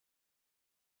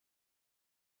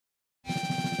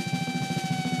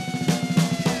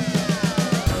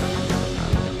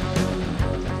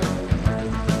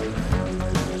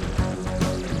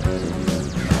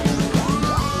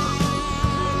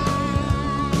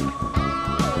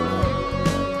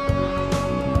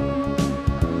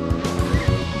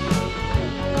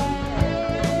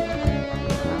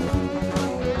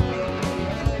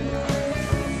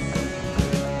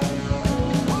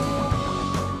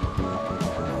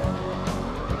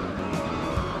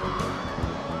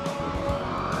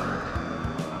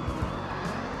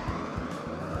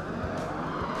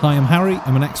Hi, I'm Harry.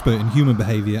 I'm an expert in human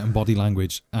behaviour and body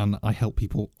language, and I help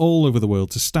people all over the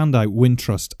world to stand out, win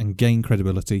trust, and gain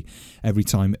credibility every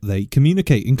time they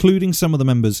communicate, including some of the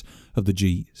members of the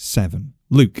G7.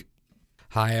 Luke.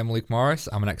 Hi, I'm Luke Morris.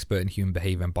 I'm an expert in human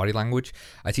behaviour and body language.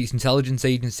 I teach intelligence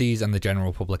agencies and the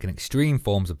general public in extreme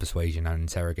forms of persuasion and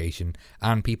interrogation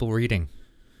and people reading.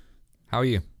 How are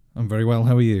you? I'm very well.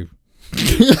 How are you?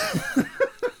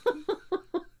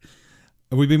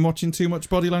 Have we been watching too much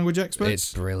Body Language Experts?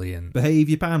 It's brilliant.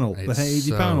 Behaviour Panel. It's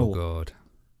Behaviour so Panel. good.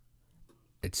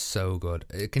 It's so good.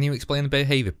 Can you explain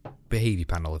the behaviour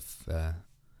panel?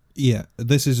 Yeah,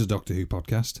 this is a Doctor Who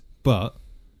podcast, but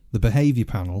the Behaviour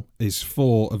Panel is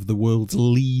 4 of the world's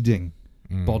leading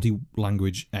body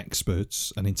language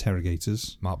experts and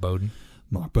interrogators. Mark Bowden.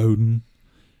 Mark Bowden.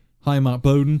 Hi, Mark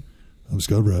Bowden. I'm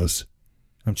Scott Ross.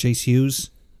 I'm Chase Hughes.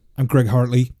 I'm Greg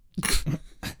Hartley.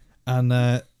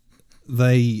 And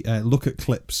they look at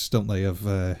clips, don't they, of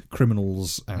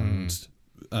criminals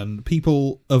and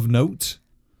people of note,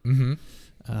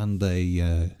 and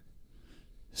they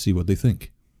see what they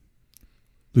think.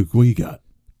 Luke, what you got?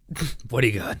 What do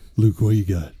you got? Luke, what you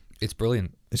got? It's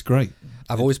brilliant. It's great.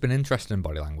 I've always been interested in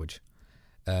body language,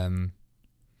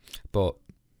 but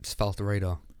just fell off the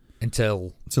radar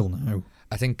until now.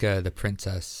 I think the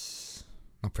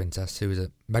not princess, who is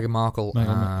it? Meghan Markle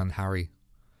and Harry.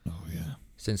 Oh yeah.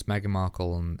 Since Meghan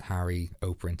Markle and Harry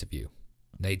Oprah interview,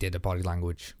 they did a body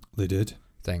language. They did.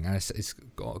 Thing, and it's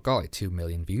got like 2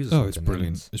 million views. Oh, it's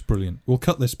brilliant! It's brilliant. We'll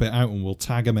cut this bit out and we'll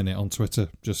tag him in it on Twitter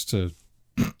just to.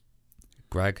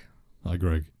 Greg. Hi,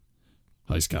 Greg.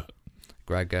 Hi, Scott.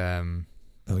 Greg. Oh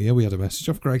yeah, we had a message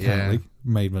off Greg Hartley.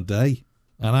 Made my day.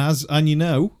 And you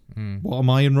know, what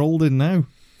am I enrolled in now?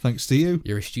 Thanks to you.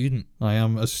 You're a student. I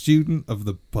am a student of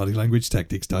the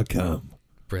bodylanguagetactics.com.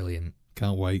 Brilliant.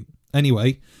 Can't wait.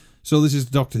 Anyway, so this is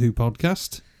the Doctor Who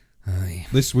podcast. Aye.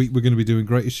 This week we're going to be doing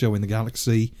Greatest Show in the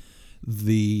Galaxy,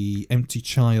 The Empty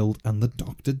Child, and The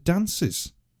Doctor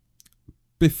Dances.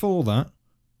 Before that,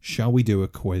 shall we do a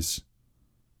quiz?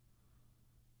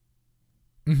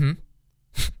 Mm-hmm.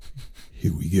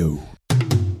 Here we go.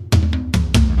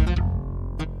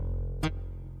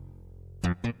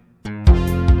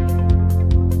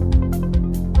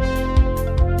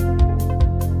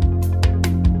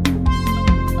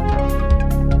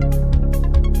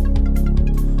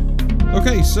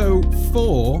 Okay, so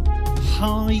 4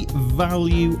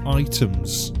 high-value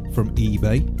items from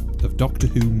eBay of Doctor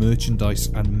Who merchandise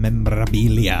and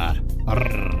memorabilia.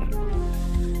 Arrgh.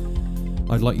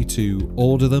 I'd like you to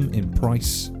order them in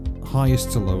price,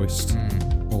 highest to lowest,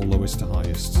 or lowest to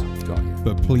highest. Got you.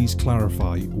 But please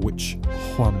clarify which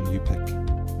one you pick.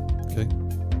 Okay?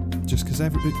 Just because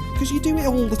you do it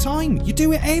all the time. You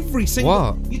do it every single...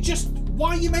 What?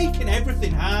 Why are you making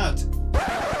everything hard?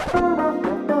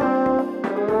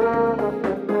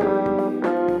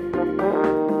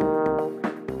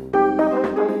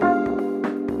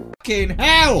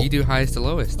 Hell! You do highest to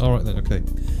lowest. Alright then, okay.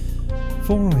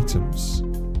 4 items.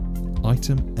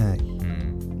 Item A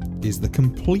is the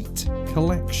complete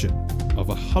collection of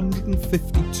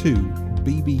 152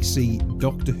 BBC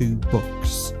Doctor Who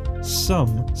books,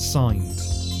 some signed.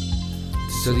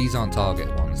 So these aren't Target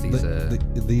ones,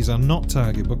 these are not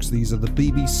Target books, these are the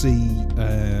BBC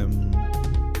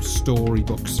story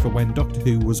books for when Doctor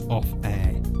Who was off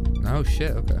air. Oh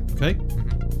shit, okay. Okay?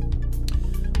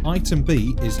 Item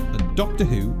B is a Doctor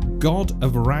Who God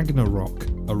of Ragnarok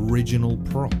original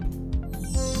prop.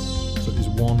 So it is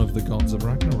one of the Gods of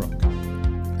Ragnarok.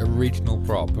 Original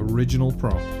prop. Original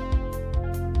prop.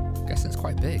 Guess it's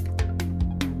quite big.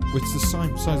 It's the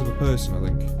size of a person, I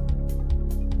think.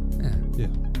 Yeah. Yeah.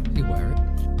 You wear it.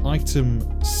 Item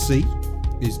C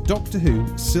is Doctor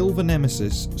Who Silver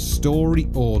Nemesis story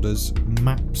orders,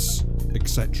 maps,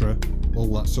 etc. All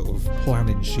that sort of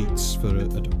planning sheets for a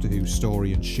Doctor Who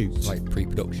story and shoot. Like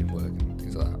pre-production work and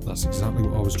things like that. That's exactly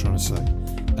what I was trying to say.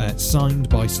 Signed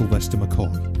by Sylvester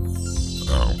McCoy.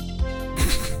 Oh.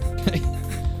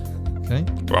 Okay.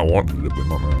 I wanted it, but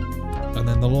not now. And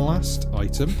then the last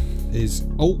item is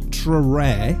ultra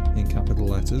rare, in capital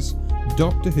letters,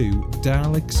 Doctor Who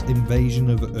Daleks' Invasion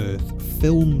of Earth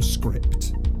film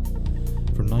script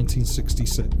from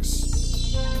 1966.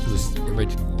 So this is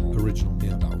original. Original,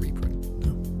 yeah. Not a reprint.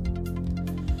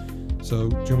 So,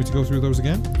 do you want me to go through those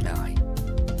again? Aye.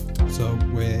 So,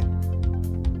 we're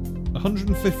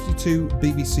 152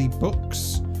 BBC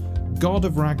books, God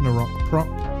of Ragnarok prop,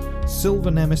 Silver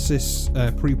Nemesis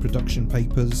pre-production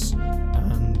papers,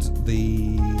 and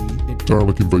the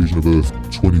Dalek Invasion of Earth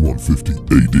 2150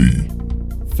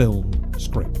 AD film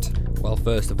script. Well,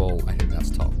 first of all, I think that's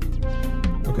top.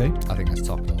 Okay. I think that's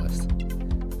top of the list.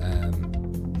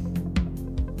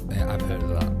 I've heard of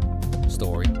that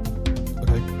story,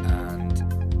 Okay.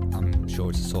 and I'm sure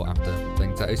it's a sought after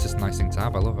thing. It's just a nice thing to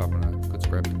have. I love having a good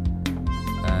script.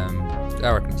 I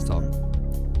reckon it's top. Do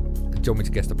you want me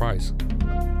to guess the price?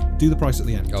 Do the price at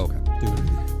the end. Oh, okay. Do it.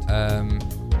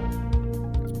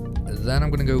 Then I'm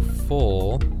going to go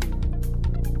for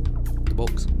the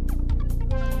books.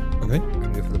 Okay. I'm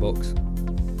going to go for the books.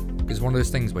 Because it's one of those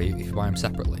things where if you buy them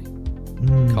separately,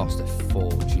 cost a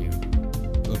fortune.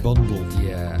 A bundle.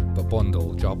 Yeah, but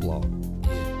bundle, job lot,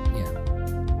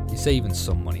 you're saving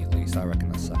some money at least. I reckon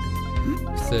that's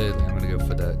second. Thirdly, I'm going to go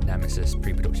for the Nemesis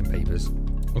pre-production papers.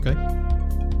 Okay.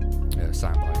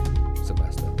 Signed by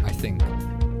Sylvester. I think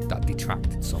that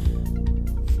detracted some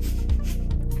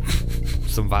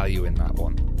value in that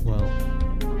one. Well.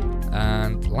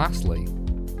 And lastly,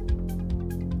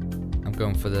 I'm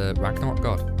going for the Ragnarok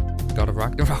God of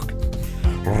Ragnarok.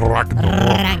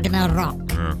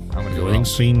 Ragnarok. I'm going to go Ain't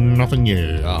seen nothing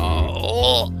yet.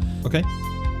 Oh. Okay. Do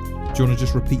you want to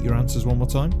just repeat your answers one more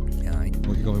time? Yeah,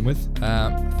 What you're going with?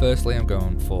 firstly, I'm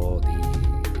going for the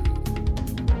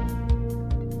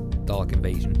Dalek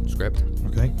Invasion script.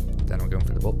 Okay. Then I'm going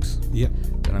for the books. Yep.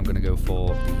 Then I'm going to go for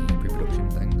the pre-production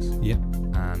things. Yep.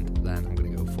 And then I'm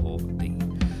going to go for the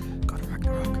God of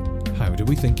Ragnarok. How do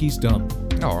we think he's done?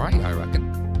 Alright, I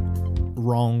reckon.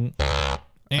 Wrong. Oh,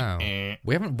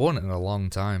 we haven't won it in a long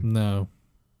time. No.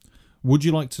 Would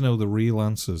you like to know the real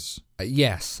answers?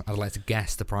 Yes, I'd like to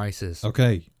guess the prices.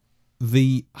 Okay.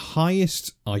 The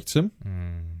highest item,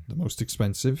 the most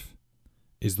expensive,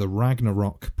 is the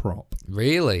Ragnarok prop.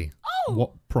 Really?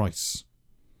 What price?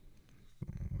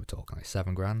 We're talking like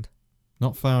 $7,000.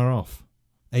 Not far off.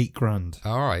 8 grand.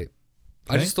 Alright.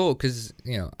 I Okay. just thought, because,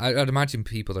 I'd imagine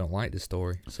people don't like this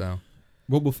story, so.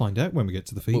 Well, we'll find out when we get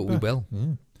to the feedback. Well, we will.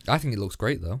 Yeah. I think it looks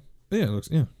great, though. Yeah, it looks.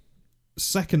 Yeah.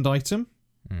 Second item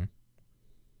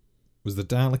was the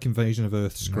Dalek Invasion of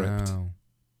Earth script. No.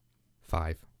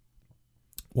 5.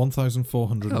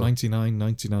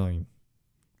 1,499.99.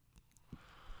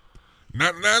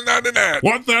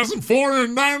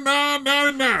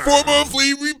 1,499.99. 4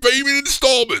 monthly repayment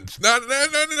installments.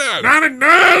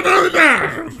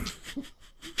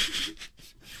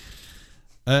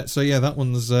 99.99. So yeah, that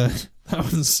one's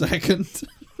second.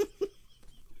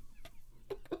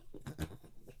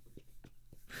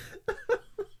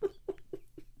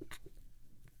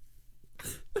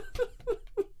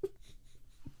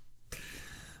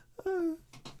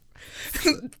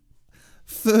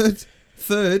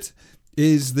 Third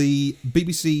is the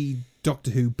BBC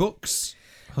Doctor Who books.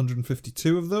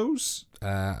 152 of those.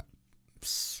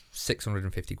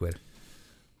 650 quid.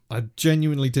 I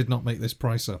genuinely did not make this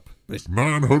price up. But it's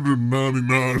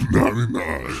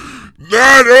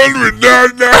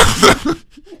 999.99.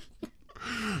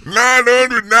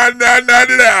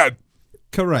 999.99.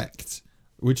 correct.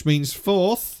 Which means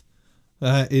fourth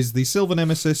is the Silver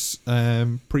Nemesis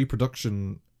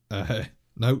pre-production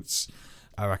notes.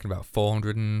 I reckon about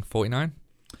 449.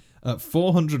 At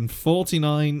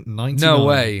 449.99. No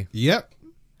way. Yep.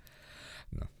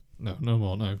 No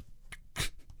more. No.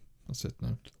 That's it.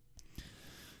 No.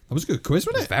 That was a good quiz,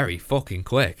 wasn't it? Very fucking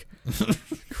quick.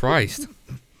 Christ.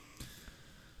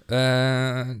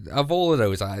 Of all of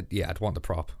those, I'd want the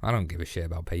prop. I don't give a shit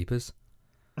about papers.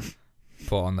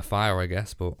 Put on the fire, I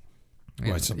guess, but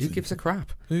Right, who something. gives a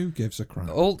crap? Who gives a crap?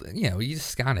 You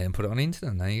just scan it and put it on the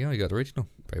internet, and there you go, you got the original,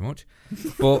 pretty much.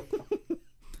 But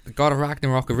the God of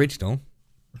Ragnarok original,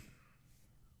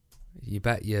 you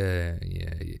bet your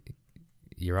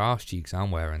arse cheeks I'm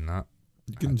wearing that.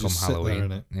 You can come just sit Halloween. there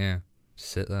in it. Yeah,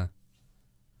 just sit there.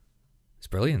 It's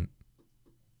brilliant.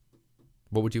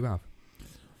 What would you have?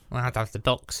 Well, I'd have the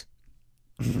ducks.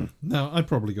 No, I'd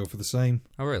probably go for the same.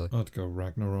 Oh, really? I'd go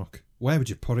Ragnarok. Where would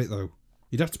you put it, though?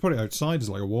 You'd have to put it outside as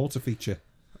like a water feature.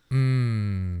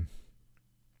 I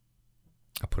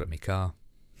put it in my car.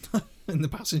 In the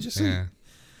passenger seat. Yeah.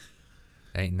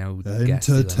 Ain't no guess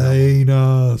to the Entertain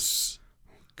us.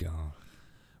 God.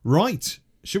 Right.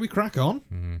 Should we crack on?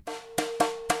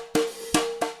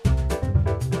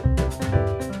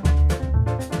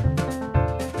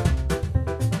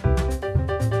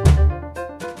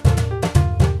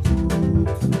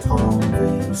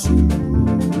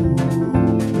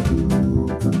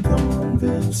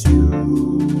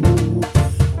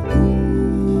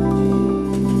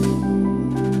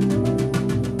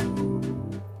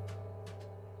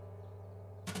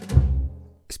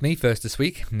 It's me first this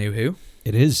week. New Who.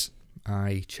 It is.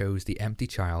 I chose The Empty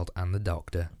Child and the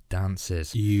Doctor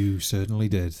Dances. You certainly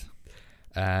did.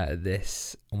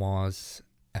 This was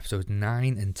episodes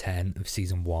 9 and 10 of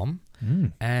season 1.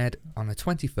 Aired on the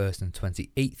 21st and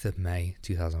 28th of May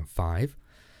 2005.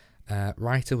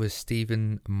 Writer was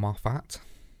Stephen Moffat.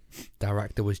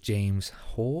 Director was James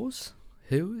Hawes.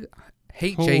 Who?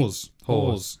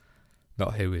 Hawes.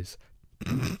 Not who is.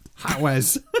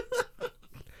 Howes.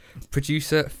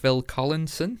 Producer Phil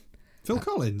Collinson. Phil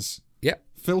Collins. Yep.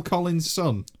 Phil Collins'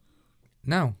 son.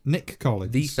 No. Nick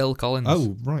Collins. The Phil Collins.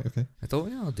 Oh, right, okay. I thought,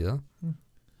 yeah, I'll do that.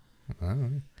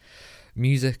 Alright.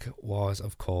 Music was,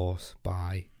 of course,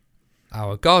 by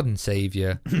our God and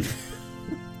Saviour,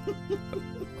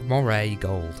 Moray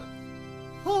Gold.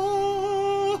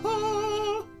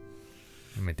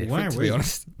 I'm indifferent, to be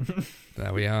honest.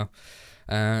 There we are.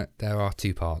 There are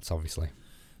two parts, obviously.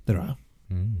 There are.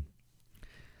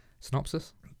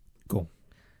 Synopsis? Go on.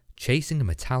 Chasing a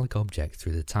metallic object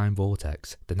through the time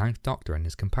vortex, the Ninth Doctor and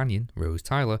his companion, Rose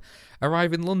Tyler,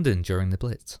 arrive in London during the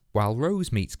Blitz. While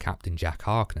Rose meets Captain Jack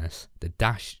Harkness, the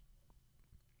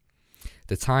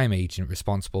time agent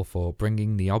responsible for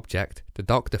bringing the object, the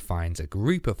Doctor finds a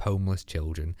group of homeless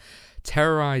children,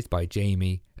 terrorised by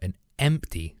Jamie, an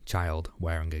empty child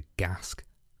wearing a gas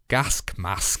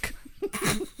mask.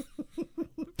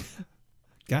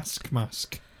 Gas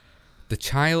mask. The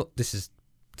child... This is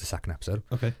the second episode.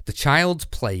 Okay. The child's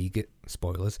plague...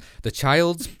 Spoilers. The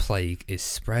child's plague is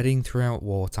spreading throughout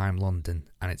wartime London,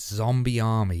 and its zombie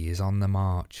army is on the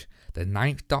march. The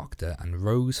Ninth Doctor and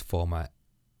Rose form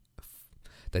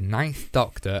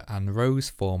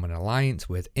an alliance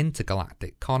with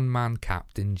intergalactic conman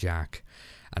Captain Jack,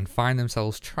 and find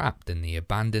themselves trapped in the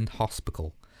abandoned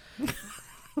hospital.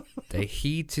 They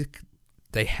heed to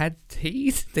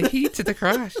the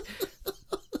crash.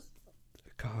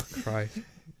 God Christ.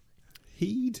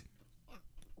 Heed?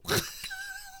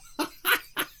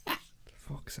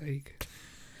 Fuck's sake.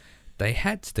 They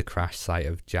head to the crash site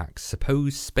of Jack's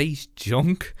supposed space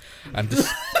junk and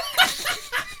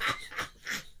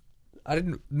I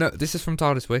didn't know. This is from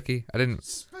TARDIS Wiki. I didn't.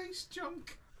 Space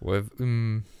junk. With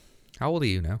how old are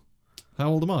you now? How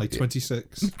old am I?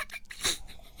 26.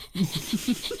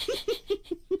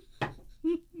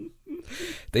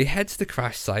 They head to the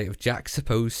crash site of Jack's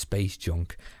supposed space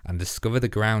junk and discover the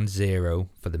ground zero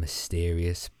for the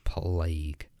mysterious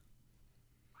plague.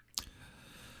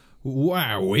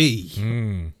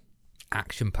 Wowee.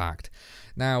 Action-packed.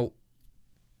 Now,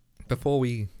 before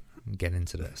we get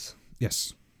into this,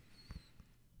 Yes.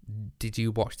 did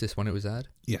you watch this when it was aired?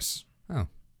 Yes. Oh,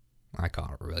 I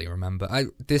can't really remember.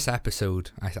 This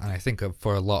episode, I think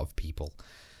for a lot of people,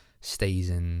 stays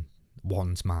in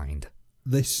one's mind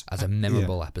This as a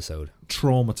memorable episode.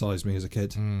 Traumatized me as a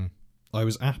kid. I I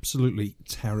was absolutely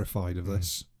terrified of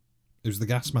this. It was the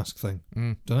gas mask thing.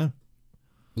 Don't know.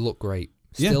 Look great.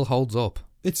 Yeah. Still holds up.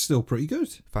 It's still pretty good.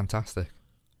 Fantastic.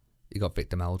 You got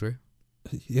Victor Meldrew.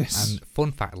 Yes. And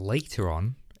fun fact, later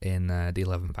on in the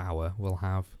 11th hour, we'll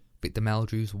have Victor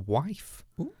Meldrew's wife.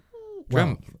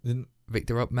 Well,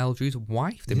 Victor Meldrew's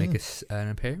wife to make an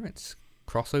appearance.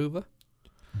 Crossover.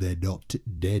 they're not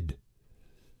dead.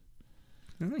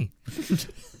 Aye.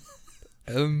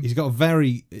 He's got a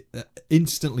very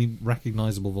instantly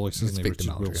recognisable voice, It's isn't he, Victor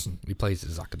Richard Meldrew. Wilson? He plays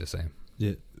exactly the same.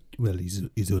 Yeah. Well, he's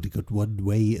only got one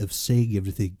way of saying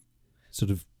everything.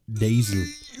 Sort of nasal.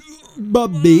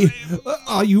 Mummy,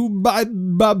 are you my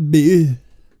mummy?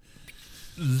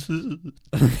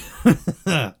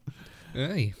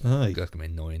 Aye. Aye. That's going to be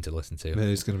annoying to listen to. Yeah,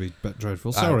 it's going to be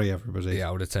dreadful. Sorry, everybody. Yeah,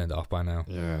 I would have turned it off by now.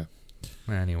 Yeah.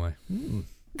 Anyway.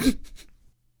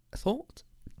 A thought?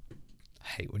 I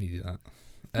hate when you do that.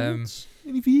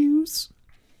 Any views?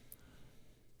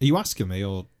 Are you asking me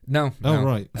or? No. Oh, no.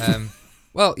 right.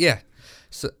 Well, yeah.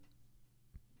 So,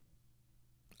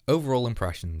 overall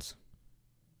impressions.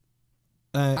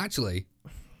 Actually,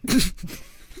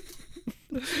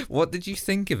 what did you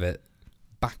think of it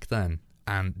back then?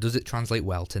 And does it translate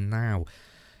well to now?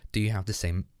 Do you have the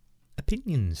same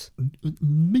opinions?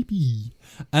 Maybe.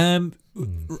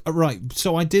 Right.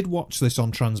 So I did watch this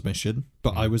on transmission,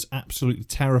 but I was absolutely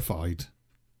terrified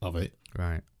of it.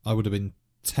 Right. I would have been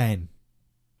 10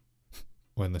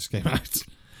 when this came out.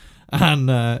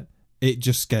 And it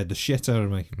just scared the shit out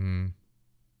of me.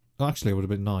 Actually, I would have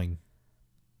been 9.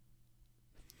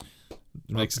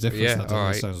 It makes a difference. Yeah, that doesn't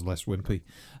alright. sounds less wimpy.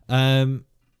 And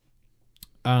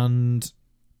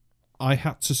I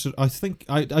had to. I think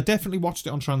I definitely watched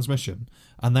it on transmission,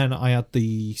 and then I had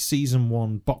the season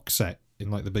 1 box set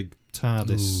in like the big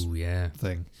TARDIS Ooh, yeah.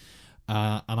 thing,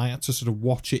 and I had to sort of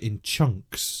watch it in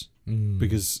chunks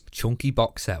because Chunky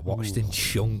box set watched in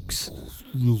chunks.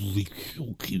 really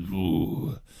chunky.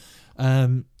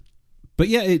 But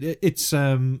yeah, it's.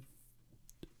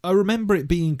 I remember it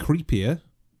being creepier.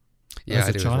 Yeah, as I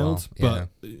a do child, as well.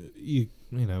 but you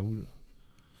know,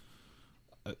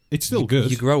 it's still good.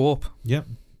 You grow up. Yep.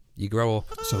 You grow up.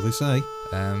 So they say.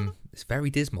 It's very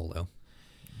dismal, though.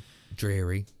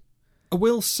 Dreary. I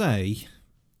will say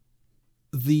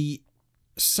the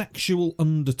sexual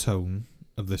undertone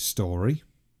of this story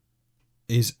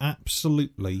is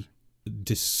absolutely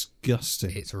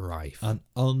disgusting. It's rife. And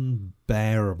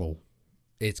unbearable.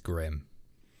 It's grim.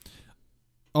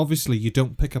 Obviously, you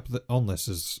don't pick up on this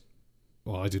as...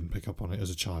 Well, I didn't pick up on it as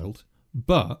a child.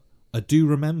 But I do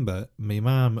remember my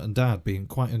mum and dad being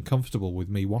quite uncomfortable with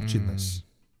me watching this.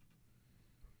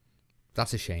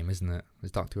 That's a shame, isn't it?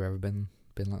 Has Doctor Who ever been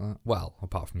like that? Well,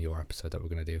 apart from your episode that we're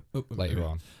going to do later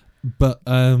on. But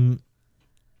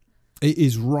it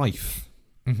is rife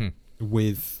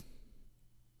with...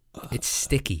 It's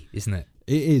sticky, isn't it?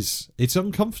 It is. It's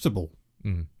uncomfortable.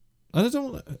 Mm. And I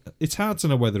don't... It's hard to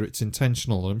know whether it's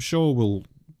intentional. I'm sure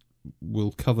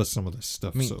we'll cover some of this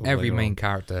stuff. I mean, sort of every later main on.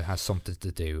 character has something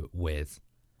to do with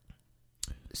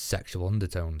sexual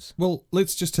undertones. Well,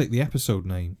 let's just take the episode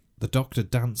name. The Doctor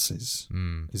Dances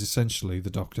is essentially the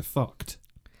Doctor fucked.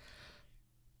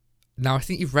 Now, I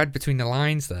think you've read between the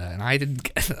lines there, and I didn't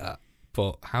get that.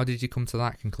 But how did you come to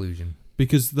that conclusion?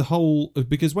 Because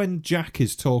when Jack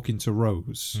is talking to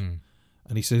Rose,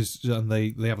 and he says, and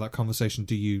they have that conversation,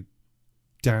 do you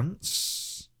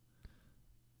dance?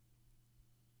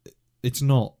 It's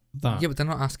not that. Yeah, but they're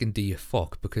not asking, do you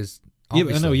fuck? Because Yeah,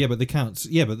 but I know. obviously- Yeah, but they can't.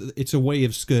 Yeah, but it's a way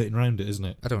of skirting around it, isn't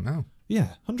it? I don't know.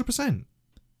 Yeah, 100%.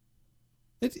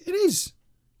 It is.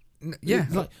 Yeah.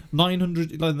 It's like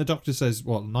 900. Like the Doctor says,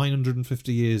 what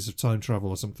 950 years of time travel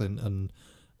or something, and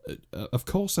of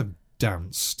course I've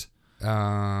danced.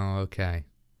 Oh, okay.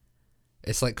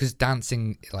 It's like, because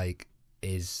dancing, like,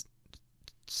 is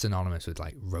synonymous with,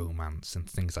 like, romance and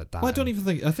things like that. Well, I don't even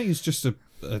think. I think it's just a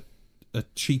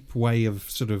cheap way of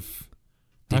sort of.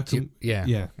 Yeah.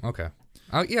 Yeah. Okay.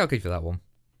 I'll give you that one.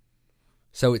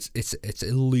 So it's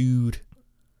a lewd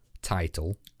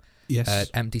title. Yes.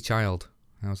 Empty Child.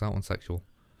 How's that one sexual?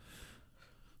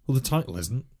 Well, the title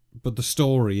isn't, but the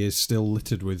story is still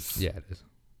littered with. Yeah, it is.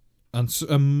 And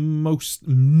so, mostly.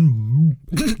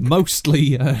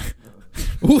 I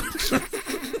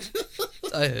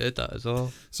heard that as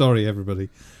well. Sorry, everybody.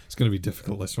 It's going to be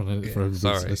difficult, this one, isn't it, for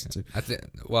everybody to listen to.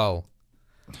 Well,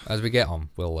 as we get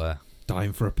on, we'll...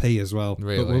 Dying for a pee as well.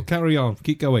 Really? But we'll carry on.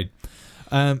 Keep going.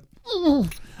 The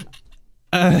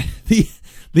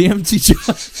empty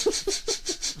child.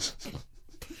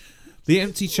 The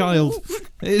empty child.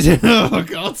 Oh,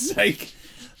 God's sake.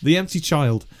 The empty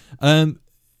child.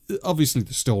 Obviously,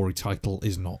 the story title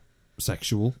is not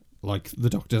sexual, like the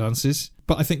Doctor Dances.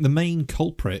 But I think the main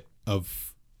culprit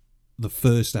of the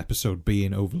first episode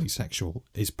being overly sexual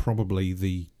is probably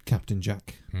the Captain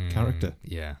Jack character.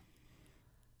 Yeah.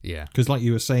 Yeah. Because like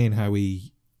you were saying, how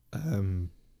he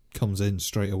comes in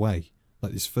straight away,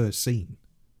 like this first scene.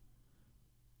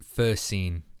 First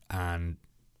scene, and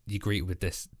you greet with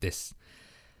this.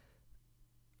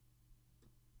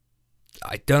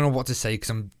 I don't know what to say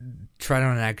because I'm treading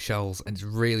on eggshells, and it's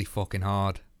really fucking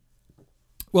hard.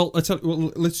 Well, let's hit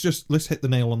the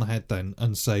nail on the head then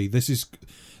and say this is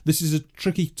a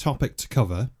tricky topic to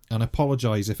cover, and I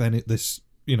apologise if this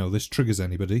triggers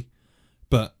anybody,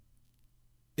 but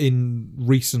in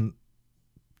recent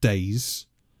days,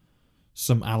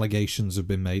 some allegations have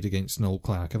been made against Noel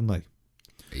Clarke, haven't they?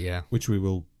 Yeah. Which we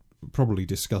will probably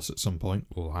discuss at some point.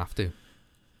 We'll have to.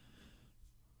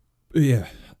 Yeah,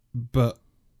 but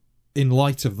in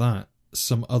light of that,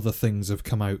 some other things have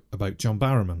come out about John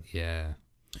Barrowman. Yeah.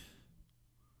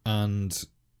 And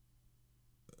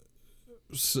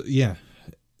so, yeah,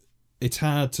 it's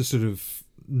hard to sort of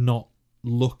not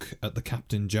look at the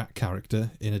Captain Jack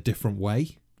character in a different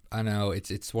way. I know,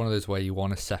 it's one of those where you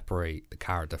want to separate the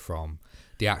character from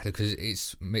the actor because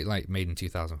it's made in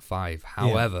 2005.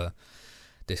 However,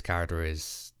 this character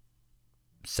is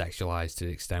sexualized to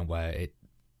the extent where it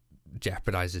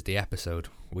jeopardizes the episode,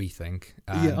 we think.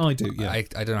 And I do, yeah. I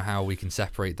don't know how we can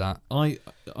separate that. I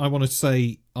want to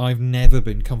say I've never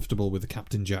been comfortable with the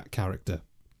Captain Jack character.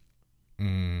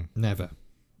 Never.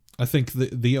 I think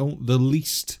the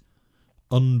least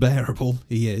unbearable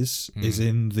he is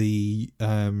in the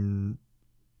Jodie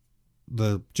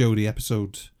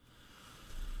episode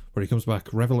where he comes back,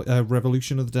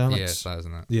 Revolution of the Daleks. Yes, that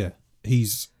isn't it? Yeah, I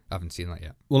haven't seen that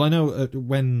yet. Well, I know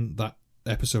when that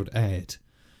episode aired,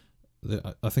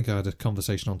 I think I had a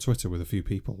conversation on Twitter with a few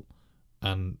people,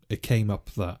 and it came up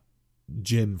that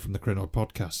Jim from the Crinog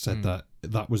podcast said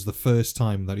that was the first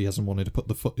time that he hasn't wanted to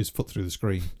put his foot through the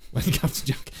screen when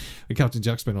Captain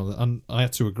Jack's been on it, and I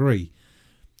had to agree.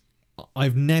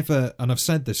 I've never, and I've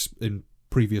said this in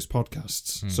previous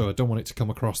podcasts, so I don't want it to come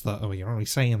across that, oh, you're only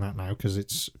saying that now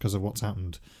because of what's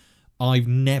happened. I've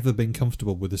never been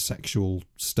comfortable with the sexual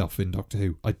stuff in Doctor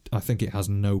Who. I think it has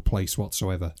no place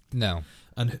whatsoever. No.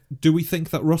 And do we think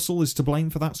that Russell is to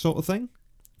blame for that sort of thing?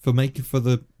 For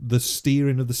the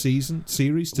steering of the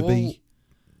series to be...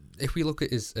 If we look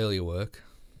at his earlier work,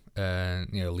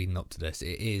 leading up to this,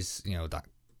 it is, that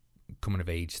coming of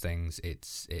age things.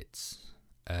 It's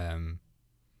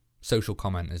social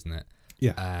comment, isn't it?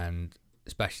 Yeah. And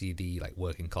especially the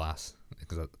working class,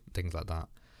 things like that,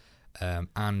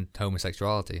 and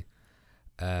homosexuality,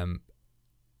 and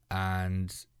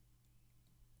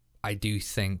I do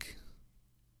think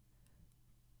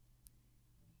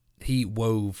he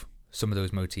wove some of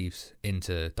those motifs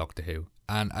into Doctor Who,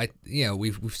 and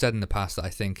we've said in the past that I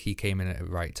think he came in at the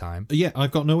right time. Yeah,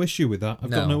 I've got no issue with that.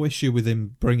 I've got no issue with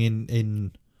him bringing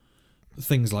in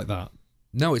things like that.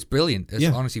 No, it's brilliant. It's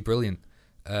honestly brilliant.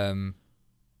 First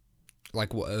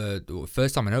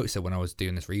time I noticed it when I was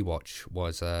doing this rewatch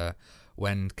was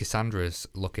when Cassandra's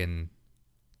looking.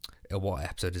 What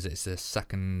episode is it? It's the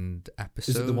second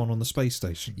episode. Is it the one on the space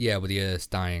station? Yeah, with the Earth's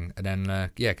dying, and then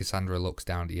Cassandra looks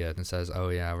down at the Earth and says, "Oh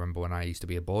yeah, I remember when I used to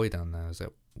be a boy down there." I was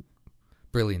like,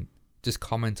 brilliant. Just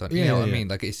comment on it. You know what I mean?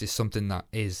 Like, it's just something that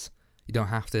is. You don't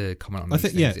have to comment on these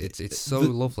things. Yeah, it's so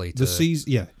lovely. The season,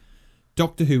 yeah.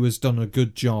 Doctor Who has done a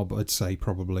good job, I'd say,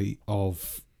 probably,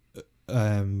 of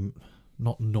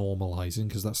not normalising,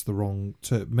 because that's the wrong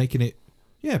term, making it,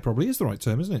 probably is the right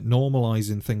term, isn't it?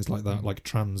 Normalising things like that, like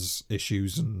trans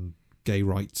issues and gay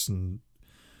rights, and,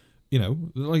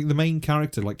 like the main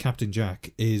character, like Captain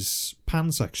Jack, is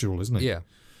pansexual, isn't it? Yeah.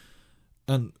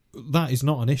 And that is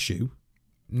not an issue.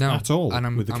 No, at all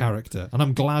with the character, and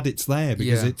I'm glad it's there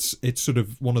because it's sort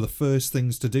of one of the first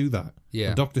things to do that. Yeah,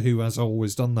 and Doctor Who has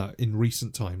always done that in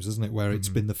recent times, isn't it? Where it's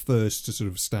been the first to sort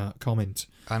of start comment.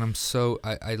 And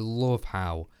I love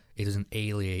how it doesn't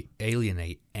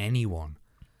alienate anyone.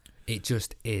 It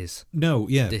just is. No,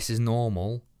 yeah, this is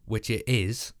normal, which it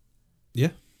is. Yeah,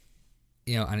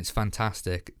 and it's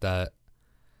fantastic that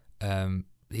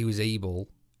he was able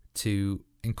to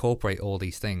incorporate all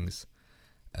these things.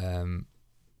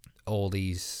 All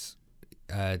these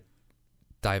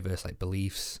diverse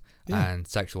beliefs and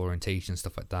sexual orientation,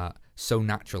 stuff like that, so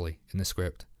naturally in the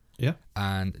script. Yeah.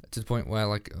 And to the point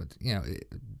where, I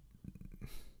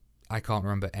can't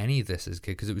remember any of this as a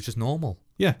kid because it was just normal.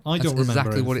 Yeah, I don't remember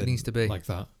exactly what it needs to be. Like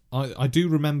that. I do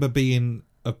remember being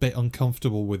a bit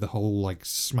uncomfortable with the whole,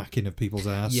 smacking of people's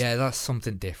ass. Yeah, that's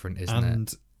something different, isn't it?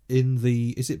 And in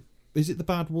the... Is it the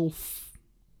Bad Wolf...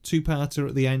 two-parter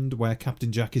at the end where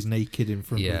Captain Jack is naked in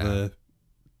front of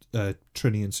the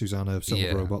Trini and Susanna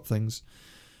silver robot things.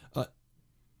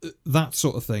 That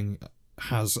sort of thing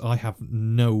I have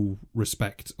no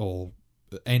respect or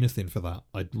anything for that.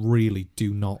 I really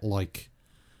do not like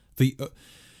the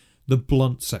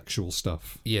blunt sexual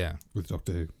stuff. Yeah, with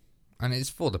Doctor Who, and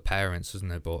it's for the parents,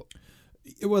 isn't it? But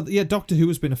Doctor Who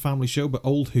has been a family show, but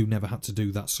Old Who never had to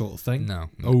do that sort of thing.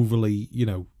 No. Overly,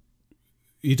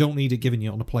 You don't need it given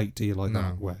you on a plate, do you?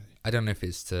 That way. I don't know if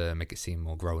it's to make it seem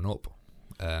more grown up.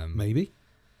 Maybe.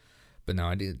 But no,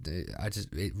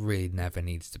 it really never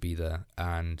needs to be there,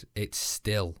 and it's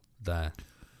still there.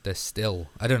 There's still,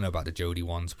 I don't know about the Jodie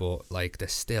ones, but they're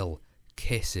still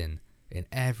kissing in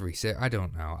every. I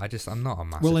don't know. I'm not a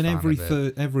massive. Well, in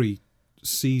fan every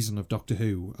season of Doctor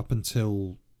Who up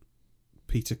until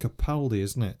Peter Capaldi,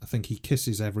 isn't it? I think he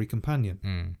kisses every companion.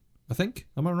 Mm. I think.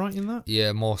 Am I right in that?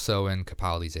 Yeah, more so in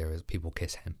Capaldi's era, people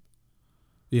kiss him.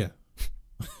 Yeah.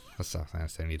 That's the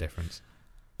only difference.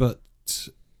 But,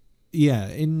 yeah,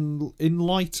 in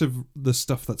light of the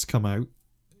stuff that's come out,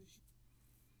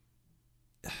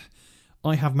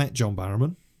 I have met John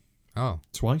Barrowman. Oh.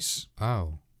 Twice.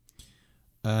 Oh.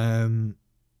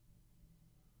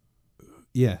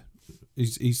 Yeah.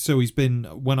 He's been,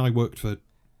 when I worked for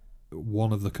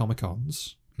one of the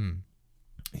Comic-Cons,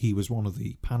 he was one of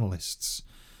the panelists,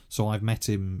 so I've met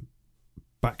him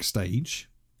backstage,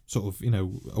 sort of,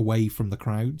 away from the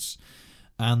crowds,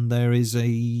 and there is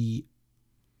a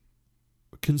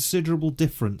considerable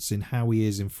difference in how he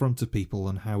is in front of people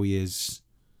and how he is,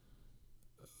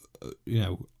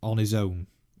 on his own.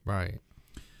 Right.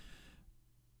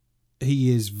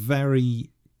 He is very,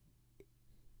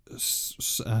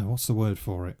 what's the word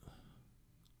for it?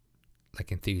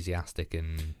 Enthusiastic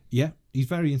and... Yeah, he's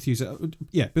very enthusiastic.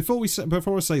 Yeah, before I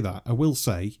say that, I will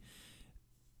say,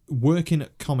 working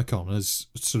at Comic-Con has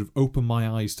sort of opened my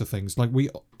eyes to things.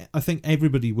 I think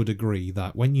everybody would agree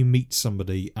that when you meet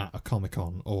somebody at a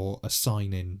Comic-Con or a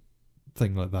sign-in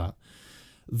thing like that,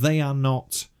 they are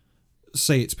not,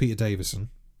 say it's Peter Davison.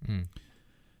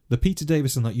 The Peter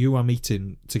Davison that you are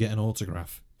meeting to get an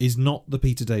autograph is not the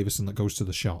Peter Davison that goes to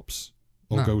the shops.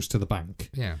 or No. goes to the bank.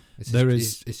 Yeah. It's There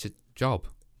it's a job.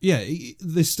 Yeah,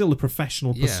 there's still a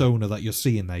professional Yeah. persona that you're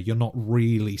seeing there. You're not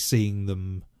really seeing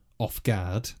them off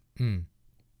guard, Mm.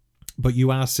 but you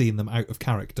are seeing them out of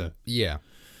character. Yeah.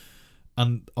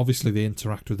 And obviously they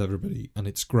interact with everybody, and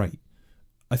it's great.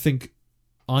 I think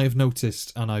I've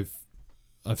noticed, and I've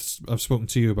spoken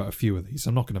to you about a few of these.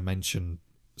 I'm not going to mention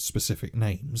specific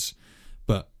names,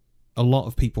 but a lot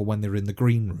of people, when they're in the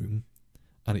green room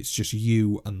and it's just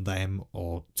you and them,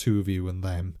 or two of you and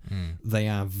them, they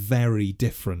are very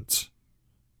different,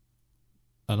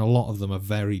 and a lot of them are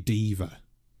very diva.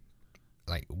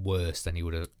 Like worse than you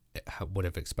would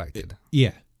have expected.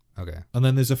 Yeah. Okay. And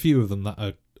then there's a few of them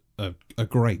that are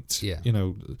great. Yeah. You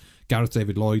know, Gareth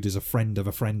David Lloyd is a friend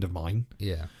of mine.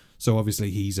 Yeah. So obviously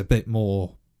he's a bit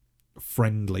more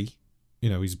friendly. You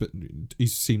know, he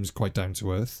seems quite down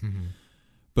to earth. Mm-hmm.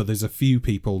 But there's a few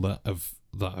people that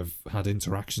I've had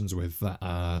interactions with that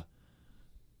are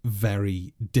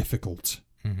very difficult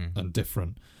Mm-hmm. and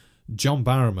different. John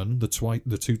Barrowman, the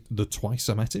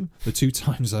two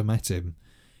times I met him,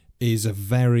 is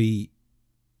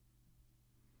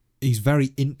he's very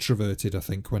introverted, I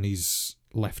think, when he's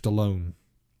left alone.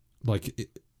 Like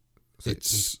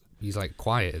it's He's like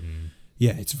quiet and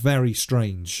yeah, it's very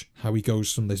strange how he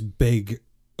goes from this big,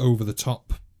 over the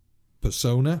top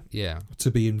persona yeah. to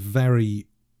being very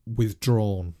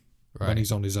withdrawn Right. when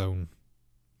he's on his own.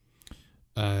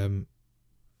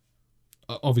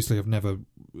 Obviously,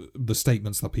 the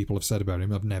statements that people have said about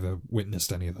him, I've never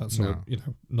witnessed any of that, so No. you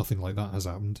know, nothing like that has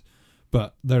happened.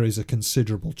 But there is a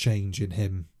considerable change in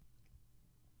him.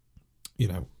 You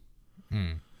know,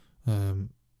 Mm.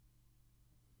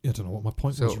 I don't know what my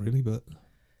point So- was really, but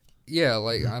Yeah,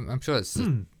 like I'm sure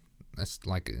that's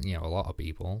like, you know, a lot of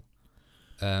people.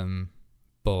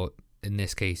 But in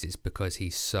this case, it's because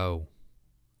he's so,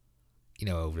 you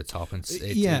know, over the top, and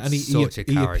and such a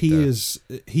character.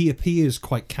 he appears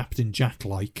quite Captain Jack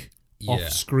like off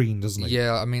screen, doesn't he?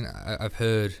 Yeah, I mean, I've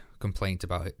heard complaints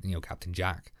about, you know, Captain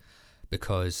Jack,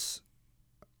 because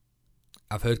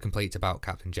I've heard complaints about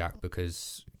Captain Jack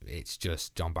because it's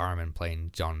just John Barrowman playing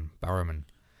John Barrowman.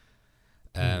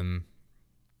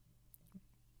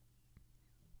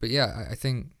 But yeah, I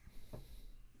think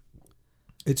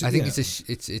It's I think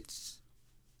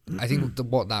I think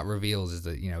what that reveals is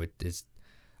that, you know, it is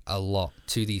a lot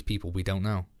to these people we don't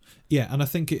know. yeah, and I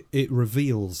think it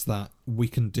reveals that we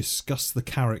can discuss the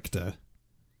character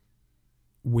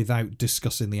without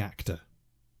discussing the actor.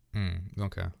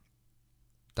 Okay,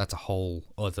 that's a whole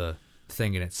other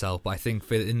thing in itself. But I think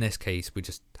in this case, we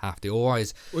just have to.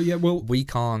 Otherwise, we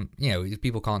can't. You know,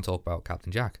 people can't talk about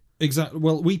Captain Jack. Exactly.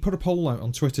 Well, we put a poll out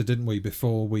on Twitter, didn't we,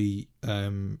 before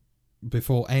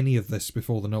any of this,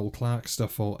 before the Noel Clarke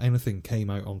stuff or anything came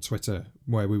out on Twitter,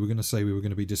 where we were going to say we were going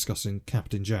to be discussing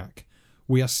Captain Jack.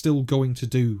 We are still going to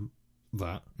do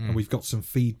that, and we've got some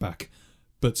feedback.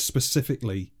 But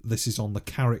specifically, this is on the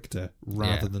character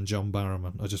rather than John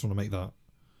Barrowman. I just want to make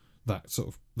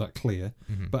that clear.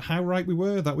 Mm-hmm. But how right we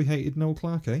were that we hated Noel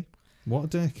Clarke, eh? What a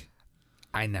dick.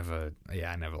 I never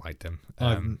liked him.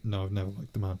 I've never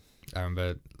liked the man. I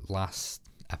remember last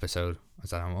episode, I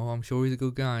said, "Oh, I'm sure he's a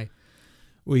good guy."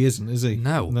 Well, he isn't, is he?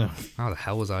 No. No. How the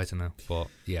hell was I to know? But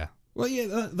yeah, Well,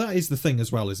 yeah, that is the thing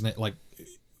as well, isn't it? Like,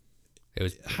 it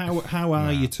was. how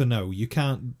are you to know? You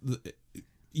can't.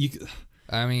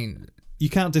 I mean, You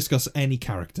can't discuss any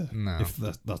character No. if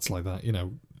that's like that. You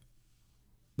know,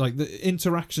 like the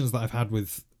interactions that I've had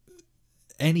with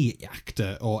any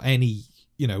actor or any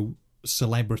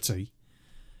celebrity,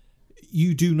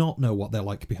 you do not know what they're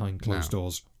like behind closed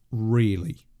doors.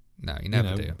 Really, no, you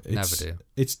never do. Never it's- do.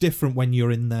 It's different when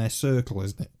you're in their circle,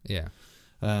 isn't it? Yeah.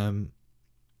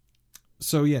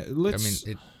 So yeah, I let's.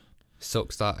 mean, it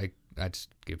sucks that I just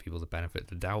give people the benefit of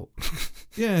the doubt.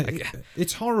 Yeah,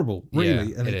 it's horrible,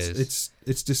 really, Yeah, and it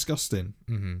it's disgusting,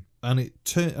 Mm-hmm.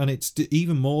 and it's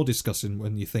even more disgusting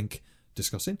when you think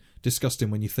disgusting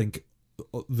when you think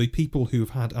the people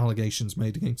who've had allegations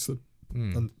made against them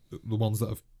and the ones that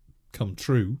have come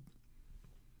true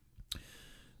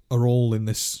are all in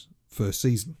this first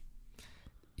season,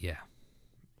 Yeah.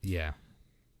 Yeah.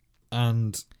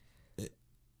 and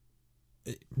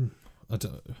I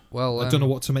don't. Well, I don't know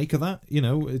what to make of that.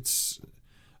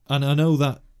 And I know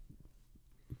that.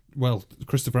 Well,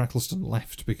 Christopher Eccleston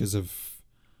left because of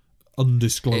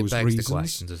undisclosed it begs reasons. the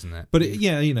question, doesn't it? But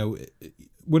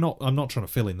we're not. I'm not trying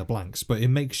to fill in the blanks, but it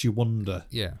makes you wonder.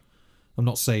 Yeah. I'm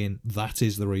not saying that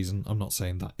is the reason. I'm not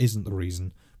saying that isn't the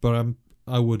reason. But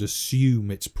I would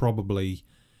assume it's probably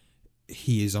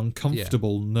he is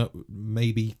uncomfortable. No,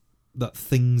 maybe that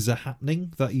things are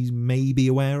happening that he's maybe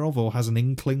aware of, or has an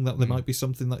inkling that there might be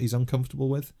something that he's uncomfortable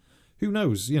with. who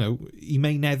knows? You know, he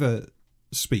may never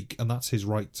speak, and that's his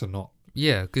right to not.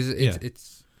 Yeah, because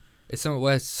it's something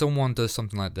where someone does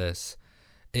something like this,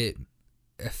 it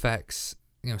affects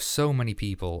so many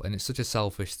people, and it's such a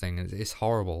selfish thing, and it's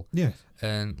horrible. Yeah,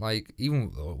 and like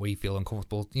even we feel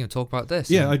uncomfortable, talk about this.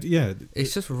 Yeah,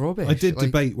 it's just rubbish. I did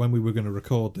debate when we were going to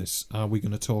record this. Are we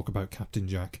going to talk about Captain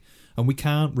Jack? And we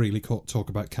can't really talk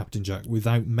about Captain Jack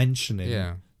without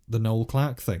mentioning the Noel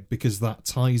Clarke thing, because that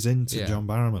ties into John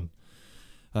Barrowman.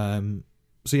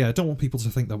 So yeah, I don't want people to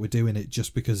think that we're doing it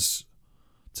just because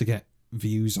to get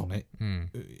views on it.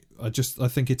 I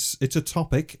think it's a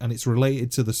topic, and it's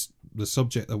related to the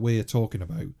subject that we're talking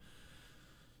about.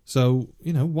 So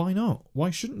why not? Why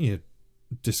shouldn't you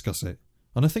discuss it?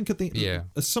 And I think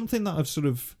something that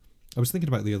I was thinking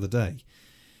about the other day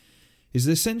is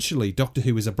essentially Doctor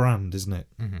Who is a brand, isn't it?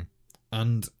 Mm-hmm.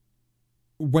 And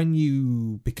when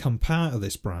you become part of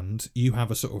this brand, you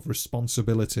have a sort of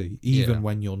responsibility, even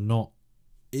when you're not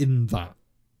in that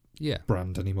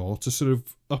brand anymore, to sort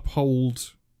of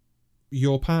uphold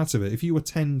your part of it. If you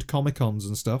attend Comic-Cons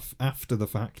and stuff after the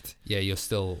fact, you're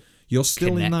still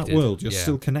in that world. You're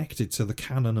still connected to the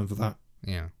canon of that.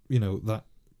 That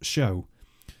show.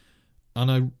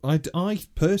 And I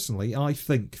personally, I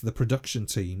think the production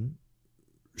team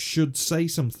should say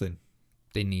something.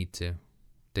 They need to.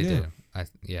 They do.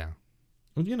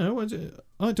 Well,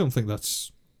 I don't think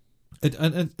that's.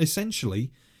 And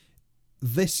essentially,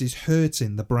 this is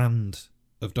hurting the brand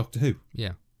of Doctor Who.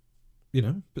 Yeah.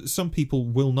 But some people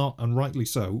will not, and rightly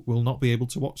so, will not be able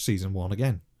to watch season 1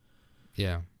 again.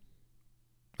 Yeah.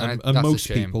 And that's most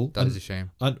a shame. people, that is a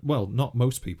shame. And well, not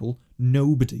most people.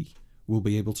 Nobody will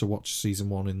be able to watch season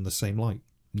 1 in the same light.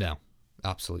 No,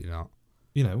 absolutely not.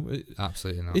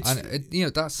 Absolutely not.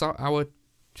 And that's our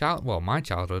child. Well, my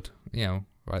childhood.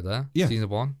 Right there. Yeah. Season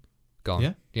 1,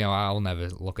 gone. Yeah. I'll never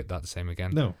look at that the same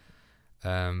again. No.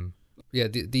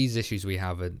 These issues we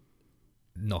have are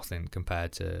nothing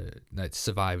compared to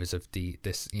survivors of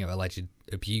this alleged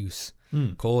abuse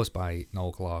caused by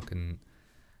Noel Clarke, and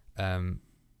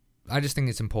I just think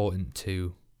it's important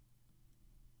to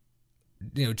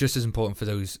just as important for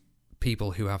those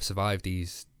people who have survived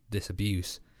this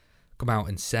abuse come out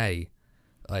and say,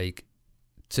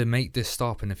 to make this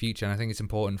stop in the future. And I think it's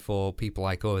important for people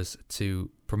like us to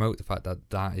promote the fact that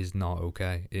that is not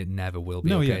okay. It never will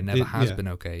be okay. Yeah, it never has been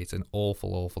okay. It's an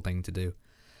awful, awful thing to do.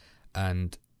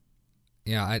 And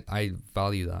I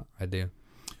value that. I do.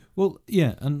 Well,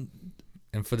 yeah, and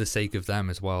for the sake of them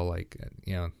as well,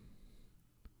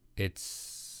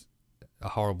 it's a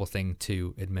horrible thing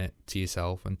to admit to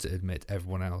yourself and to admit to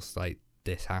everyone else,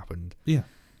 this happened. Yeah.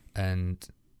 And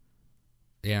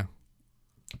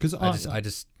because I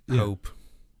just hope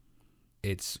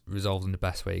it's resolved in the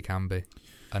best way it can be,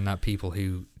 and that people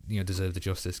who deserve the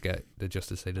justice get the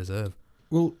justice they deserve.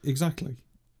 Well, exactly.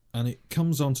 And it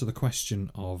comes on to the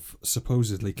question of,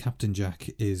 supposedly Captain Jack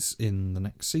is in the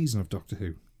next season of Doctor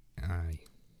Who. Aye.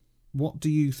 What do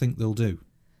you think they'll do?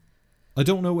 I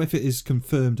don't know if it is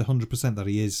confirmed 100% that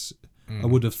he is. I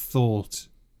would have thought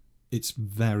it's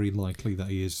very likely that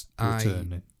he is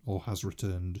returning or has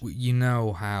returned. You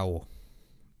know how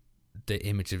the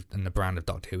image of and the brand of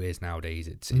Doctor Who is nowadays.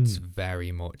 It's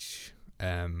very much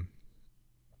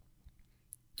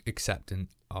acceptant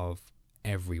of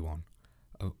everyone,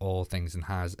 of all things, and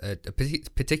has a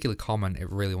particular comment it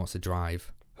really wants to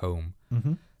drive home.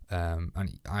 Mm-hmm.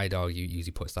 And I'd argue it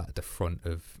usually puts that at the front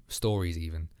of stories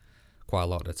even quite a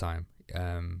lot of the time.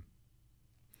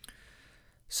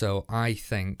 So I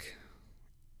think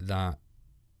that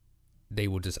they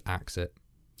would just axe it.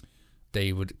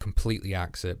 They would completely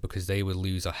axe it, because they would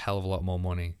lose a hell of a lot more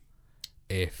money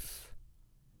if,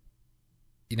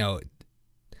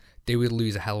 they would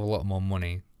lose a hell of a lot more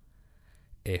money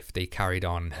if they carried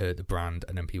on and hurt the brand,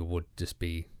 and then people would just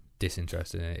be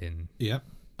disinterested in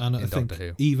and I think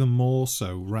even more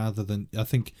so, rather than, I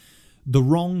think the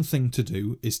wrong thing to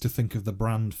do is to think of the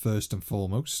brand first and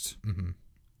foremost. Mm-hmm.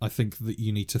 I think that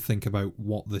you need to think about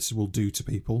what this will do to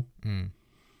people.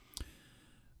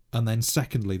 And then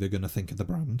secondly, they're going to think of the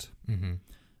brand. Mm-hmm.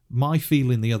 My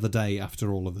feeling the other day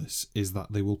after all of this is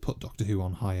that they will put Doctor Who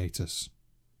on hiatus.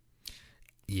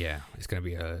 Yeah, it's going to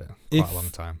be quite a long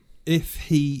time.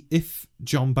 If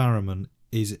John Barrowman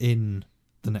is in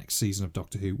the next season of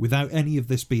Doctor Who without any of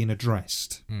this being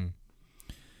addressed,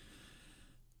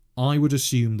 I would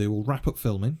assume they will wrap up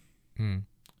filming,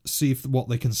 see what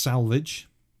they can salvage.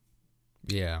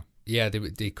 Yeah,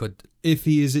 they could. If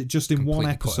he is just in one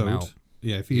episode,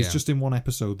 if he is Yeah. just in one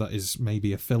episode that is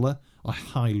maybe a filler, I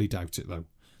highly doubt it though.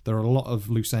 There are a lot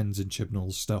of loose ends in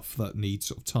Chibnall's stuff that need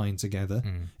sort of tying together,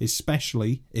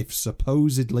 especially if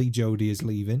supposedly Jodie is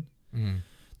leaving.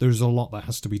 There's a lot that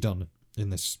has to be done in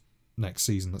this next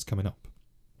season that's coming up.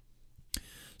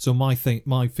 So my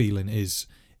feeling is,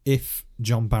 if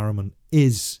John Barrowman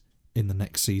is in the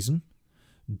next season,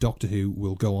 Doctor Who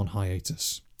will go on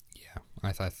hiatus. Yeah,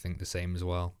 I think the same as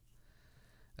well.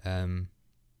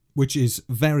 Which is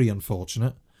very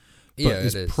unfortunate, but Yeah,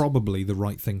 is it is. probably the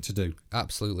right thing to do.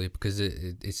 Absolutely, because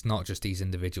it's not just these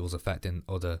individuals affecting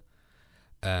other,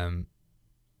 the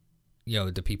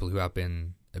people who have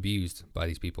been abused by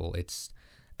these people. It's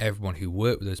everyone who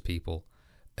worked with those people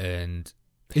and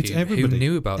It's who everybody.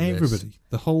 knew about everybody. this.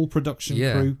 The whole production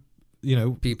Yeah. crew,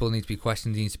 People need to be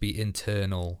questioned. There needs to be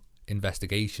internal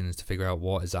investigations to figure out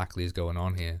what exactly is going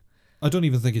on here. I don't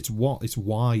even think it's what, it's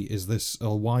why is this,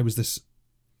 or why was this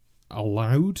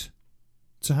allowed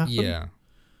to happen? Yeah,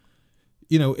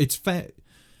 It's fair.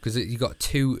 because you got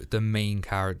the main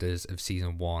characters of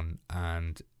season 1,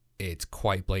 and it's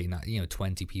quite blatant that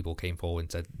 20 people came forward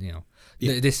and said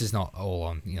this is not all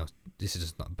on this is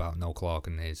just not about Noel Clarke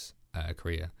and his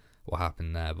career, what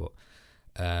happened there, but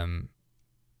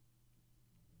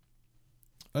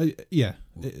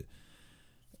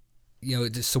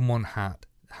someone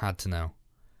had to know.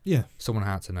 Yeah. Someone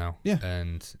had to know. Yeah.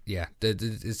 And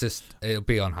it's just, it'll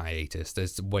be on hiatus.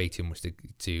 There's way too much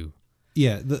to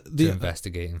The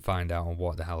investigate and find out on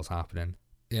what the hell's happening.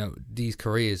 These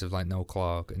careers of like Noel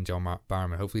Clarke and John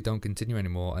Barrowman hopefully don't continue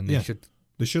anymore, and they should.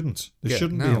 They shouldn't. They Yeah,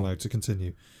 shouldn't be no. allowed to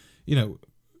continue.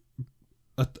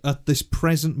 At this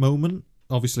present moment,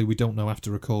 obviously we don't know after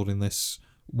recording this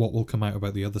what will come out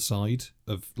about the other side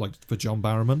of, like, for John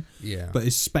Barrowman. Yeah. But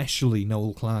especially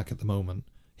Noel Clarke at the moment,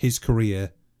 his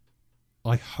career,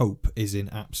 I hope, is in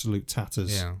absolute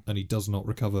tatters. Yeah. And he does not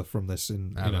recover from this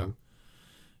Ever.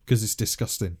 because it's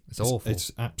disgusting. It's awful.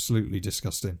 It's absolutely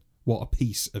disgusting. What a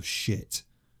piece of shit.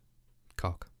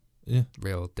 Cock. Yeah.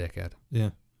 Real dickhead. Yeah.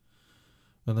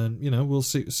 And then, we'll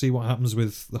see what happens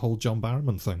with the whole John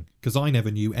Barrowman thing. Because I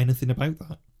never knew anything about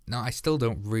that. No, I still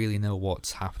don't really know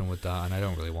what's happened with that, and I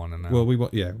don't really want to know. Well,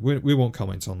 we won't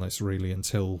comment on this really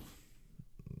until,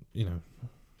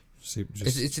 see.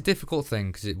 It's a difficult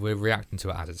thing because we're reacting to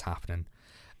it as it's happening,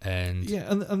 and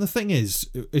and the thing is,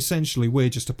 essentially, we're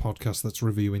just a podcast that's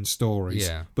reviewing stories.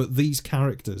 Yeah. But these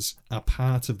characters are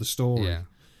part of the story. yeah,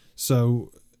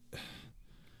 So,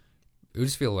 we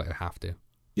just feel like we have to.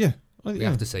 yeah, We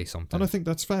have to say something. and I think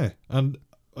that's fair. And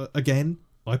again,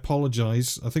 I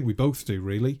apologise. I think we both do,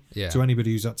 really. Yeah. To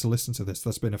anybody who's had to listen to this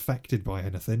that's been affected by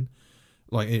anything.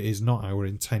 Like, it is not our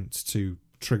intent to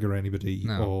trigger anybody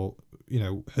No. or,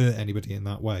 hurt anybody in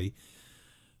that way.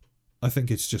 I think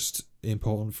it's just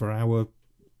important for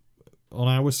on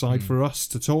our side, for us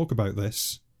to talk about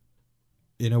this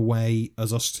in a way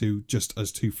as us two, just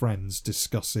as two friends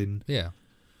discussing, Yeah.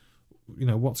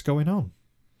 what's going on.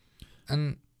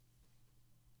 And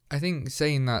I think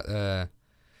saying that,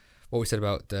 what we said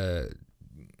about the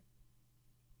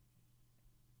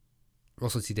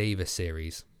Russell T Davies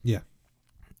series, Yeah.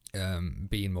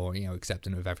 being more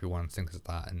accepting of everyone, things like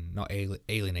that, and not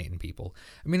alienating people.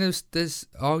 I mean, there's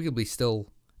arguably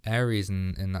still areas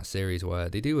in that series where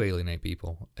they do alienate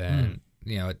people, and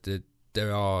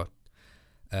there are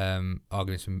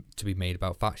arguments to be made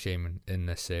about fat shaming in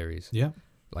this series. Yeah.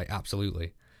 Like,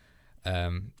 absolutely.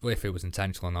 If it was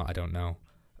intentional or not, I don't know.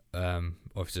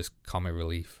 Or if it's just comic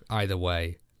relief. Either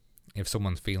way, if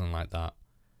someone's feeling like that,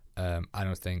 I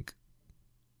don't think.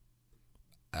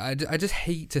 I just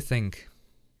hate to think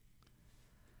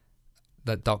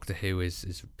that Doctor Who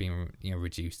is being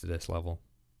reduced to this level.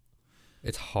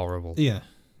 It's horrible. Yeah.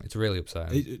 It's really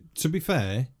upsetting. To be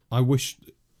fair, I wish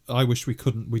we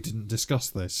didn't discuss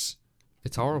this.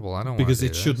 It's horrible. I don't Because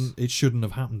want to do it shouldn't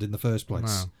have happened in the first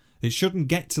place. No. It shouldn't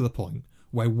get to the point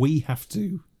where we have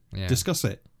to Yeah. discuss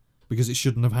it, because it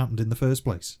shouldn't have happened in the first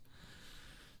place.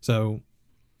 So,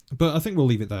 but I think we'll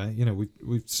leave it there.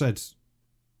 We've said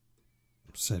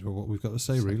what we've got to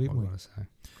say, really. What haven't we? I want to say.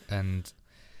 And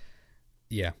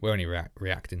yeah, we're only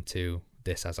reacting to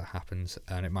this as it happens,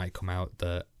 and it might come out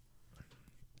that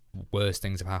worse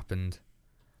things have happened,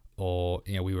 or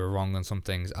we were wrong on some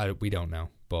things. We don't know,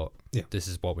 but Yeah. this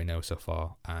is what we know so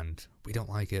far, and we don't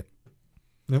like it.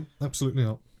 No, absolutely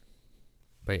not.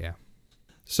 But yeah,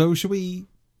 So should we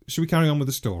carry on with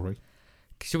the story?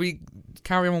 should we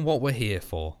carry on what we're here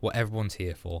for, what everyone's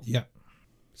here for? Yeah.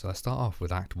 So let's start off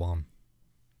with Act 1.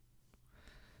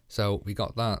 So we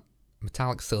got that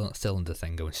metallic cylinder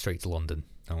thing going straight to London,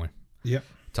 don't we? Yeah.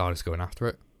 TARDIS going after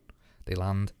it. They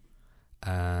land,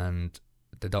 and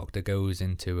the Doctor goes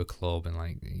into a club, and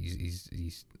like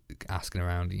he's asking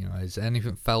around, has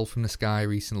anything fell from the sky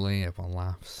recently? Everyone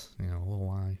laughs. Well,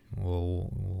 why?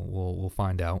 We'll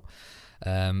find out.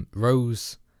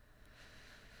 Rose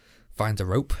finds a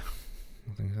rope.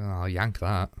 I think, oh, I'll yank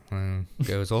that. And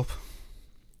goes up.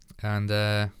 And,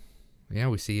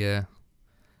 we see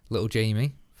little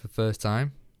Jamie for the first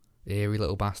time. Eerie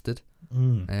little bastard.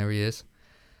 There he is.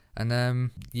 And,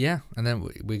 and then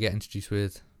we get introduced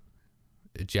with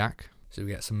Jack. So we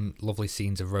get some lovely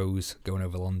scenes of Rose going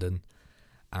over London.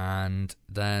 And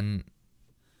then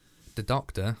the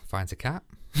Doctor finds a cat,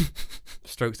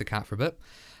 strokes the cat for a bit,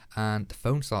 and the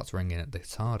phone starts ringing at the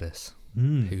TARDIS.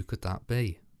 Who could that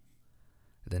be?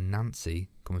 Then Nancy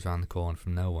comes around the corner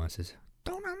from nowhere and says,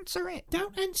 "Don't answer it.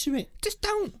 Don't answer it. Just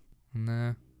don't."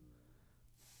 And,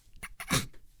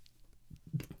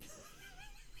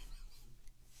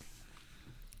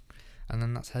 and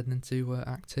then that's heading into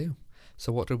Act 2.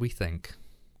 So what did we think?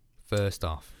 First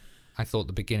off, I thought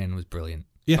the beginning was brilliant.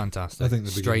 Yeah, fantastic. I think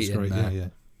the beginning's great. Yeah.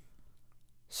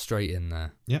 Straight in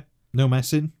there. Yep. No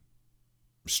messing.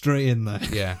 Straight in there.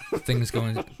 Yeah. Things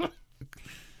going...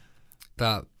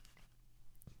 that...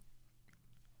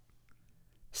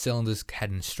 Cylinder's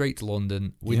heading straight to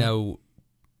London. We know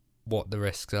what the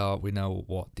risks are. We know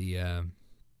what the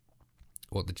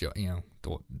job,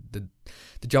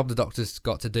 the job the Doctor's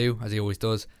got to do, as he always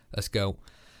does. Let's go.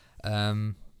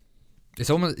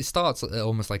 It starts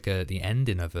almost like the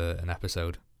ending of an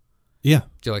episode. Yeah.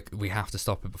 Like, we have to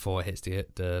stop it before it hits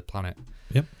the planet.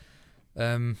 Yep.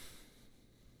 So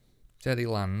they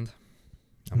land,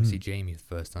 and we see Jamie the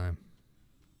first time.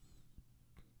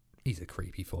 He's a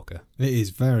creepy fucker. It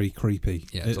is very creepy.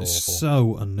 Yeah, it's awful.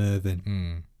 So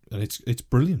unnerving. And it's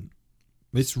brilliant.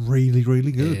 It's really,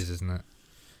 really good. It is, isn't it?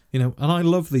 And I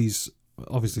love these.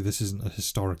 Obviously, this isn't a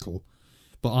historical,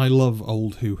 but I love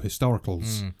old Who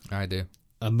historicals. I do.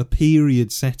 And the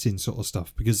period setting sort of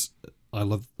stuff, because I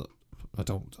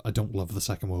don't love the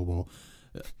Second World War,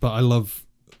 but I love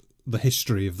the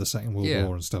history of the Second World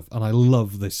War and stuff, and I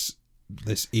love this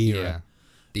era. Yeah.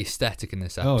 The aesthetic in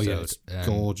this episode. Oh yeah, it's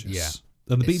gorgeous. Yeah.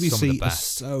 And the It's some of the BBC is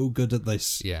best. so good at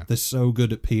this. Yeah. They're so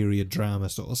good at period drama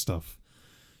sort of stuff.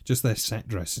 Just their set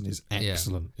dressing is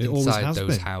excellent. Yeah. It always Inside has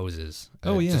those been. houses.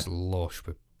 Oh, yeah. Just lush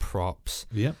with props.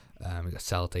 Yep. You got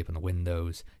sellotape on the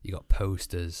windows. You got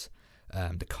posters.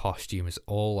 The costume is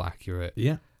all accurate.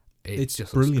 Yeah. It's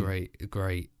just brilliant. looks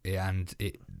great. And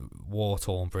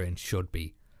war-torn Britain should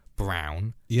be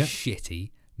brown,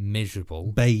 shitty,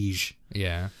 miserable. Beige.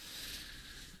 Yeah.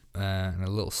 And a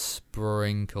little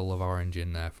sprinkle of orange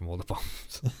in there from all the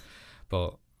bombs.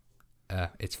 But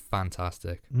it's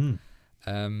fantastic.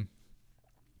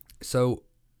 So,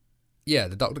 yeah,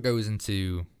 the Doctor goes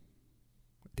into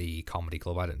the comedy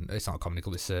club. It's not a comedy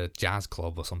club, it's a jazz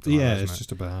club or something like that. Yeah, it's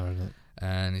just a bar, isn't it?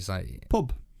 And he's like...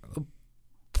 Pub.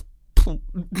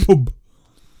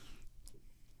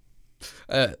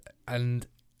 And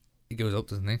he goes up,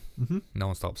 doesn't he? Mm-hmm. No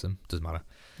one stops him. Doesn't matter.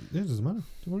 Yeah, it doesn't matter.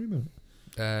 Don't worry about it.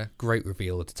 Great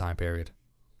reveal at the time period.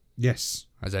 Yes.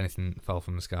 As anything fell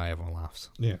from the sky, everyone laughs.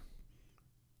 Yeah.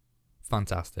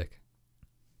 Fantastic.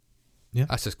 Yeah.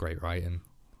 That's just great writing.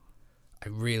 I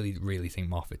really, really think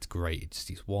Moffat's great. It's just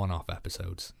these one-off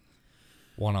episodes.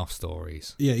 One-off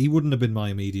stories. Yeah, he wouldn't have been my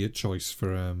immediate choice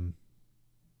for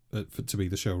to be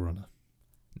the showrunner.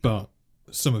 But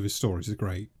some of his stories are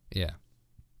great. Yeah.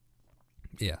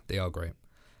 Yeah, they are great.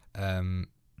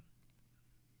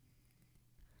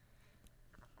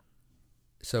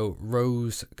 So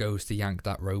Rose goes to yank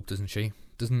that rope, doesn't she?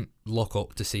 Doesn't look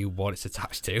up to see what it's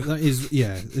attached to. That is,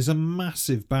 yeah, there's a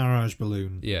massive barrage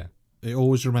balloon. Yeah. It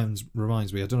always reminds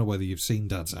me, I don't know whether you've seen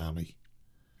Dad's Army.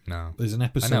 No. There's an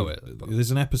episode. I know it. But...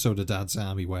 There's an episode of Dad's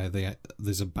Army where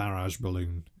there's a barrage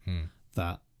balloon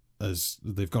that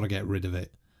they've got to get rid of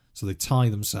it. So they tie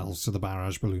themselves to the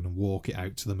barrage balloon and walk it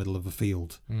out to the middle of a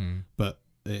field. But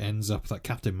it ends up that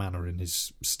Captain Mainwaring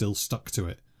is still stuck to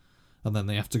it. And then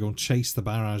they have to go and chase the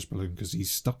barrage balloon because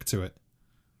he's stuck to it.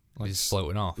 Like, he's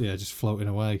floating off. Yeah, just floating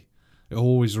away. It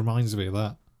always reminds me of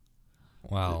that.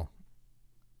 Well,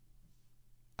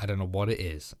 I don't know what it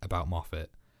is about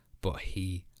Moffat, but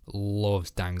he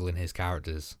loves dangling his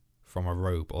characters from a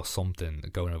rope or something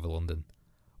going over London.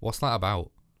 What's that about?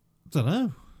 I don't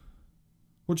know.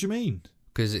 What do you mean?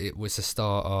 Because it was the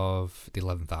start of the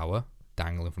 11th hour,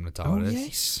 dangling from the TARDIS. Oh,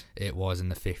 yes. It was in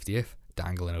the 50th,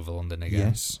 dangling over London again.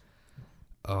 Yes.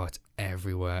 Oh, it's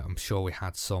everywhere. I'm sure we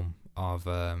had some of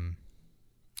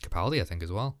Capaldi, I think,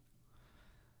 as well.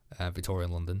 Victorian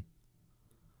London.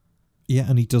 Yeah,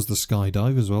 and he does the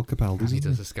skydive as well, Capaldi. And he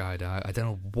does the skydive. I don't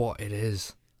know what it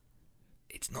is.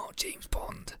 It's not James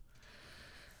Bond.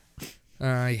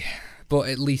 But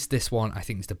at least this one, I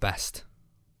think, is the best.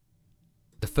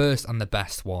 The first and the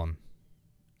best one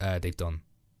they've done.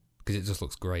 Because it just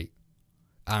looks great.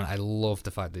 And I love the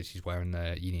fact that she's wearing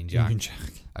the Union Jack. Union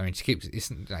Jack. I mean, she keeps,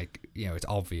 it's like, it's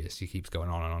obvious. She keeps going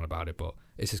on and on about it, but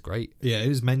it's just great. Yeah, it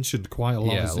is mentioned quite a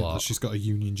lot. Yeah, a isn't it, lot. that she's got a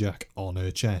Union Jack on her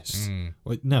chest.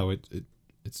 Well, no,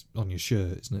 it's on your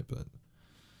shirt, isn't it? But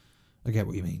I get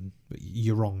what you mean. But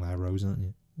you're wrong there, Rose, aren't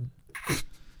you?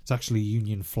 It's actually a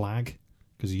Union flag,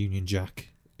 because a Union Jack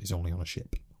is only on a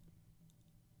ship.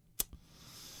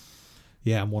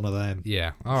 Yeah, I'm one of them.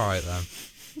 Yeah, alright then.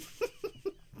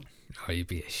 Oh, you'd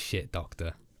be a shit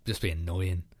doctor. Just be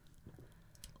annoying.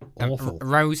 Awful.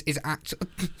 Rose is actually...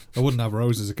 I wouldn't have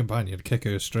Rose as a companion. I'd kick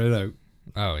her straight out.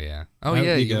 Oh, yeah. Oh, Out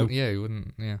yeah, you go. yeah, you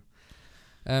wouldn't, yeah.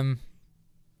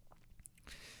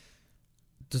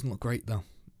 Doesn't look great, though.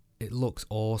 It looks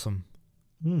awesome.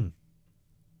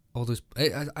 All those...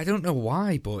 I don't know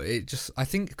why, but it just... I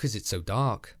think because it's so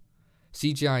dark.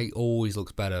 CGI always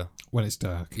looks better. When it's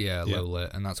dark. Yeah, low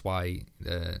lit, and that's why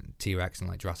T-Rex and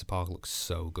like Jurassic Park looks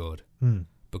so good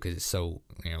because it's so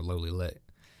lowly lit.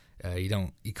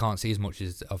 You can't see as much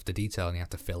of the detail, and you have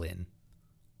to fill in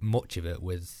much of it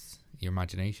with your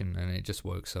imagination, and it just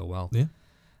works so well. Yeah.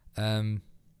 Do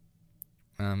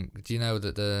you know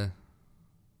that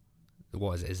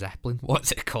what is it, a Zeppelin?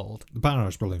 What's it called? The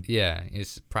barrage balloon. Yeah,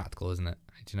 it's practical, isn't it?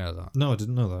 Did you know that? No, I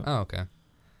didn't know that. Oh, okay.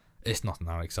 It's nothing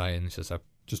that exciting. It's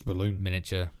just a balloon.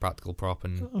 miniature practical prop,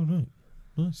 and Oh, right.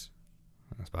 Nice.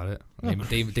 that's about it. Oh.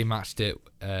 They matched it.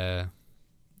 They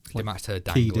Like matched her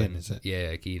keyed dangling. in, is it?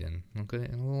 Yeah, keyed in.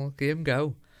 Look at him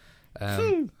go.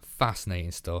 Fascinating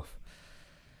stuff.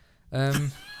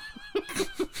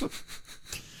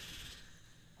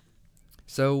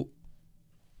 So,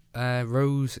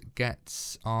 Rose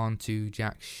gets onto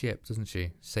Jack's ship, doesn't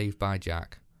she? Saved by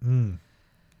Jack.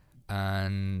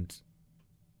 And,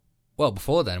 well,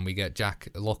 before then, we get Jack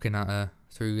looking at her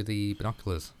through the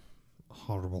binoculars.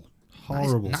 Horrible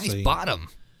Nice scene. bottom.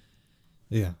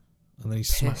 Yeah. And then he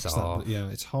smacks off. that. Yeah,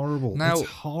 it's horrible. Now, it's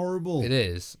horrible. It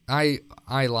is. I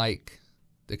like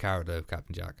the character of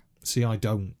Captain Jack. See, I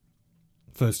don't.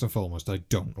 First and foremost, I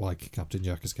don't like Captain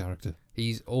Jack as character.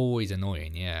 He's always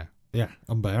annoying, yeah. Yeah,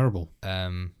 unbearable.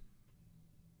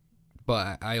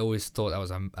 But I always thought that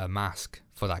was a mask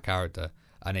for that character.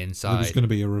 And There inside... was going to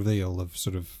be a reveal of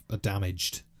sort of a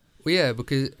damaged... Well, yeah,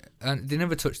 because they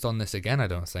never touched on this again, I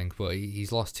don't think, but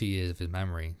he's lost 2 years of his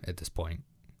memory at this point.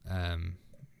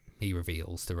 He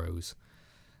reveals to Rose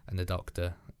and the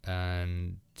Doctor,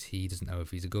 and he doesn't know if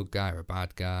he's a good guy or a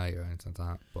bad guy or anything like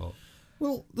that. But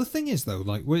Well, the thing is, though,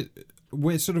 like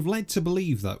we're sort of led to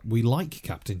believe that we like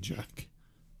Captain Jack,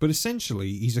 but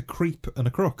essentially he's a creep and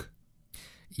a crook.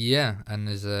 yeah, and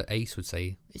as Ace would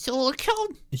say, it's all a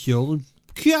con. You're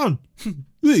con.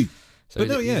 Hey. So But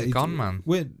no, he's yeah, a con man.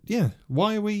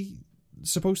 Why are we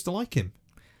supposed to like him?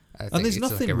 I think there's it's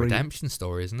nothing like a really- redemption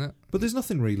story, isn't it? But there's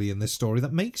nothing really in this story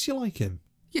that makes you like him.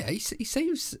 Yeah, he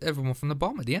saves everyone from the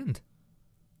bomb at the end.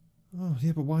 Oh,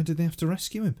 yeah, but why did they have to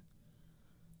rescue him?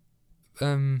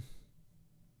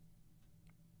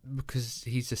 Because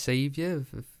he's a savior.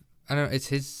 I don't know. It's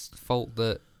his fault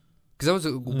that. Because I was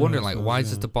wondering, like, why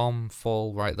does the bomb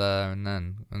fall right there and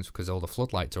then? And it's because all the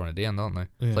floodlights are on at the end, aren't they?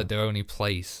 Yeah. It's like their only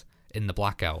place in the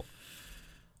blackout.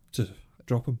 To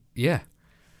drop him. Yeah.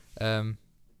 But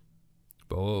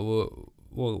we'll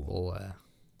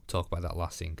talk about that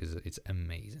last scene because it's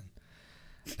amazing.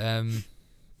 We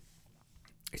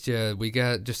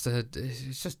get it's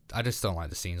just I just don't like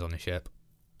the scenes on the ship.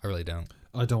 I really don't.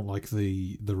 I don't like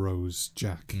the Rose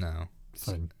Jack No,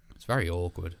 thing. it's very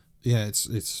awkward. Yeah, it's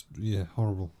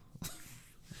horrible.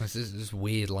 It's just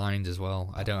weird lines as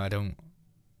well. I don't.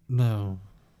 No.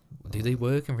 Do they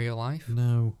work in real life?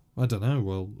 No. I don't know.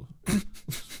 Well,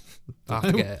 I'll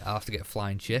have to get a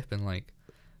flying ship and like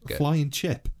get flying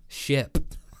chip. ship.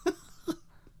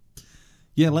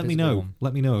 Yeah, let me Invisible know. one.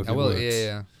 Let me know if I it will. works.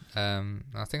 Yeah.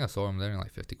 I think I saw them. They're only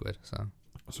like £50, so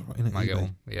That's all right, innit? might get eBay.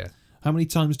 one. Yeah. How many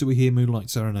times do we hear Moonlight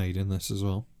Serenade in this as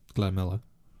well? Glenn Miller.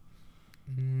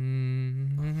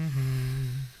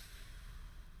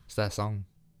 It's their song.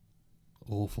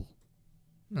 Awful.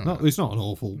 No, No, it's not an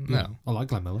awful. No. I like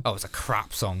Glenn Miller. Oh, it's a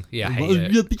crap song. Yeah, I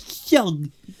hate it.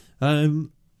 Young.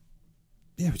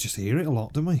 Yeah, we just hear it a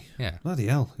lot, don't we? Yeah. Bloody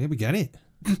hell. Yeah, we get it.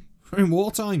 We're in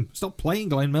wartime. Stop playing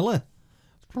Glenn Miller.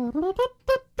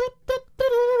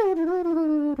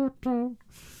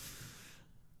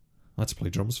 I had to play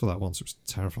drums for that once. It was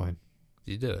terrifying.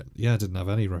 Did you do it? Yeah, I didn't have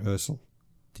any rehearsal.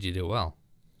 Did you do it well?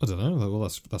 I don't know. Well,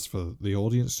 that's for the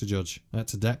audience to judge. I had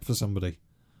to deck for somebody.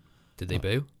 Did they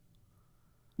boo?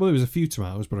 Well, there was a few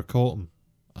tomatoes, but I caught them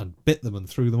and bit them and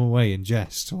threw them away in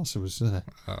jest whilst I was Oh.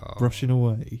 brushing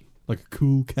away like a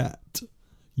cool cat.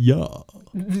 Yeah.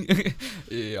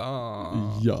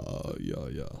 Yeah.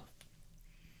 Yeah.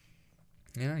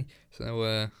 Yeah. So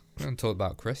we haven't talked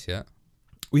about Chris yet.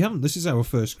 We haven't. This is our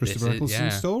first Christopher This is- Eccleston yeah.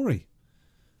 story.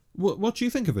 What do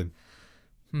you think of him?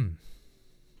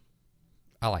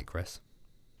 I like Chris.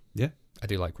 Yeah. I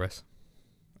do like Chris.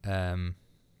 I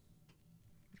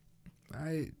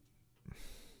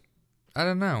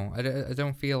don't know. I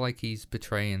don't feel like he's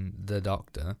betraying the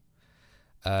Doctor,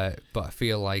 but I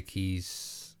feel like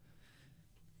he's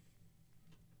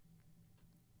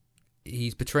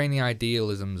betraying the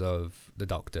idealisms of the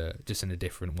Doctor just in a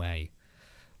different way.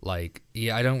 Like,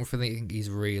 yeah, I don't really think he's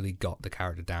really got the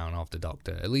character down of the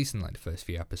Doctor, at least in like the first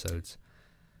few episodes.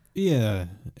 Yeah.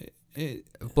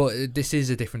 But this is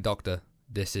a different Doctor.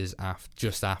 This is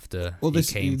just after This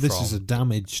he came from. is a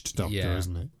damaged Doctor, Yeah.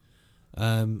 isn't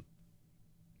it?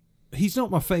 He's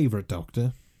not my favourite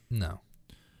Doctor. No.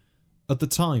 At the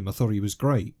time, I thought he was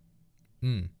great.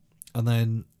 Mm. And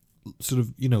then, sort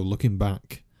of, looking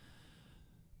back,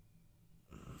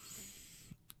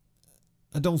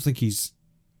 I don't think he's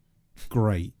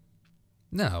great.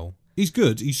 No. He's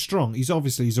good. He's strong. He's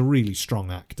a really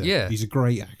strong actor. Yeah. He's a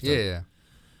great actor. Yeah.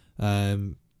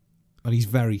 And he's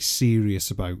very serious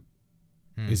about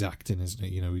Mm. his acting, isn't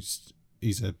he?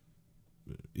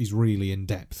 He's really in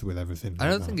depth with everything. I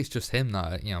don't think it's just him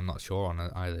that I'm not sure on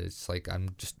it either. It's like I'm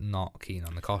just not keen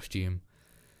on the costume.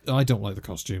 I don't like the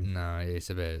costume. No, it's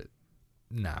a bit.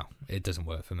 No, it doesn't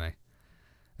work for me.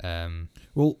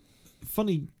 Well,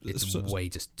 funny. It's way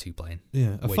just too plain.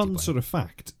 Yeah, a way too fun plain. sort of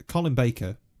fact. Colin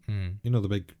Baker, Mm. the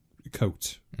big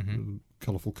coat, Mhm.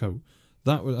 colourful coat.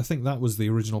 I think that was the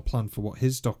original plan for what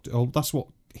his Doctor. Oh, that's what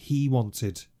he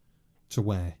wanted to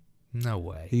wear. No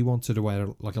way. He wanted to wear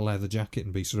like a leather jacket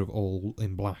and be sort of all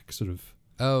in black, sort of.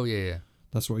 Oh yeah.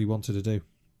 That's what he wanted to do.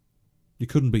 You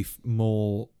couldn't be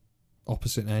more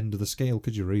opposite end of the scale,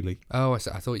 could you? Really? Oh, I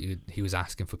thought he was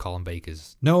asking for Colin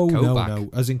Baker's. No, coat no, back. no.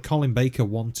 As in, Colin Baker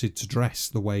wanted to dress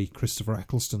the way Christopher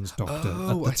Eccleston's Doctor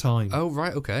at the time. Oh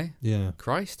right, okay. Yeah,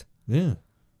 Christ. yeah.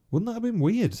 Wouldn't that have been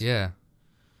weird? Yeah.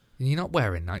 You're not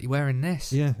wearing that. You're wearing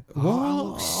this. Yeah.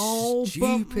 Oh, I look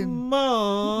stupid.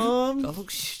 Mum, I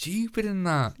look stupid in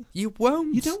that. You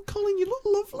won't. you don't, Colin. You look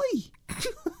lovely.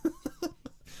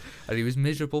 And he was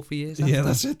miserable for years. Yeah, after.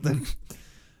 that's it then.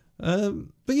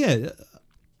 But yeah,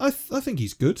 I think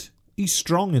he's good. He's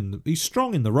strong in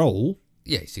the role.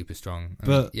 Yeah, he's super strong. I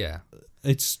But- mean, yeah.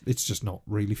 It's just not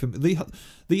really for me.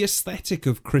 The aesthetic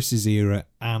of Chris's era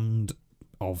and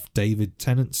of David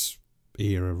Tennant's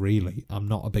era, really, I'm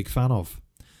not a big fan of.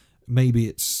 Maybe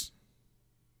it's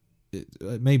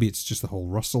just the whole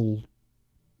Russell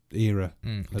era.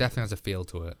 It definitely has a feel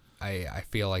to it. I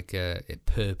feel like it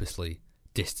purposely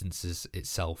distances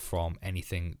itself from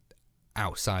anything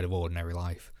outside of ordinary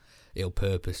life. It'll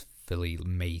purposefully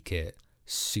make it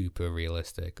super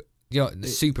realistic.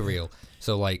 Super real.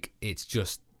 So like it's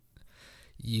just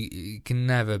you can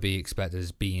never be expected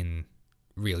as being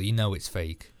real. It's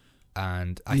fake.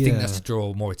 And I think that's to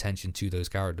draw more attention to those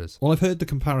characters. Well, I've heard the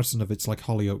comparison of it's like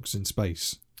Hollyoaks in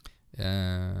space.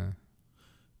 I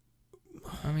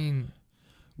mean,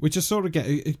 Which I sort of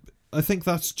get. I think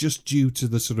that's just due to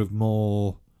the sort of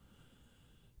more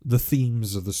the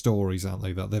themes of the stories, aren't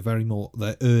they? That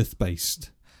they're Earth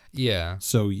based. yeah.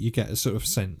 So you get a sort of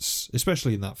sense,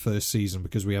 especially in that first season,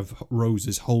 because we have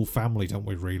Rose's whole family, don't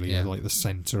we? Really, Yeah. like the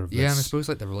center of this. Yeah, and I suppose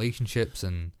like the relationships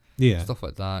and stuff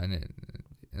like that, and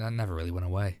that never really went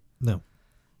away. No.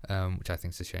 Which I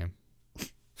think is a shame.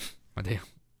 I do.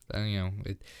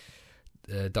 And,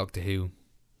 Doctor Who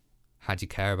had you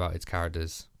care about its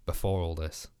characters before all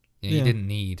this. You didn't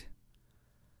need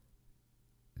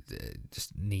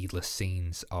just needless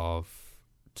scenes of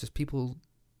just people.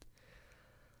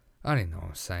 I don't know what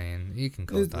I'm saying. You can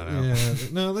cut that out. Yeah,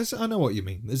 no, I know what you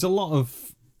mean. There's a lot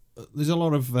of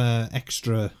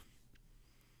extra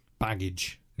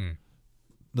baggage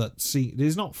that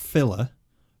there's not filler,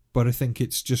 but I think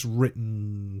it's just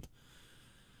written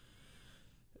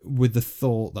with the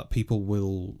thought that people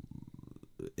will.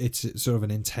 It's sort of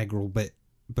an integral bit,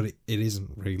 but it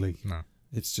isn't really. No.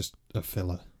 It's just a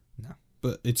filler. No.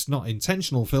 But it's not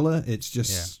intentional filler. It's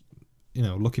just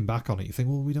looking back on it, you think,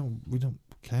 well, we don't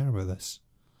care about this.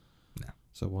 No.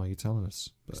 So why are you telling us?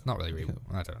 But It's not really real.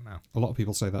 I don't know. a lot of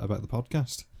people say that about the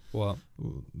podcast. What?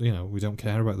 We don't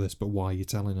care about this, but why are you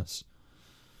telling us?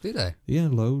 Do they? Yeah,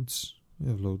 loads. We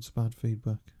have loads of bad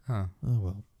feedback. Huh. Oh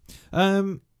well.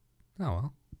 Oh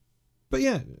well. But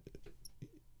yeah.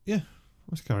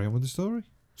 Let's carry on with the story.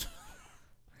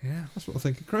 Yeah. That's what I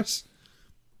think of Chris.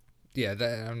 Yeah.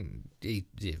 I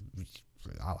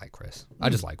like Chris. I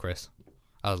just like Chris.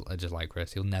 I just like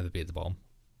Chris. He'll never be at the bottom.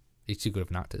 He's too good of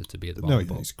an actor to be at the bottom.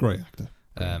 No, he's a great actor.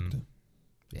 Great actor.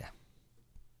 Yeah.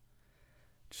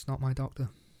 Just not my Doctor.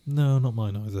 No, not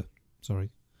mine either.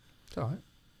 Sorry. It's alright.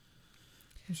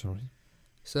 I'm sorry.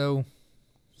 So,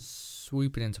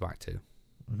 swooping into Act 2.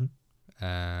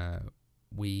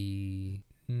 Mm-hmm.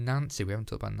 Nancy, we haven't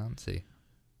talked about Nancy.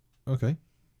 Okay.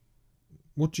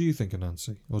 What do you think of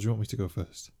Nancy? Or do you want me to go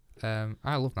first?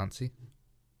 I love Nancy.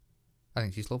 I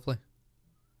think she's lovely.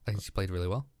 I think she played really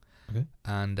well. Okay.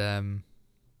 And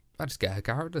I just get her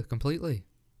character completely.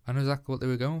 I know exactly what they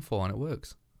were going for, and it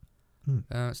works.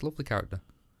 It's a lovely character.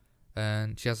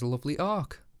 And she has a lovely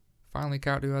arc. Finally a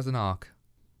character who has an arc.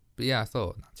 But yeah, I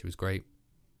thought Nancy was great.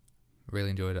 I really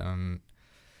enjoyed it, and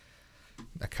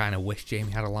I kind of wish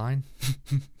Jamie had a line.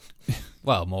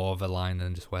 Well, more of a line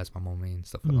than just "Where's my mummy" and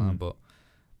stuff like that. But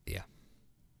yeah.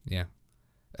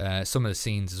 Some of the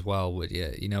scenes as well, with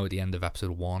at the end of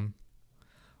episode 1,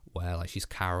 where like she's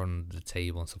carrying the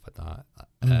table and stuff like that,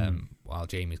 while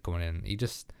Jamie's coming in, you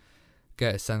just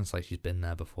get a sense like she's been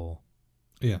there before.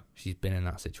 Yeah, she's been in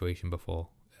that situation before.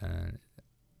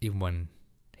 Even when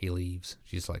he leaves,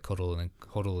 she's like huddled in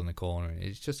a corner.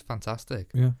 It's just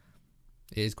fantastic. Yeah,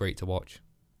 it is great to watch.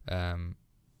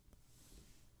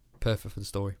 Perfect for the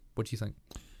story. What do you think?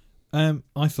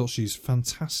 I thought she's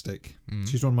fantastic.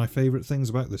 She's one of my favourite things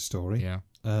about this story. Yeah.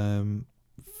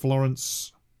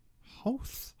 Florence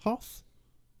Hoth,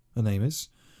 her name is.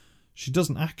 She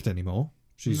doesn't act anymore.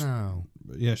 She's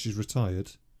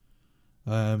retired.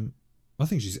 I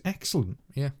think she's excellent.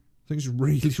 Yeah. I think she's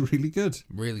really, really good.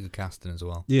 Really good casting as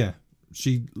well. Yeah.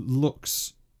 She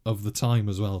looks of the time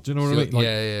as well. Do you know what I mean? Like,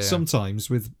 yeah. Sometimes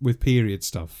with period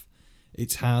stuff,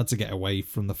 it's hard to get away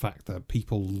from the fact that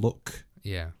people look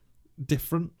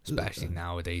different. Especially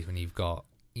nowadays when you've got,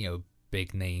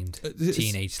 big named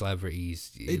teenage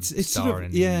celebrities it's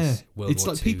starring sort of, these World it's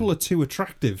War like II. people are too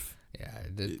attractive. Yeah.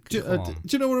 Do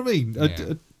you know what I mean?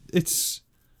 Yeah. It's.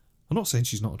 I'm not saying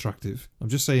she's not attractive. I'm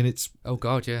just saying it's. Oh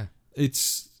God, yeah.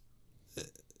 It's.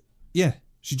 Yeah,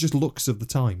 she just looks of the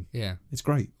time. Yeah, it's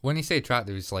great. When you say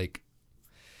attractive, it's like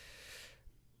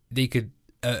they could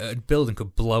a building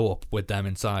could blow up with them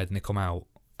inside, and they come out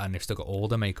and they've still got all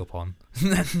their makeup on.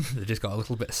 They've just got a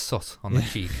little bit of soot on their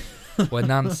cheek. Where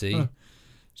Nancy,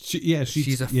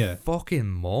 she's a fucking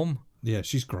mum. Yeah,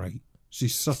 she's great.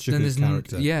 She's such a good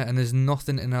character. And there's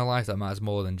nothing in her life that matters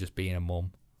more than just being a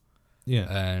mum.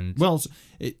 Yeah, and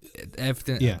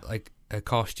everything like her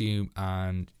costume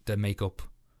and the makeup,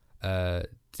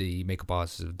 the makeup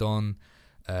artists have done,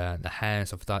 the hair and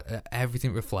stuff like that.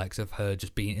 Everything reflects of her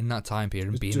just being in that time period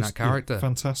and being that character.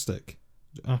 Fantastic,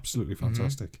 absolutely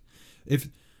fantastic. If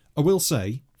I will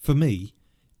say, for me,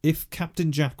 if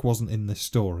Captain Jack wasn't in this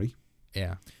story,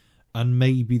 and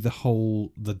maybe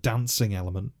the dancing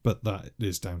element, but that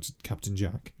is down to Captain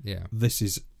Jack. Yeah, this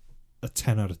is a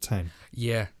 10 out of 10.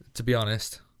 Yeah. To be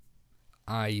honest,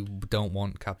 I don't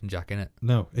want Captain Jack in it.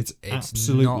 No, it's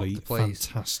absolutely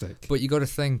fantastic. But you got to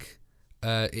think,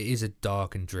 it is a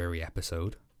dark and dreary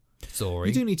episode. Story.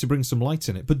 You do need to bring some light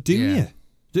in it, but do you?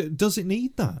 Does it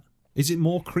need that? Is it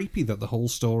more creepy that the whole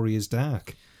story is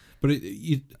dark? But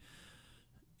you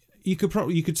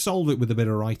could solve it with a bit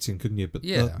of writing, couldn't you? But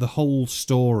the whole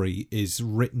story is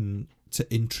written to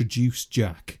introduce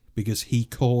Jack because he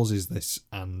causes this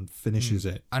and finishes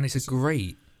it, and it's a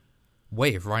great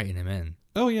way of writing him in.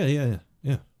 Oh yeah.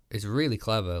 It's really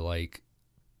clever, like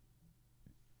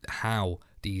how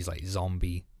these like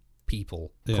zombie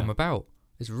people come about.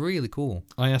 It's really cool.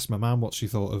 I asked my mum what she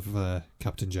thought of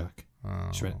Captain Jack.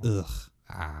 She went, ugh.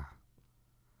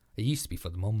 It used to be for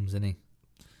the mums, didn't he?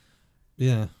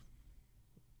 Yeah.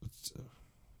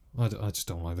 I just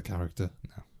don't like the character.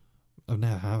 No. I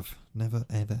never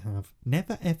ever have.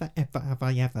 Never ever ever have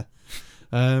I ever.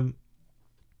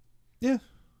 Yeah.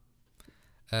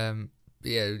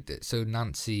 So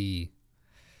Nancy,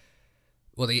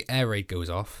 well, the air raid goes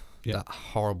off. Yeah. That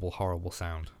horrible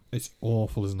sound. It's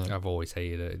awful, isn't it? I've always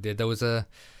hated it. There was there's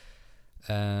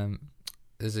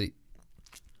a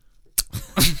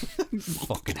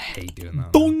fucking hate doing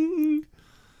that. Dong!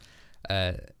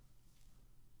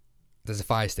 There's a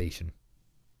fire station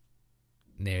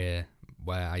near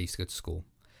where I used to go to school,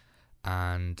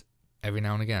 and every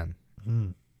now and again,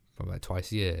 probably like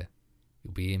twice a year,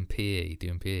 you'll be in PE,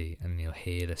 doing PE, and you'll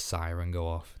hear the siren go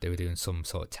off. They were doing some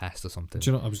sort of test or something. Do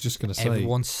you know what I was just going to say?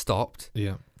 Everyone stopped.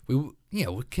 Yeah.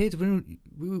 We're kids. We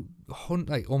were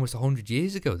like almost 100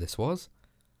 years ago. This was.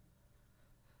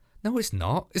 No, it's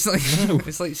not. It's like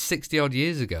it's like 60 odd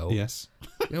years ago. Yes.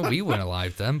 We weren't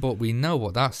alive then, but we know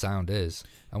what that sound is,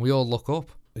 and we all look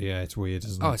up. Yeah, it's weird,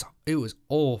 isn't it? It was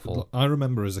awful. I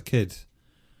remember as a kid,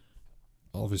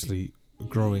 obviously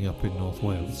growing up in North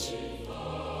Wales,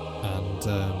 and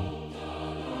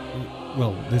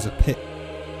well, there's a pit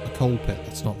a coal pit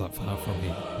that's not that far from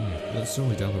here. It's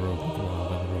only down the road, like a mile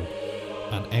down the road.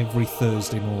 And every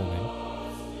Thursday morning,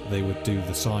 they would do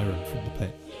the siren from the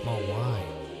pit. Oh, why?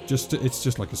 It's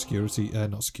just like a security,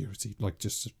 not security, like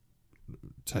just to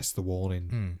test the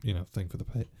warning, thing for the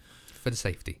pit. For the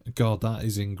safety. God, that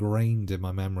is ingrained in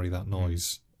my memory, that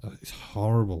noise. It's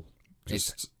horrible.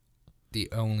 It's the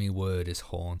only word is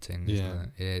haunting,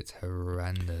 isn't it? It's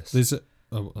horrendous.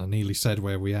 I nearly said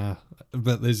where we are,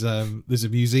 but there's a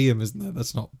museum, isn't there?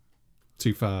 That's not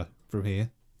too far from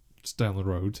here. It's down the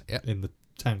road in the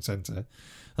town centre,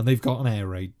 and they've got an air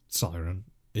raid siren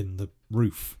in the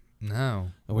roof.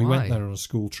 No, and we went there on a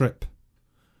school trip.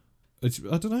 I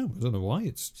don't know why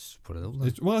it's just put it up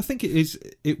there. Well, I think it is.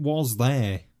 It was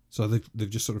there, so they've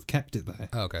just sort of kept it there.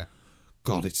 Oh, okay.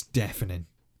 God, it's deafening.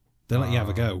 They let you have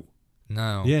a go.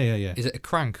 No. Yeah. Is it a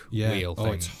crank wheel thing?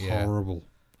 Oh, it's horrible.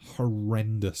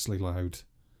 Horrendously loud.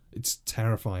 It's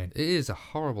terrifying. It is a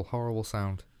horrible, horrible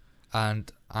sound.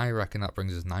 And I reckon that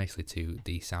brings us nicely to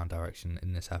the sound direction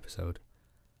in this episode.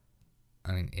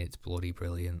 I mean, it's bloody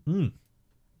brilliant.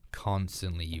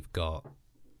 Constantly you've got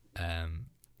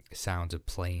sounds of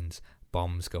planes,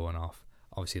 bombs going off.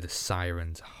 Obviously the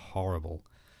sirens, horrible.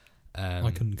 I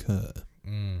concur.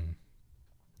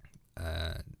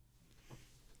 I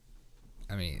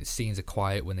mean, scenes are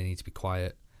quiet when they need to be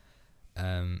quiet.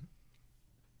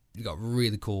 You've got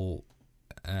really cool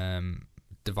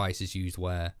devices used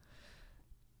where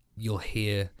you'll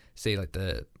hear, say, like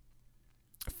the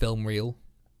film reel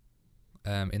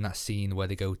in that scene where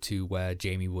they go to where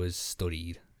Jamie was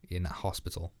studied in that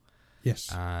hospital. Yes.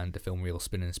 And the film reel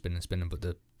spinning, but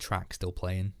the track's still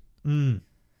playing. And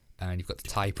you've got the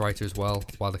typewriter as well,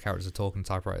 while the characters are talking,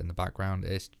 typewriter in the background.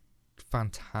 It's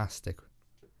fantastic.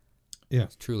 Yeah.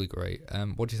 It's truly great.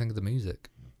 What do you think of the music?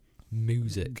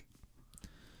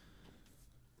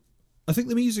 I think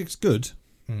the music's good.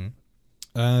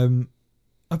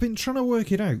 I've been trying to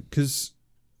work it out because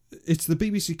it's the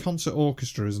BBC Concert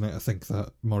Orchestra, isn't it? I think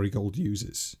that Murray Gold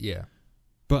uses. Yeah.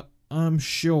 But I'm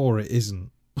sure it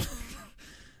isn't.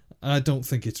 I don't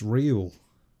think it's real.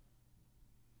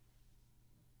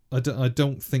 I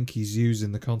don't think he's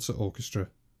using the concert orchestra.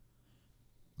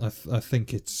 I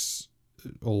think it's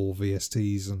all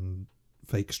VSTs and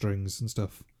fake strings and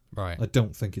stuff. Right. I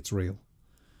don't think it's real.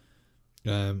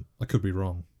 I could be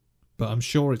wrong, but I'm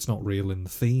sure it's not real in the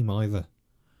theme either.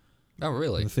 Oh,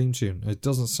 really? In the theme tune, it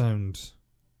doesn't sound.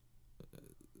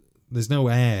 There's no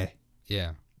air.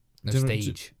 Yeah. No Do you know-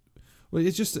 stage. Well,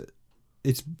 it's just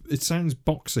it sounds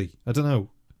boxy. I don't know.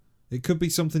 It could be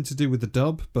something to do with the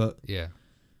dub, but Yeah.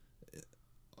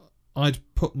 I'd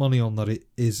put money on that it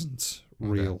isn't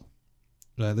real.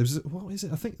 What is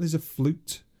it? I think there's a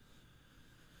flute,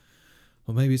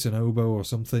 or maybe it's an oboe or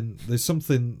something. There's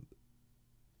something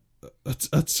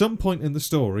at some point in the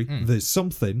story. There's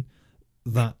something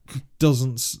that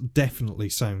definitely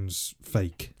sounds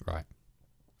fake. Right.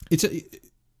 It's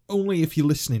only if you're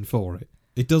listening for it.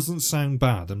 It doesn't sound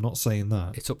bad. I'm not saying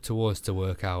that. It's up to us to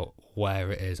work out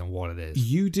where it is and what it is.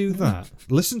 You do that.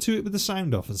 Listen to it with the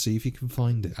sound off and see if you can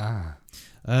find it.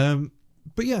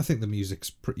 But yeah, I think the music's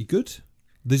pretty good.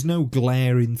 There's no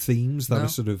glaring themes that are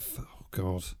sort of, oh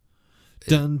god,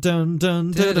 dun dun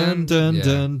dun dun dun dun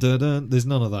dun dun dun. There's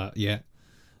none of that yet.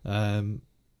 Yeah,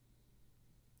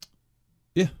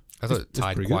 I thought it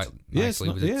tied quite nicely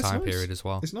with the time period as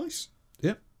well. It's nice.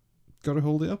 Yep, got to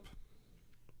hold it up.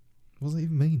 What does that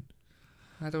even mean?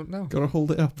 I don't know. Got to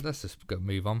hold it up. Let's just go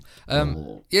move on.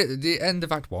 Yeah, the end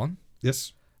of Act 1.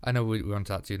 Yes. I know we're on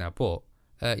to Act 2 now, but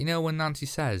you know when Nancy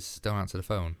says don't answer the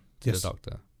phone to the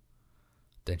doctor,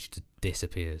 then she just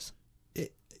disappears.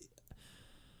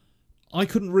 I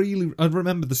couldn't really. I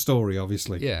remember the story,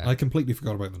 obviously. Yeah. I completely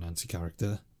forgot about the Nancy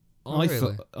character. Oh,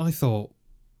 really? I thought,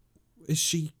 is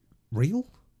she real?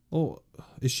 Or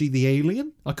is she the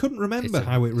alien? I couldn't remember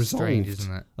how it resolved. Strange,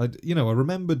 isn't it? I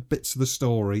remembered bits of the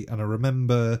story, and I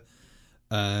remember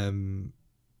the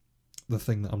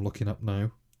thing that I'm looking up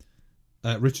now.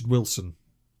 Richard Wilson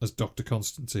as Dr.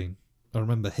 Constantine. I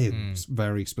remember him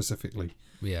very specifically.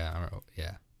 Yeah.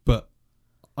 But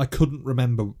I couldn't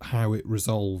remember how it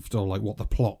resolved or like what the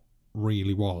plot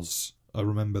really was. I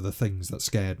remember the things that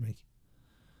scared me.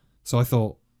 So I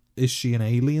thought, is she an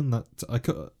alien? I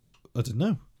don't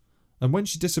know. And when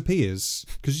she disappears,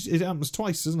 because it happens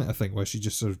twice, isn't it? I think where she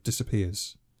just sort of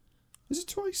disappears. Is it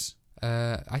twice?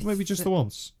 Maybe just the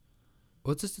once.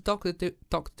 Or does the doctor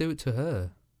do it to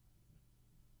her?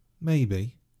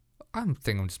 Maybe. I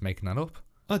think I'm just making that up.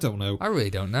 I don't know. I really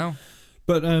don't know.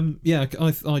 But yeah,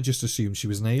 I just assumed she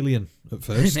was an alien at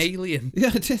first. An alien. Yeah,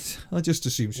 I did. I just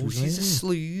assumed she was an She's alien.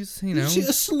 a sleuth, you know. Is she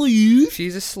a sleuth?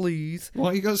 She's a sleuth.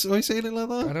 Why are you saying it like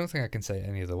I that? don't think I can say it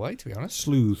any other way, to be honest.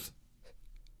 Sleuth.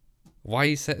 Why are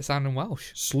you sounding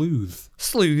Welsh? Sleuth.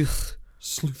 Sleuth.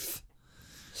 Sleuth.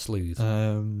 Sleuth.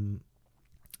 You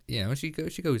know, she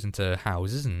goes into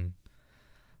houses and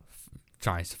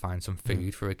tries to find some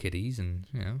food for her kiddies, and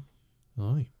you know.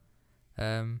 Aye.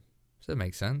 So it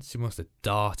makes sense. She must have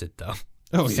darted though.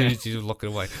 Oh As soon yeah. as she was looking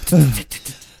away.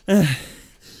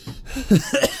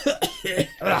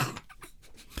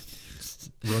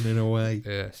 Running away.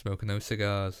 Yeah, smoking those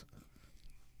cigars.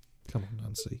 Come on,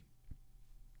 Nancy.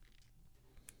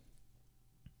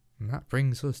 And that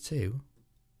brings us to.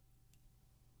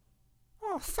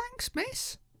 Oh, thanks,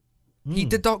 miss.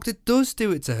 The doctor does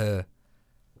do it to her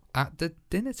at the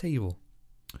dinner table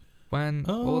when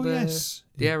all the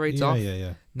air raid's off.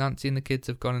 Yeah. Nancy and the kids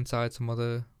have gone inside some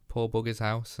other poor bugger's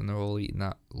house and they're all eating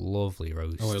that lovely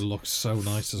roast. Oh, it looks so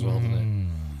nice as well,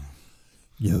 doesn't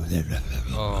it?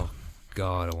 Oh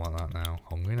God, I want that now.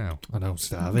 Hungry now. I know,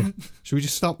 starving. Should we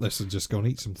just stop this and just go and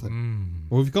eat something? Mm.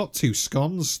 Well, we've got 2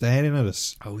 scones staring at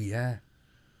us. Oh yeah.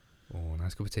 Oh,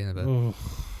 nice cup of tea in a bit. Oh,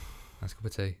 Nice cup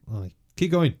of tea. aye.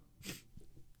 Keep going.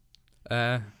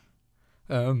 What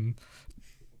do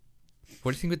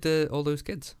you think with all those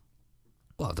kids?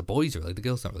 Well, the boys really. The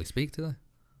girls don't really speak, do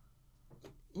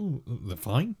they? Ooh, they're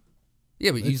fine.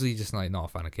 Yeah, but usually just like not a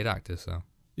fan of kid actors, so.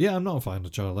 Yeah, I'm not a fan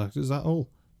of child actors at all.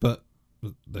 But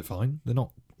they're fine. They're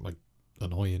not, like,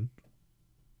 annoying.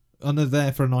 And they're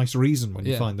there for a nice reason when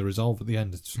you find the resolve at the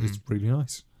end. It's really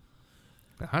nice.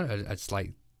 I just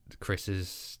like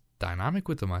Chris's dynamic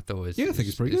with them. I thought I think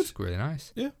it's pretty good. Really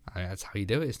nice. Yeah. That's how you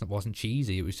do it. It wasn't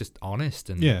cheesy. It was just honest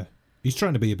and Yeah. He's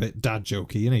trying to be a bit dad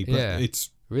jokey, isn't he? But Yeah.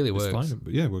 it's really works. fine.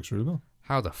 But yeah, it works really well.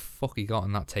 How the fuck he got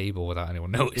on that table without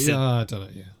anyone noticing? Yeah, I don't know,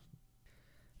 yeah.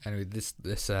 Anyway, this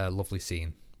lovely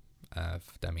scene of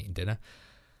them eating dinner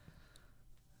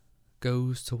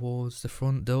goes towards the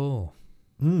front door.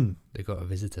 They've got a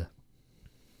visitor.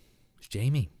 It's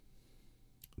Jamie.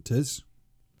 It is.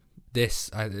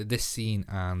 This scene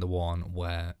and the one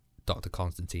where Dr.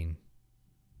 Constantine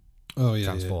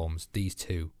transforms, these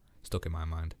two stuck in my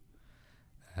mind.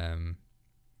 I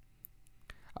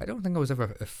don't think I was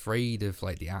ever afraid of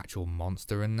like the actual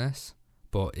monster in this,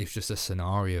 but it's just the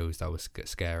scenarios that was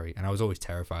scary, and I was always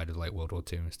terrified of like World War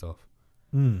II and stuff.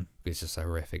 It's just a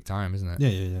horrific time, isn't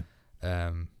it?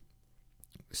 Yeah.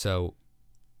 So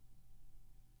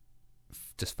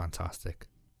just fantastic.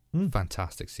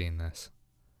 Fantastic seeing this.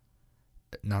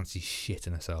 Nancy's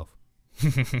shitting herself.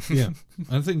 Yeah.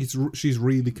 I think she's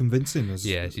really convincing.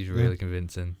 She's really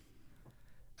convincing.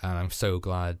 And I'm so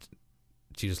glad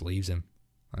she just leaves him.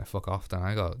 I fuck off then.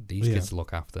 I got these kids to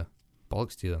look after.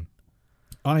 Bollocks to them.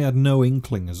 I had no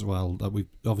inkling as well that we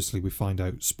find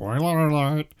out, spoiler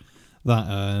alert,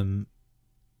 that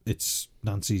it's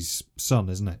Nancy's son,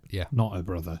 isn't it? Yeah. Not her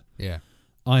brother. Yeah.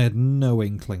 I had no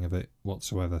inkling of it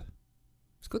whatsoever.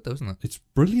 It's good though, isn't it? It's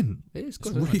brilliant. It is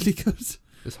good, It's isn't really it? good.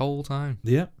 This whole time.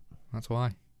 Yeah. That's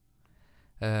why.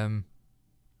 I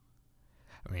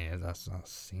mean, that's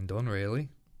scene done, really.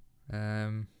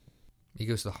 He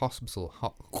goes to the hospital.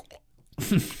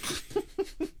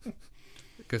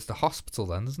 Goes to the hospital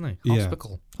then, doesn't he? Yeah.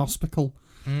 Hospital.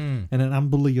 In an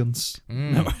ambulance.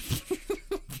 Because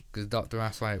the doctor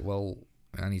asks, like, well,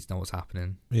 I need to know what's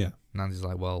happening. Yeah. Nancy's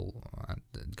like, well,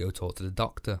 go talk to the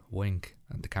doctor. Wink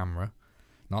at the camera.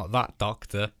 Not that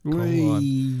doctor. Come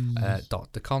on.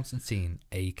 Dr. Constantine,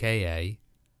 a.k.a.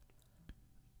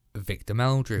 Victor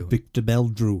Meldrew. Victor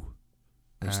Meldrew.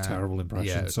 That's a terrible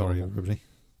impression. yeah, Sorry, awful. everybody.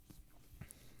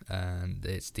 And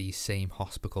it's the same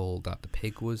hospital that the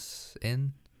pig was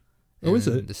in. Oh, is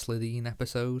it? The Slitheen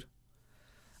episode.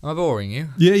 Am I boring you?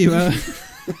 Yeah, you are.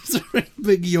 It's a really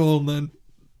big yawn then.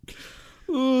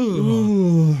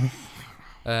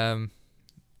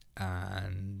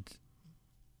 And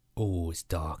it's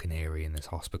dark and eerie in this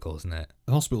hospital, isn't it?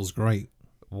 The hospital's great.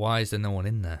 Why is there no one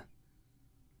in there?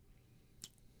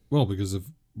 Well, because of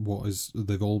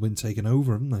they've all been taken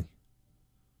over, haven't they?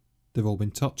 They've all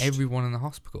been touched. Everyone in the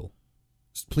hospital?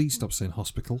 Please stop saying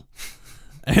hospital.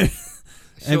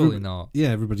 Surely not.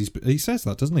 Yeah, he says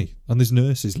that, doesn't he? And there's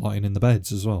nurses lying in the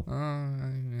beds as well.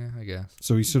 Yeah, I guess.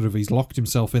 So he's locked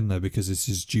himself in there because it's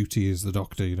his duty as the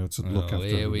doctor, to look after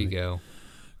Here everybody. we go.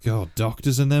 God,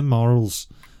 doctors and their morals.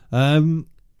 Yeah,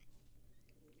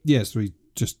 so he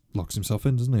just locks himself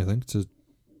in, doesn't he, I think, to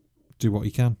do what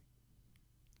he can.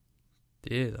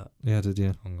 Did you hear that? Yeah, I did,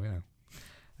 yeah. Hungry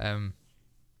now.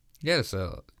 Yeah,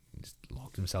 so just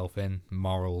locked himself in,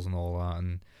 morals and all that,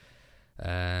 and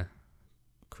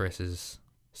Chris is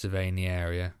surveying the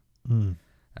area, Hmm.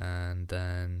 and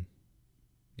then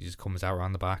he just comes out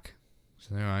around the back.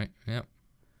 So, all right, yep.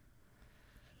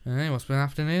 Hey, what's been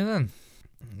happening here then?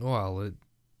 Well,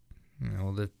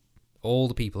 all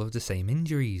the people have the same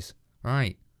injuries,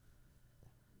 right?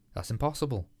 That's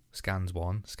impossible. Scans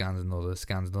one, scans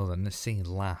another, and this scene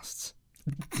lasts.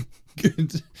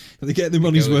 Good. They get their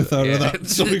money's Go worth with out it, of yeah. that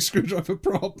sonic screwdriver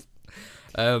prop.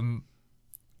 But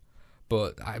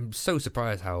I'm so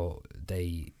surprised how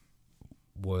they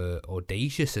were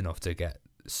audacious enough to get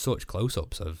such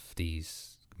close-ups of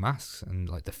these masks and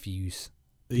like the fuse.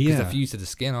 Because Yeah. they're fused to the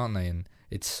skin, aren't they? And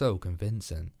it's so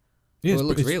convincing. Yeah, Well, it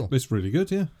looks it's, real. It's really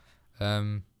good, yeah.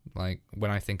 Like when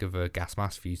I think of a gas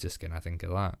mask fused to skin, I think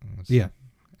of that. Yeah.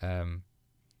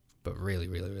 But really,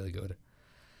 really, really good.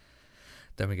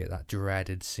 Then we get that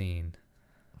dreaded scene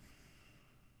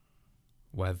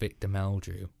where Victor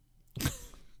Meldrew.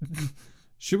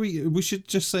 We should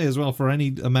just say as well, for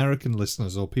any American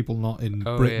listeners or people not in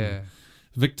Oh Britain, yeah,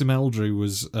 Victor Meldrew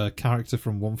was a character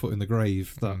from One Foot in the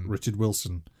Grave that Mm. Richard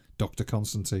Wilson, Dr.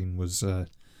 Constantine, was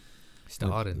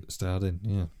starred in. starred in.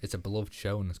 Yeah, It's a beloved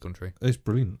show in this country. it's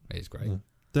brilliant. It's great. Yeah.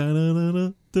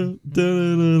 Da-da-da-da,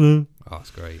 da-da-da-da. Oh,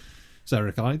 it's great. It's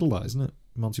Eric Idle, that, isn't it?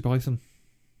 Monty Python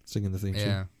singing the theme tune.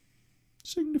 Yeah.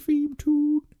 Sing the theme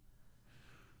tune.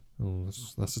 Oh,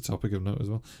 that's a topic of note as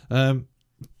well.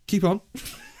 Keep on.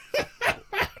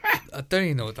 I don't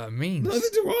even know what that means. Neither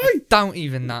do I. Don't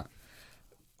even that.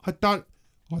 I don't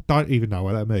even know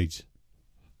what that means.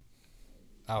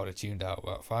 I would have tuned out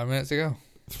about 5 minutes ago.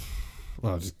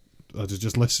 Well, I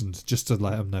just listened just to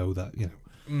let them know that, you know.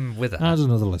 With it. As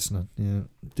another listener, yeah,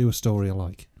 do a story I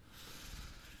like.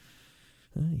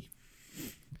 Hey.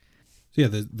 So yeah,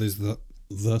 there's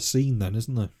the scene then,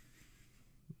 isn't there?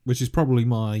 Which is probably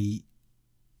my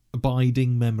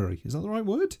abiding memory. Is that the right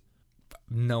word?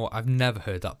 No, I've never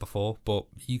heard that before, but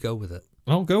you go with it.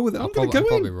 I'll go with it. I'm going to I'm go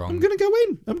probably in. wrong. I'm going to go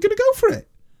in. I'm going to go for it.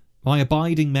 My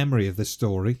abiding memory of this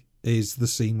story is the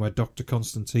scene where Dr.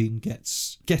 Constantine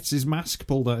gets his mask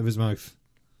pulled out of his mouth.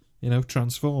 You know,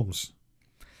 transforms.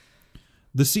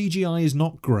 The CGI is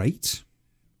not great,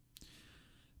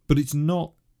 but it's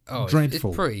not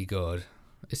dreadful. It's pretty good.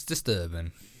 It's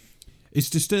disturbing. It's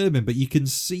disturbing, but you can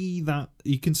see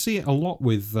it a lot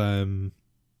with a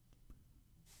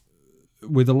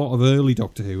lot of early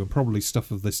Doctor Who and probably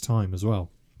stuff of this time as well.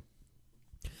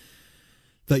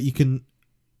 That you can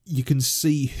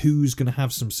see who's going to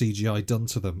have some CGI done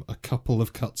to them a couple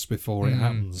of cuts before it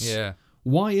happens. Yeah.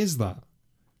 Why is that?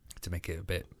 To make it a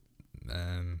bit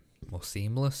more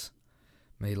seamless,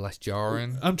 maybe less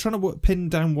jarring. I'm trying to pin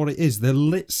down what it is. They're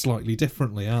lit slightly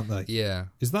differently, aren't they? Yeah.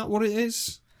 Is that what it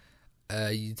is?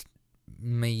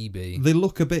 Maybe. They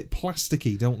look a bit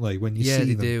plasticky, don't they? When you see Yeah,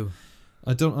 they them. do.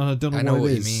 I don't know. I know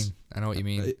what it you is. mean. I know what you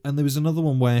mean. And there was another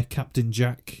one where Captain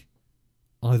Jack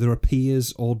either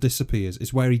appears or disappears.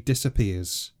 It's where he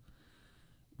disappears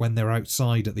when they're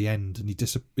outside at the end, and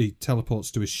he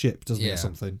teleports to his ship, doesn't he, or Yeah.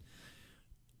 something?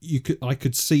 I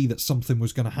could see that something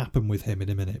was going to happen with him in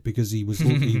a minute because he was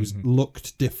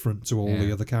looked different to all the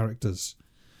Yeah. other characters.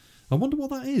 I wonder what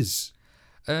that is.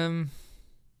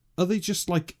 Are they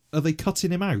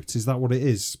cutting him out? Is that what it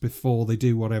is before they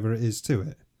do whatever it is to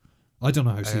it? I don't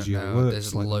know how I don't CGI know. works.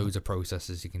 There's like loads of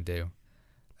processes you can do.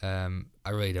 I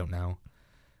really don't know.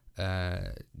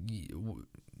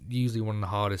 Usually one of the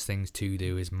hardest things to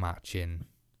do is matching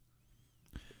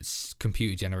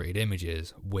computer generated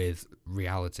images with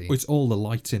reality. It's all the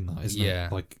light in that, isn't Yeah.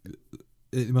 it? Like,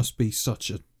 it must be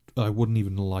such a... I wouldn't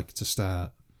even like to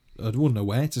start. I wouldn't know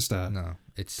where to start. No,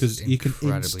 it's Because you can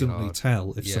incredibly instantly hard.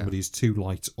 tell if Yeah. somebody's too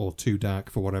light or too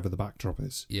dark for whatever the backdrop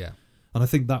is. Yeah. And I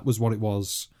think that was what it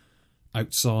was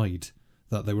outside,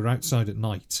 that they were outside at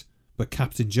night, but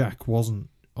Captain Jack wasn't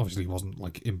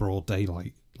like in broad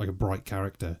daylight, like a bright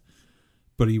character,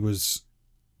 but he was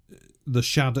the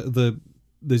shadow,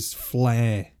 there's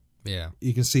flare. Yeah.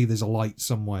 You can see there's a light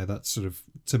somewhere that's sort of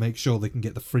to make sure they can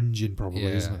get the fringe in, probably, Yeah.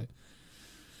 isn't it?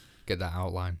 Get that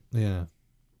outline. Yeah.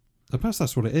 Or perhaps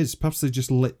that's what it is. Perhaps they're just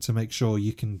lit to make sure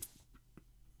you can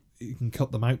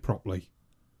cut them out properly.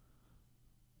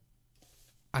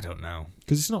 I don't know.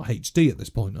 Because it's not HD at this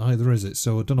point either, is it?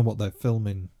 So I don't know what they're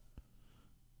filming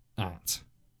at.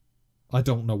 I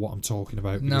don't know what I'm talking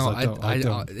about. No, I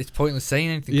don't. it's pointless saying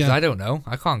anything because Yeah. I don't know.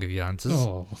 I can't give you answers.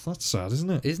 Oh, that's sad, isn't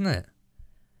it? Isn't it?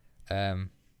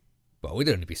 Well, we'd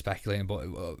only be speculating, but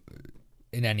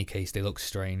in any case, they look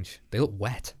strange. They look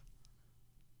wet.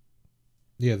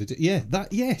 Yeah, they do. Yeah,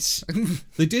 yes,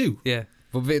 they do. Yeah.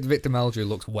 But Victor Meldrew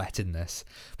looks wet in this,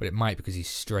 but it might because he's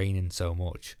straining so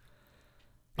much.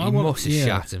 He must have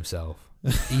shat himself.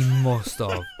 He must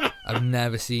have. I've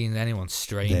never seen anyone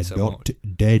strain They're so not much.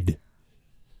 dead.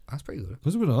 That's pretty good.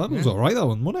 That was all right, that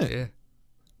one, wasn't it? Yeah.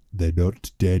 They're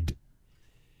not dead.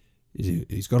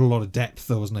 He's got a lot of depth,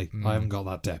 though, hasn't he? Mm. I haven't got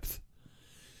that depth.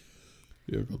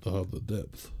 You've got to have the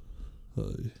depth.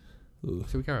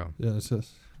 Should we carry on? Yeah, it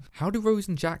says. How do Rose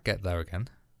and Jack get there again?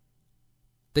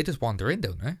 They just wander in,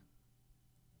 don't they?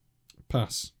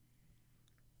 Pass.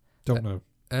 Don't know.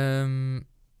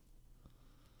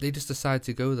 They just decide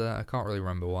to go there. I can't really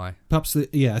remember why. Perhaps,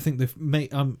 I think they've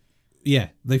made.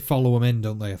 They follow him in,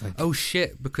 don't they? I think. Oh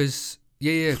shit! Because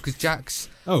because Jack's.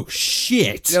 Oh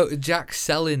shit! No, Jack's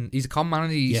selling. He's a con man.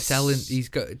 And he's Yes. selling.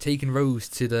 He's taking Rose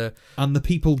to the. And the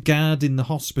people guarding the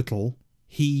hospital.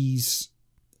 It's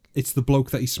the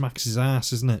bloke that he smacks his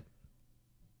ass, isn't it?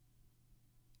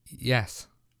 Yes.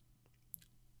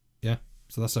 Yeah.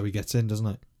 So that's how he gets in, doesn't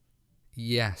it?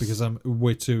 Yes. Because are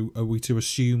we to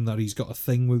assume that he's got a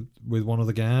thing with one of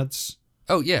the guards?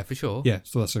 Oh yeah, for sure. Yeah.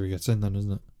 So that's how he gets in, then,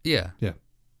 isn't it? Yeah. Yeah.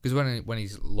 Because when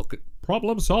he's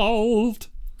Problem solved.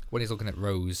 when he's looking at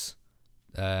Rose,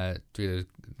 through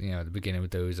the beginning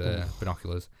with those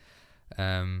binoculars,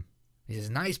 he says,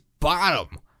 "Nice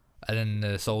bottom," and then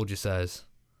the soldier says,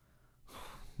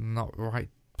 "Not right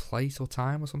place or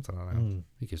time or something." I don't know.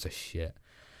 He gives a shit.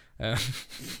 But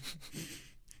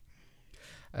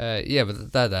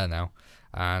they're there now,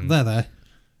 and They're there.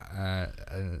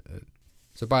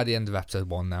 so by the end of episode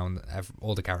 1 now,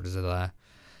 all the characters are there,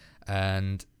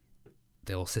 and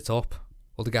they all sit up.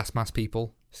 All the gas mask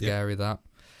people, scary that.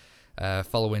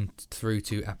 Following through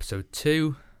to episode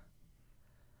 2,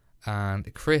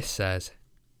 and Chris says,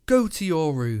 "Go to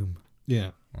your room."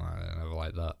 Yeah. Well, I never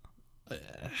like that.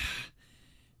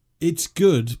 It's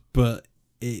good, but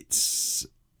it's.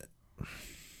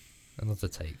 Another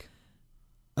take.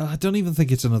 I don't even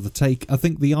think it's another take. I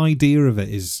think the idea of it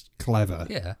is clever.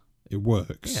 Yeah. It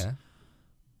works. Yeah.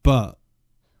 But.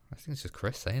 I think it's just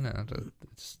Chris saying it.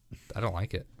 I don't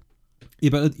like it.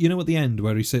 Yeah, but you know at the end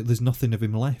where he said there's nothing of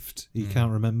him left? He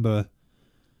can't remember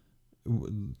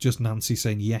just Nancy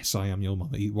saying, "Yes, I am your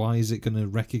mummy." Why is it going to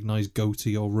recognise "go to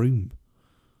your room"?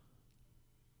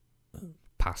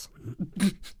 Pass.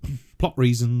 Plot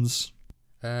reasons.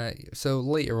 So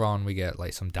later on we get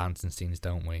like some dancing scenes,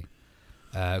 don't we?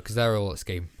 Because they're all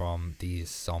escaping from these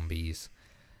zombies.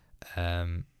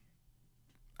 And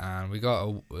we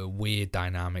got a weird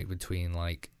dynamic between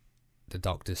like the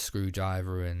Doctor's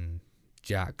screwdriver and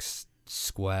Jack's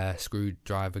square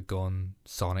screwdriver gun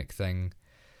sonic thing.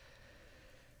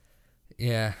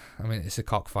 Yeah, I mean it's a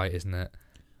cockfight, isn't it?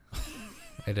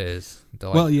 It is. They're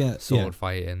like sword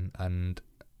fighting, and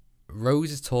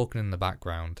Rose is talking in the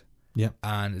background. Yeah.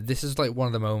 And this is like one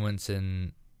of the moments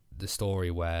in the story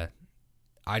where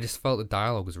I just felt the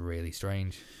dialogue was really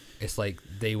strange. It's like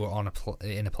they were on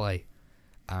in a play,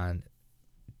 and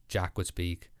Jack would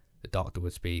speak, the Doctor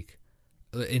would speak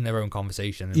in their own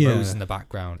conversation, and Rose is in the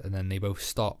background, and then they both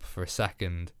stop for a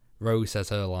second. Rose says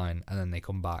her line, and then they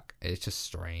come back. It's just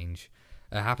strange.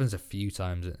 It happens a few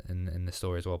times in the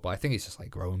story as well, but I think it's just like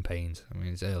growing pains. I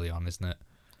mean, it's early on, isn't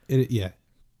it? Yeah.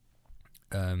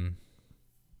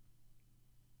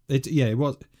 It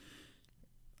was.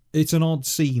 It's an odd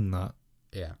scene that.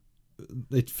 Yeah.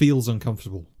 It feels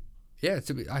uncomfortable. Yeah,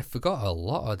 I forgot a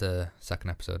lot of the second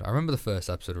episode. I remember the first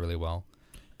episode really well,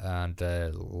 and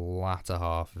the latter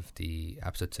half of the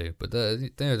episode 2. But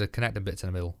the connecting bits in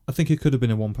the middle. I think it could have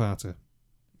been a one-parter.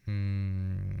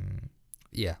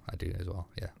 Yeah, I do as well.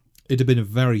 Yeah, it'd have been a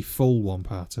very full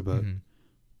one-parter, but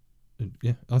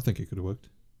yeah, I think it could have worked.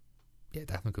 Yeah, it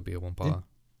definitely could be a one-parter.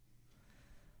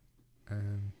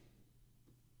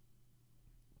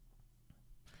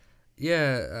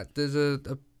 Yeah. There's a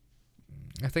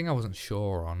thing I wasn't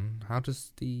sure on. How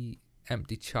does the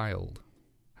empty child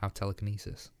have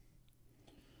telekinesis?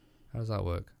 How does that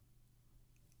work?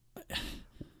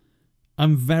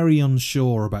 I'm very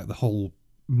unsure about the whole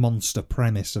monster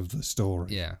premise of the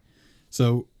story. Yeah.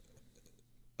 So,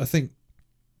 I think.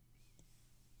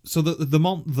 So the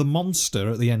monster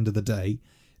at the end of the day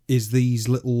is these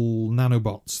little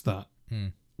nanobots that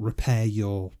repair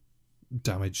your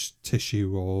damaged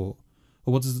tissue, or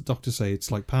what does the Doctor say?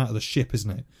 It's like part of the ship, isn't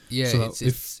it? Yeah, so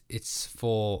it's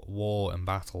for war and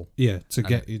battle. Yeah, to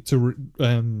get you to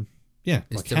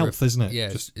like health, isn't it?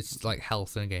 Yeah, it's like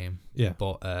health in a game. Yeah,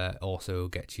 but also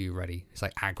gets you ready. It's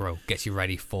like aggro, gets you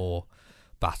ready for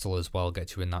battle as well,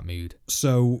 gets you in that mood.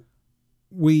 So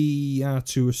we are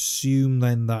to assume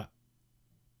then that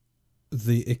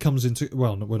it comes into,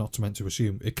 well, no, we're not meant to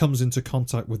assume, it comes into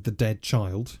contact with the dead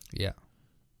child. Yeah.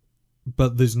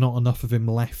 But there's not enough of him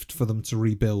left for them to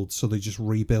rebuild, so they just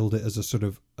rebuild it as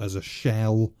a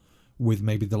shell with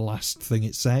maybe the last thing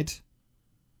it said.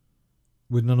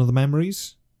 with none of the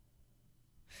memories.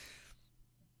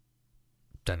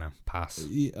 Don't know. Pass.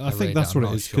 Yeah, I really think that's don't- what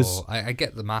I'm it not is. Because sure. I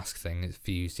get the mask thing. It's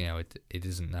fused. It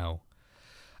doesn't know.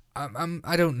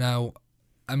 I don't know.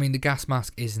 I mean, the gas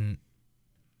mask isn't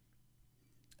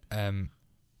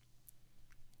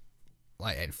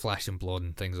like flesh and blood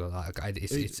and things like that.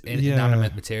 It's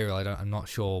inanimate material. I'm not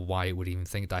sure why it would even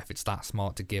think that if it's that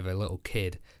smart to give a little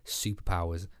kid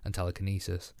superpowers and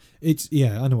telekinesis.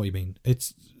 I know what you mean.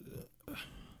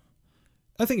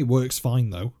 I think it works fine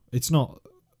though. It's not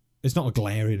a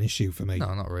glaring issue for me.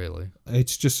 No, not really.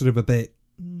 It's just sort of a bit.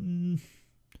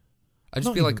 I just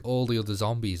Not feel even- like all the other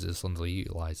zombies are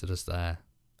underutilized. They're just there.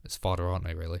 It's fodder, aren't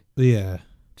they? Really, Yeah,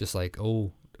 just like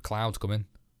the clouds coming.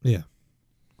 yeah.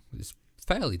 It's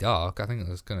fairly dark. I think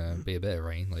there's gonna be a bit of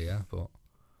rain later, but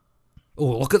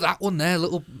look at that one there,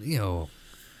 little.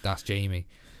 That's Jamie.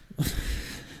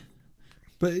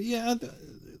 But yeah,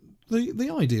 the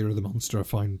idea of the monster I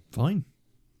find fine.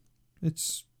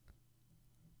 It's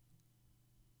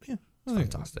I think-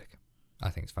 Fantastic. I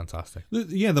think it's fantastic.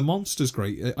 The monster's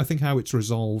great. I think how it's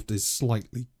resolved is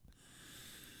slightly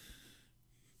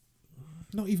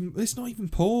it's not even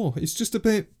poor. It's just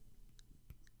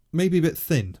maybe a bit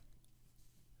thin.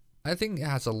 I think it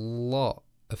has a lot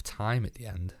of time at the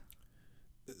end.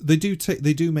 They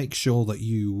do make sure that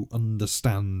you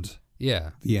understand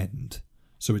Yeah, the end.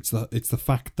 So it's the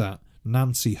fact that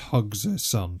Nancy hugs her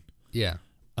son yeah.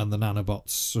 and the nanobots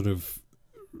sort of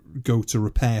go to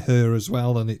repair her as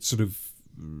well, and it sort of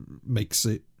makes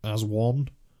it as one,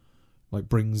 like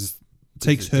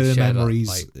takes They her share that, memories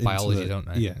like, into biology, don't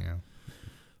they? Yeah,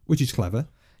 which is clever.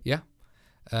 Yeah.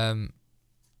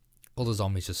 All the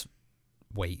zombies just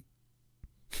wait.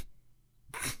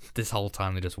 This whole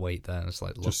time they just wait there and it's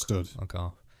like, look, Just stood. look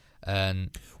off. And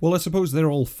Well, I suppose they're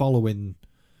all following.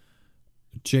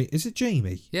 Is it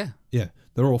Jamie? yeah, Yeah,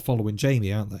 they're all following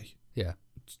Jamie, aren't they? yeah.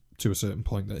 To a certain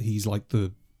point, that he's like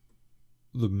the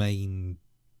main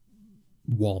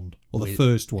one or the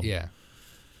first one. Yeah.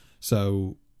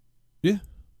 So, yeah,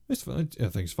 it's fine. I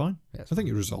think it's fine. Yeah, it's I think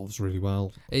it resolves really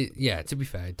well. To be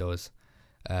fair, it does.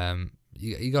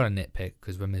 You got to nitpick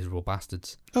because we're miserable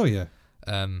bastards. Oh yeah,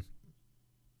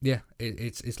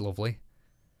 It's lovely.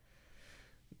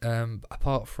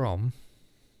 Apart from,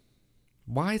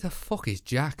 why the fuck is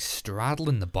Jack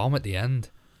straddling the bomb at the end?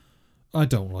 I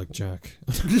don't like Jack.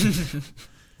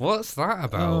 What's that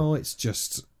about? Oh, it's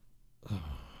just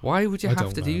Why would you I have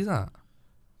don't to do know. that?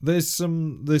 there's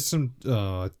some.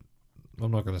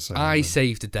 I'm not going to say. I anything.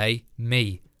 saved the day.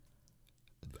 Me.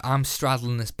 I'm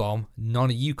straddling this bomb. None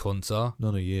of you cunts are.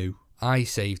 None of you. I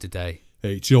saved the day.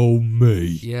 It's all me.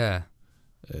 Yeah.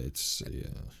 It's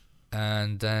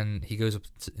And then he goes up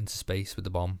into space with the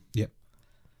bomb. Yep.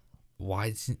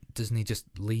 Why doesn't he just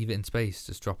leave it in space?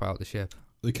 Just drop out the ship?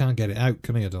 They can't get it out,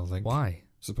 can he? I don't think. Why?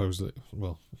 Supposedly.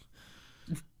 Well,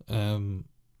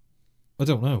 I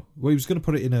don't know. Well, he was going to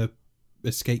put it in a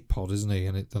escape pod, isn't he?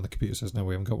 And then the computer says, "No,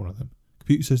 we haven't got one of them."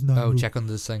 Computer says, "No." Oh, check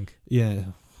under the sink. Yeah. You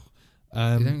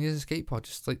don't need an escape pod.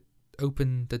 Just like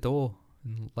open the door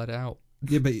and let it out.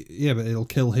 Yeah, but it'll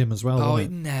kill him as well. Oh, won't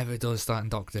it never does that in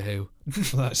Doctor Who.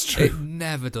 That's true. It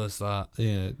never does that.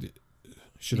 Yeah,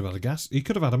 should have had a gas. He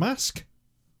could have had a mask,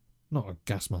 not a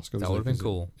gas mask. That would have been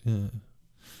cool. Yeah,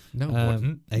 No, it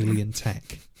wouldn't. alien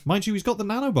tech. Mind you, he's got the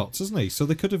nanobots, hasn't he? So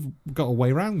they could have got a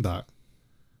way around that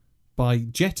by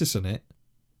jettison it,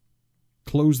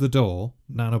 close the door,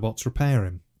 nanobots repair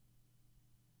him.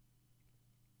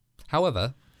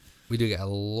 However, we do get a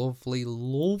lovely,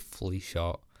 lovely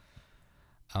shot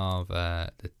of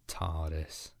the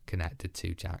TARDIS connected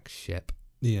to Jack's ship.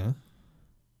 Yeah,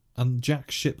 and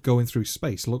Jack's ship going through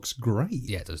space looks great.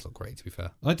 Yeah, it does look great, to be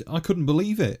fair. I couldn't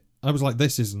believe it. I was like,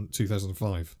 this isn't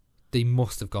 2005. They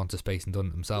must have gone to space and done it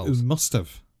It themselves. must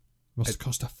have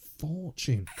cost a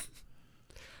fortune.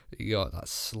 You got that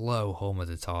slow hum of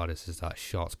the TARDIS as that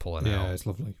shot's pulling Yeah, out. it's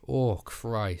lovely. Oh,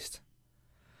 Christ.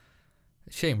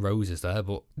 Shame Rose is there,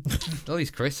 but at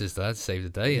least Chris is there to save the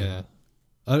day. Yeah.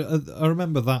 I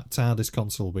remember that TARDIS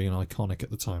console being iconic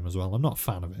at the time as well. I'm not a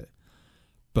fan of it,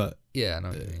 but Yeah, I know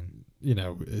what you mean. you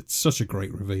know, it's such a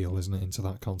great reveal, isn't it, into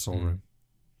that console room.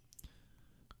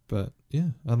 But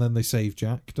yeah, and then they save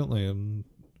Jack, don't they, and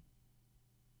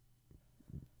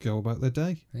go about their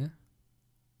day. Yeah.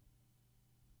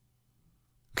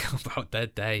 About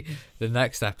that day. The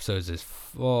next episode is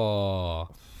Tell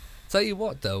you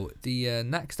what though, the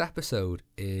next episode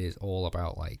is all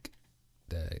about like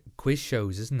the quiz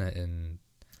shows, isn't it? And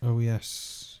Oh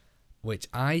yes, which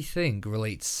I think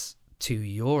relates to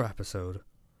your episode.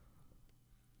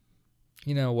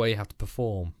 You know, where you have to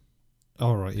perform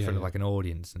all right, in yeah, front of like an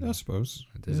audience, and I suppose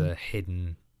there's a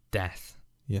hidden death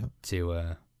Yeah. To,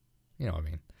 you know what I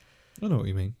mean. I know what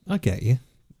you mean. I get you.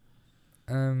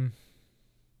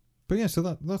 But yeah,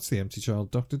 so that's the empty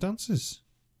child Doctor dances,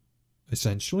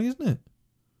 essentially, isn't it?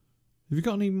 Have you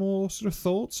got any more sort of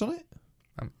thoughts on it?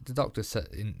 The Doctor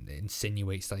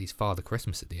insinuates that he's Father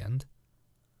Christmas at the end.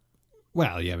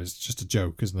 Well, yeah, it's just a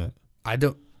joke, isn't it?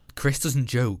 Chris doesn't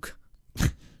joke.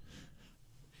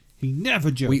 He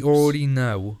never jokes. We already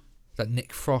know that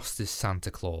Nick Frost is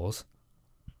Santa Claus.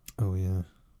 Oh, yeah.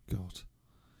 God.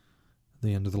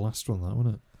 The end of the last one, that,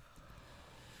 wasn't it?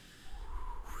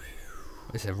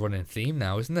 It's a running theme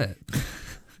now, isn't it?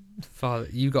 Father,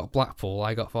 you got Blackpool,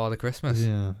 I got Father Christmas.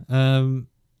 Yeah.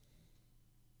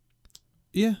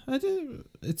 Yeah, I do.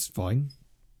 It's fine.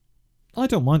 I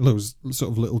don't mind those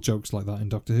sort of little jokes like that in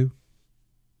Doctor Who.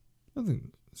 I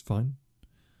think it's fine.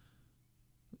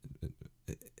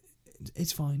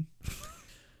 It's fine.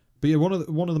 But yeah, one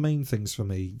of the main things for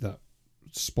me that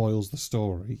spoils the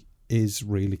story is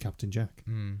really Captain Jack.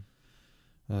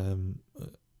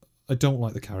 I don't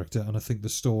like the character, and I think the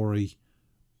story,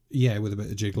 yeah, with a bit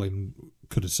of jiggling,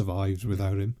 could have survived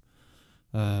without him.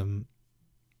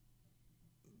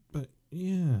 But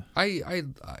yeah, I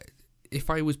if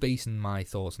I was basing my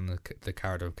thoughts on the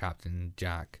character of Captain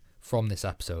Jack from this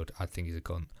episode, I'd think he's a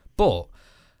cunt. But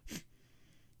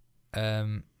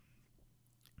haven't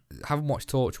watched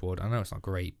Torchwood. I know it's not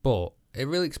great, but it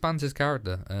really expands his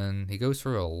character, and he goes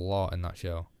through a lot in that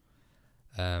show.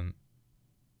 And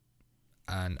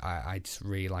I just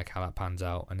really like how that pans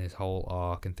out, and his whole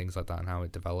arc and things like that, and how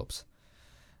it develops.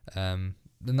 And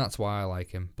that's why I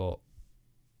like him. But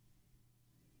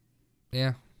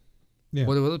yeah.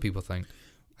 What do other people think?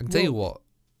 I can tell you what.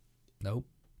 Nope.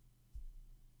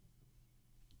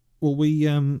 Well, we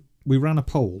ran a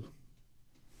poll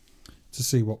to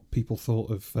see what people thought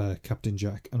of Captain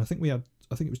Jack, and I think it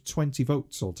was 20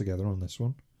 votes altogether on this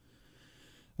one.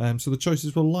 So the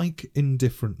choices were like,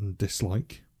 indifferent, and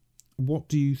dislike. What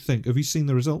do you think? Have you seen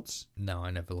the results? No,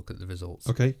 I never look at the results.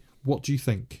 Okay. What do you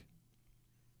think?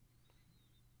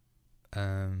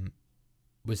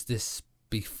 Was this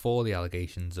before the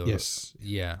allegations? Or... Yes.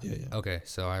 Yeah. Okay,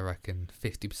 so I reckon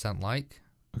 50% like.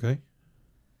 Okay.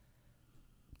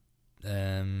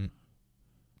 And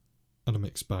a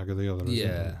mixed bag of the other.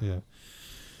 Yeah. Yeah.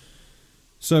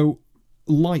 So,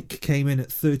 like came in at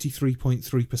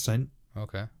 33.3%.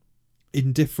 Okay.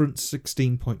 Indifference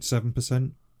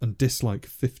 16.7%. And dislike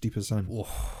 50%. Whoa.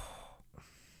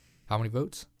 How many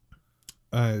votes?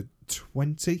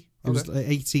 20. It was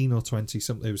 18 or 20.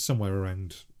 Something. It was somewhere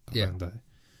around there.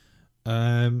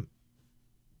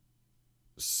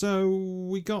 So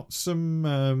we got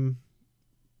some.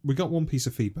 We got one piece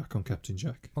of feedback on Captain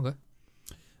Jack. Okay.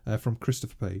 From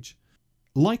Christopher Page.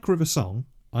 Like River Song,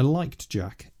 I liked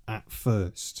Jack at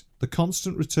first. The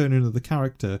constant returning of the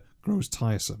character grows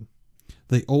tiresome.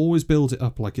 They always build it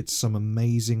up like it's some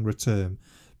amazing return,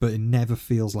 but it never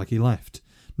feels like he left.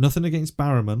 Nothing against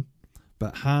Barrowman,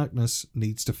 but Harkness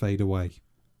needs to fade away.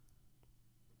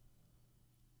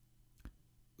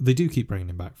 They do keep bringing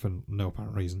him back for no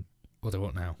apparent reason. Well, they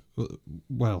won't now.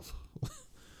 Well,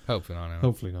 hopefully not. Anyway.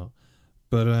 Hopefully not.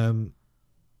 But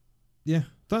yeah,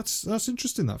 that's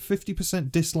interesting. That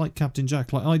 50% dislike Captain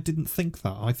Jack. Like, I didn't think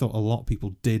that. I thought a lot of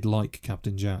people did like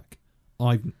Captain Jack.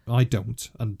 I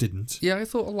don't and didn't. Yeah, I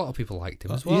thought a lot of people liked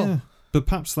him as well. Yeah, but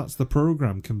perhaps that's the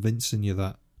program convincing you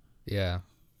that. Yeah.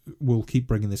 We'll keep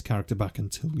bringing this character back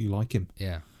until you like him.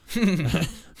 Yeah.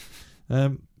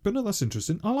 But no, that's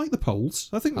interesting. I like the polls.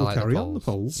 I think we'll carry on the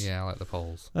polls. Yeah, I like the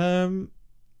polls.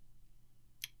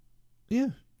 Yeah.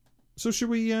 So should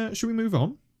we move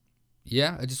on?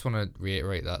 Yeah, I just want to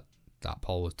reiterate that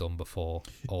poll was done before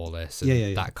all this. And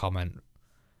yeah. That comment.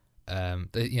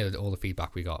 All the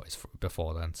feedback we got is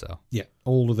before then. So yeah,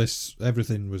 all of this,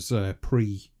 everything was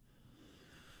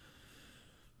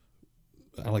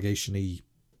pre-allegation-y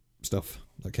stuff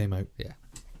that came out. Yeah.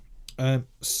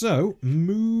 So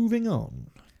moving on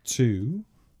to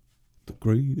the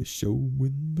greatest show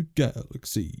in the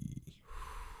galaxy.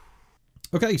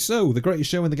 Okay, so the greatest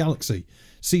show in the galaxy,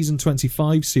 season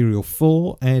 25, serial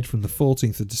 4, aired from the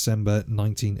 14th of December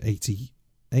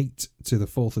 1988 to the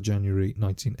 4th of January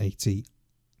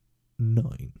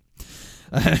 1989.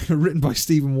 Written by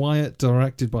Stephen Wyatt,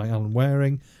 directed by Alan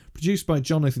Waring, produced by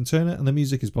Jonathan Turner, and the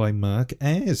music is by Mark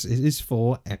Ayres. It is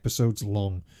 4 episodes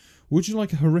long. Would you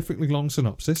like a horrifically long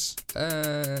synopsis?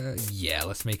 Yeah,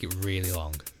 let's make it really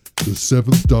long. The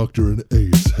Seventh Doctor and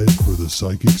Ace head for the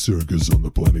psychic circus on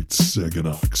the planet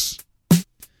Seganox,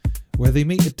 where they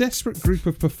meet a desperate group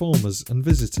of performers and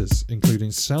visitors,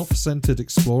 including self-centered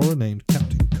explorer named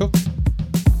Captain Cook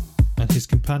and his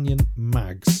companion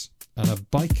Mags, and a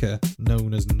biker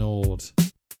known as Nord.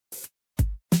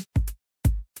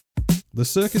 The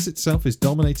circus itself is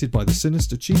dominated by the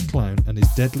sinister chief clown and his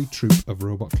deadly troupe of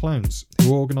robot clowns,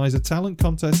 who organise a talent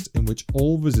contest in which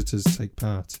all visitors take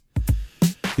part.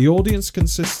 The audience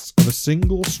consists of a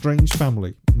single strange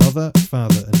family, mother,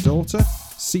 father and daughter,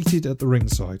 seated at the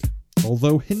ringside.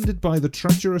 Although hindered by the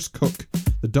treacherous cook,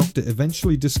 the Doctor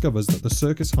eventually discovers that the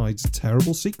circus hides a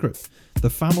terrible secret. The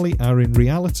family are in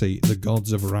reality the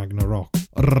gods of Ragnarok.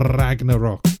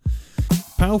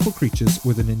 Powerful creatures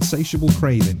with an insatiable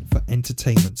craving for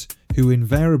entertainment, who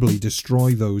invariably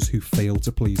destroy those who fail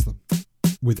to please them.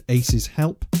 With Ace's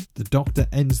help, the Doctor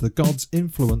ends the gods'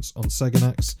 influence on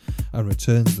Seganax and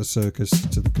returns the circus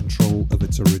to the control of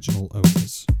its original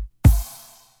owners.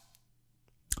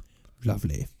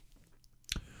 Lovely.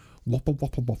 Whopper,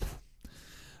 whopper, whopper.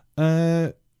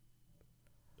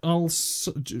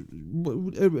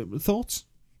 Thoughts?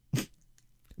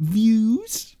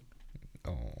 Views?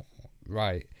 Oh,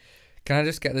 right. Can I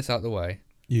just get this out of the way?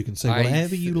 You can say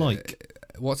whatever you like.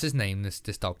 What's his name, this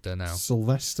Doctor now?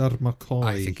 Sylvester McCoy.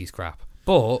 I think he's crap.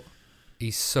 But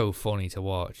he's so funny to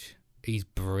watch. He's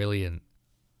brilliant.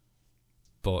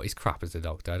 But he's crap as the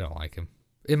Doctor. I don't like him.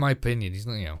 In my opinion, he's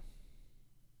not,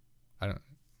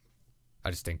 I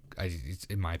just think,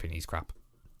 in my opinion, he's crap.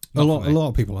 A lot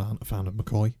of people aren't a fan of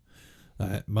McCoy.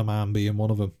 My mum being one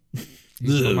of them.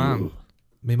 Who's my mum?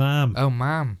 My mum. Oh,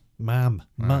 mum. Mum.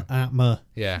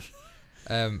 Yeah.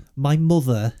 My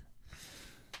mother.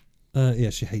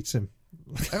 Yeah, she hates him.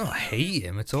 I don't hate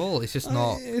him at all. It's just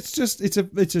not.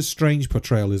 It's a strange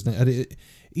portrayal, isn't it? And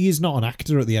he is not an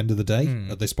actor at the end of the day.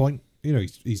 At this point,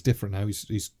 he's different now.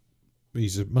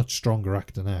 He's a much stronger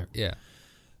actor now. Yeah.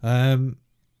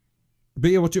 But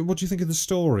yeah, what do you think of the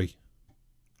story?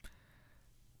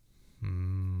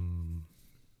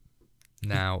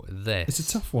 Now this. It's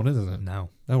a tough one, isn't it? No.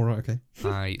 Oh, right, okay.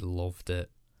 I loved it.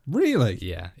 Really?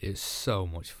 Yeah, it was so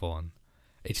much fun.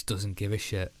 It just doesn't give a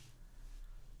shit.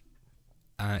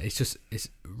 It's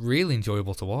really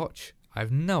enjoyable to watch. I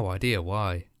have no idea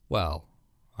why. Well,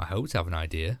 I hope to have an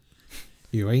idea.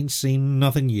 You ain't seen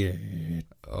nothing yet.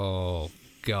 Oh,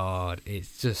 God.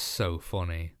 It's just so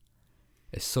funny.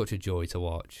 It's such a joy to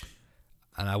watch.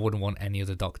 And I wouldn't want any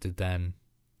other Doctor than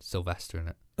Sylvester in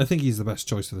it. I think he's the best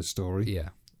choice for the story. Yeah.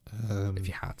 If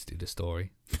you had to do the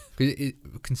story. Because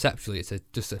conceptually, it's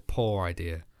just a poor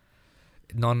idea.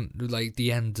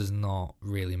 The end does not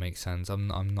really make sense. I'm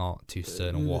not too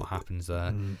certain on what happens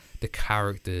there. The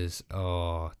characters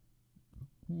are...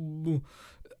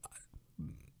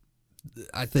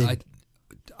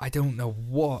 I don't know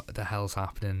what the hell's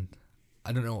happening.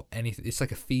 I don't know anything. It's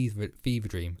like a fever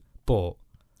dream, but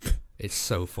it's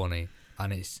so funny,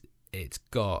 and it's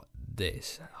got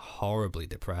this horribly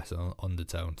depressed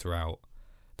undertone throughout.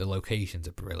 The locations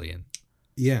are brilliant.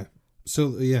 Yeah.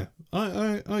 So yeah,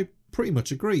 I pretty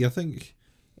much agree. I think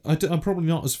I'm probably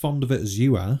not as fond of it as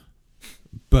you are,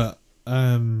 but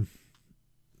then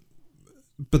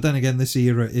again, this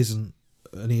era isn't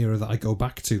an era that I go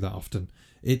back to that often.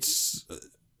 It's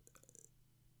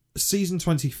season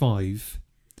 25.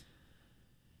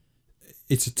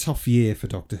 It's a tough year for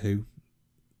Doctor Who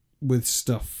with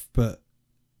stuff, but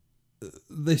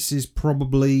this is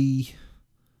probably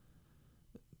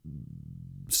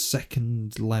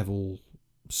second level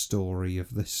story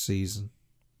of this season.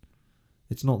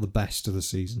 It's not the best of the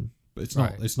season, but it's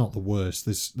not the worst.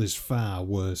 There's far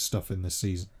worse stuff in this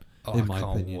season. Oh, in my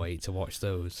opinion. I can't wait to watch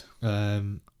those.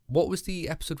 What was the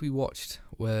episode we watched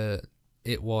where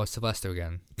it was Sylvester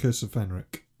again? Curse of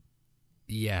Fenric.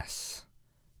 Yes.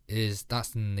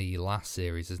 That's in the last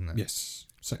series, isn't it? Yes,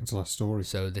 second to last story.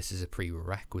 So this is a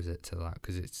prerequisite to that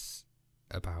because it's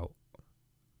about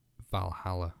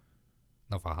Valhalla.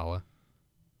 Not Valhalla.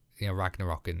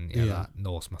 Ragnarok and that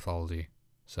Norse mythology.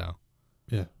 So.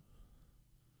 Yeah.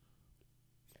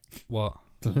 What?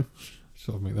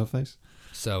 Sort of make that face.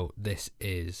 So this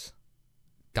is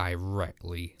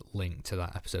directly linked to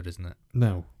that episode, isn't it?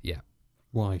 No. Yeah.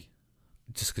 Why?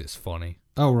 Just because it's funny.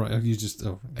 Oh, right.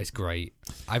 It's great.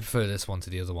 I prefer this one to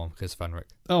the other one because Fenric.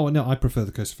 Oh, no, I prefer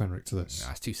the Curse of Fenric to this.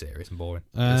 Nah, it's too serious and boring.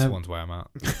 This one's where I'm at.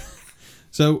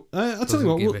 So, I'll tell you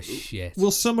what.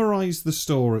 We'll summarise the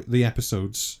story, the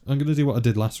episodes. I'm going to do what I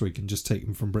did last week and just take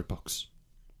them from BritBox.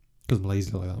 Because I'm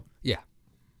lazy like that. Yeah.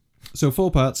 So,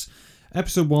 4 parts.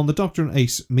 Episode 1, the Doctor and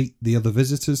Ace meet the other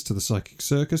visitors to the psychic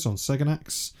circus on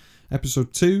Seganax.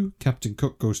 Episode 2, Captain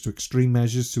Cook goes to extreme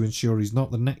measures to ensure he's not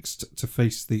the next to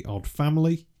face the odd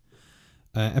family.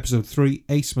 Episode 3,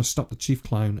 Ace must stop the chief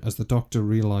clown as the Doctor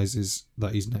realises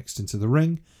that he's next into the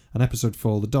ring. And episode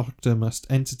 4, the Doctor must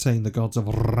entertain the gods of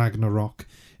Ragnarok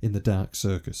in the Dark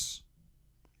Circus.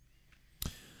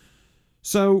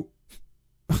 So,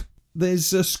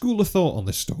 there's a school of thought on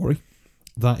this story.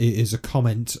 that it is a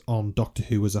comment on Doctor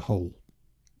Who as a whole.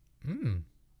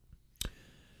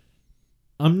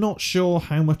 I'm not sure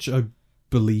how much I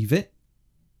believe it.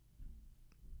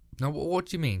 No, what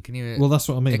do you mean? Can you Well, that's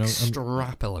what I mean.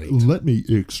 extrapolate? Let me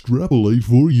extrapolate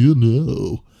for you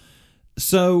now.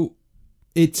 So,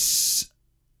 it's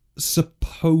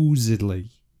supposedly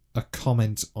a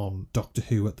comment on Doctor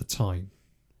Who at the time.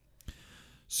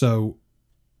 So,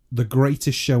 the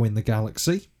greatest show in the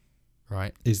galaxy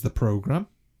Right. is the programme.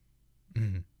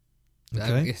 I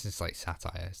Okay. guess it's like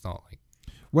satire. It's not like...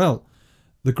 Well,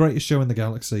 the greatest show in the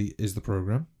galaxy is the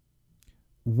programme.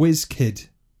 WizKid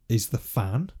is the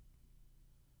fan.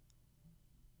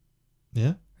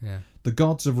 Yeah. Yeah. The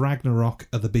Gods of Ragnarok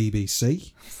are the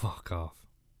BBC. Fuck off.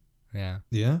 Yeah.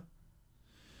 Yeah.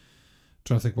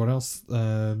 Trying to think what else.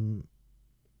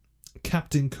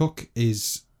 Captain Cook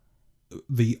is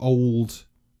the old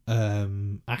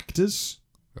actors.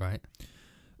 Right.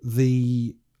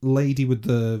 The lady with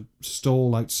the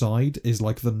stall outside is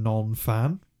like the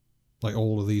non-fan. Like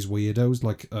all of these weirdos,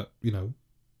 like, you know.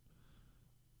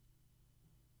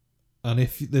 And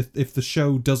if the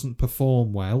show doesn't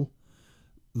perform well,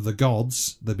 the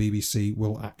gods, the BBC,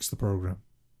 will axe the programme.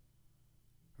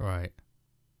 Right.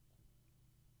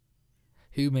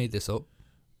 Who made this up?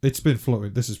 It's been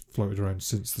floated. This has floated around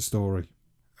since the story.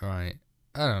 Right.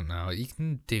 I don't know. You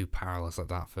can do parallels like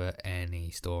that for any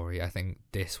story. I think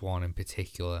this one in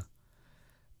particular.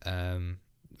 I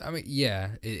mean,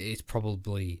 yeah, it's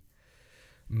probably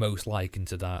most likened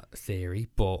to that theory,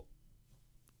 but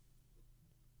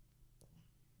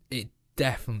it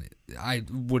definitely, I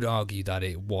would argue that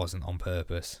it wasn't on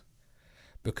purpose,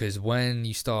 because when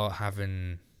you start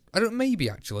having, I don't, maybe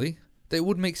actually that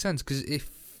would make sense, because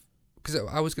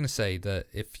I was going to say that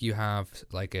if you have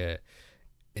like a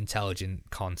intelligent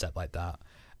concept like that,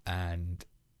 and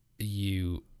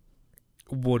you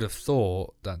would have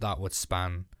thought that that would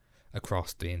span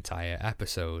across the entire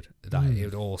episode, that it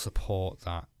would all support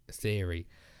that theory.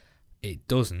 It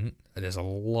doesn't. There's a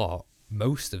lot.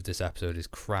 Most of this episode is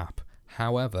crap.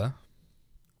 However,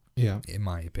 Yeah. in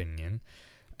my opinion,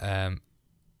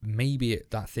 maybe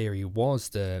that theory was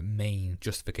the main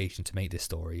justification to make this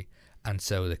story, and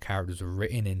so the characters were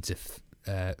written into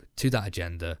to that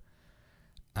agenda,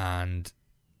 and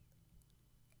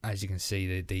as you can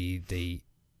see,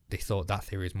 they thought that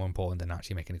theory is more important than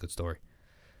actually making a good story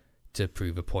to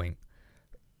prove a point.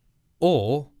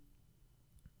 Or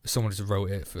someone just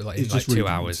wrote it for in Just 2 reading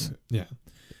hours, into it.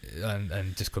 Yeah.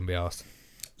 and just couldn't be asked.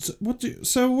 So what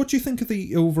do you think of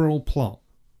the overall plot?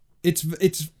 It's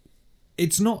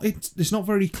not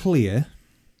very clear,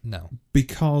 No.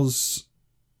 because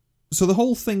the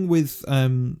whole thing with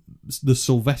the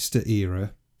Sylvester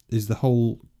era is the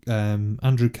whole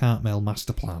Andrew Cartmel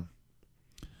master plan.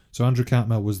 So Andrew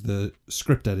Cartmel was the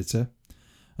script editor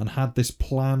and had this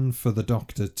plan for the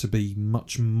Doctor to be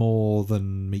much more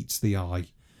than meets the eye.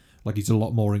 Like, he's a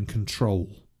lot more in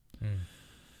control.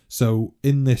 So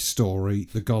in this story,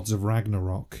 the Gods of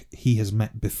Ragnarok, he has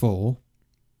met before.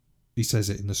 He says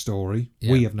it in the story.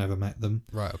 Yeah. We have never met them.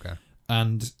 Right, okay.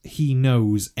 And he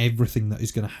knows everything that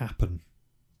is going to happen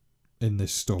in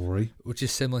this story. Which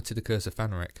is similar to the Curse of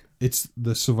Fenric. It's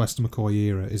the Sylvester McCoy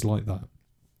era is like that.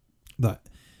 That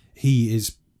he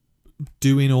is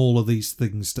doing all of these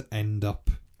things to end up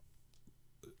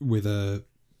with an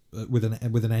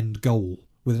end goal,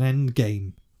 with an end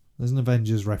game. There's an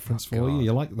Avengers reference for you. God.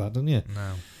 You like that, don't you?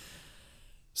 No.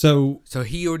 So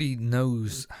he already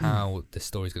knows how the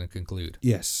story's going to conclude.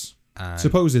 yes, And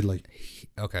supposedly.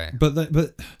 okay.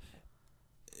 But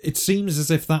it seems as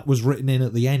if that was written in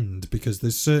at the end, because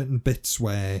there's certain bits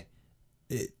where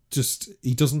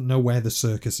he doesn't know where the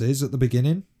circus is at the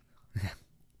beginning.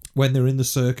 When they're in the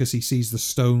circus, he sees the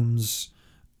stones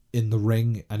in the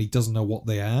ring and he doesn't know what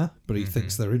they are, but he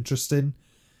thinks they're interesting.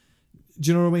 Do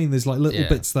you know what I mean? There's like little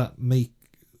bits that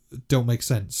don't make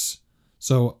sense.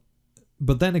 So,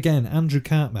 but then again, Andrew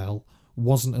Cartmel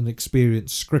wasn't an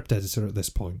experienced script editor at this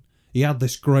point. He had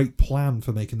this great plan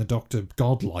for making the Doctor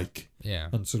godlike. Yeah.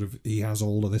 And sort of, he has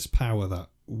all of this power that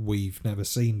we've never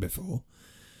seen before.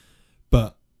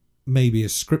 But maybe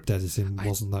his script editing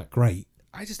wasn't that great.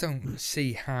 I just don't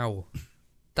see how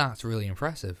that's really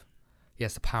impressive. He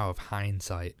has the power of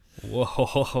hindsight.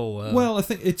 Whoa. Well, I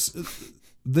think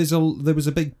there was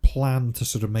a big plan to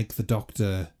sort of make the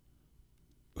Doctor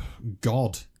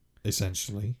God,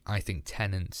 essentially. I think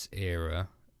Tennant's era,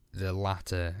 the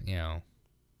latter,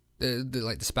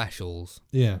 the specials,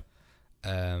 Yeah.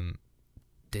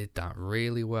 did that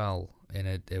really well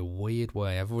in a weird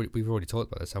way. We've already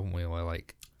talked about this, haven't we? Where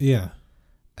Yeah.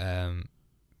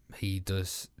 he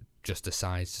just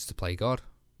decides to play God.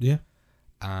 Yeah.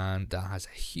 and that has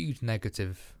a huge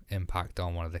negative impact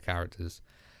on one of the characters,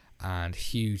 and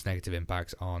huge negative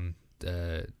impacts on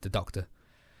the Doctor.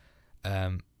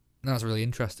 That's really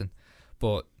interesting,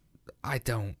 but I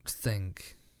don't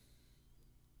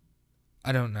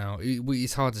know.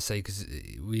 It's hard to say because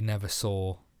we never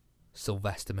saw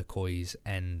Sylvester McCoy's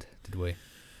end, did we?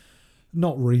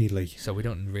 Not really. So we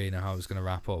don't really know how it's going to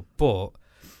wrap up. But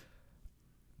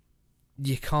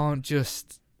you can't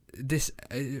just... It's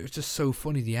just so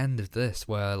funny, the end of this,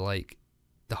 where, like,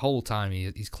 the whole time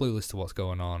he's clueless to what's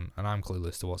going on, and I'm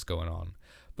clueless to what's going on.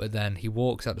 But then he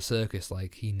walks out the circus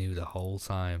like he knew the whole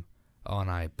time. Oh,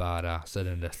 no, badass. And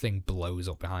then the thing blows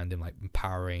up behind him like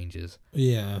Power Rangers.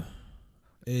 Yeah.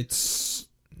 It's...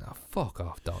 No, fuck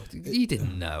off, dog. He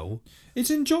didn't know.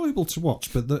 It's enjoyable to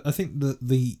watch, but I think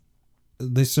that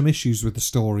there's some issues with the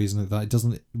story, isn't it? That it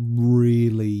doesn't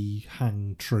really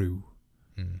hang true.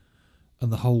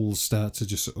 And the holes start to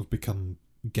just sort of become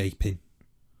gaping.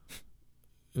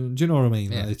 Do you know what I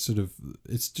mean? Yeah. Like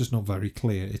it's just not very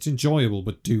clear. It's enjoyable,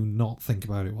 but do not think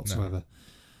about it whatsoever.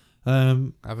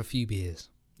 Have a few beers.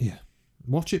 Yeah.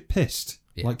 Watch it pissed.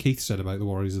 Yeah. Like Keith said about the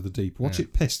Warriors of the Deep. Watch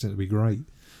it pissed and it'll be great.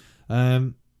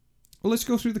 Well, let's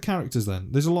go through the characters then.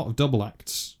 There's a lot of double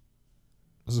acts,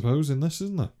 I suppose, in this,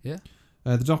 isn't there? Yeah.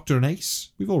 The Doctor and Ace.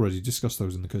 We've already discussed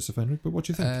those in the Curse of Fenric, but what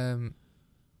do you think?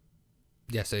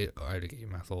 Yeah, so I already gave you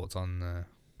my thoughts on the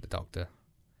Doctor.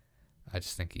 I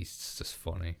just think he's just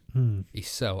funny. He's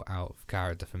so out of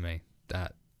character for me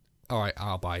that, alright,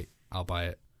 I'll buy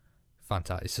it.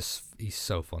 Fantastic. He's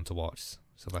so fun to watch.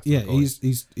 Yeah,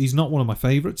 he's not one of my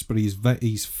favourites, but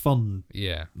he's fun.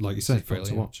 Yeah. Like you say, fun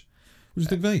to watch. What do you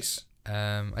think, Vase?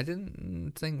 I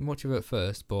didn't think much of it at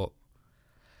first, but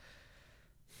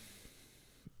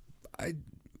I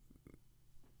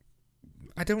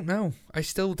don't know. I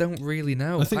still don't really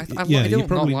know. I don't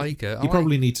not like it. You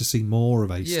probably need to see more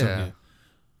of Ace, don't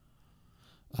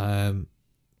you?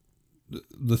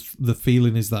 The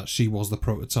feeling is that she was the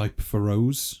prototype for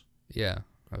Rose. Yeah,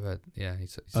 I've heard. Yeah, he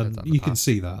said and that. You can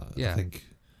see that. Yeah. I think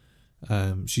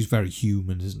she's very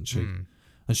human, isn't she?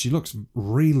 And she looks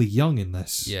really young in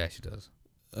this. Yeah, she does.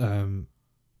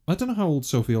 I don't know how old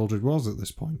Sophie Aldred was at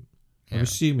this point. Yeah. I'm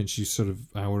assuming she's sort of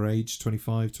our age,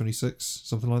 25, 26,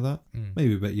 something like that.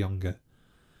 Maybe a bit younger.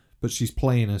 But she's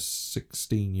playing a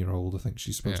 16-year-old, I think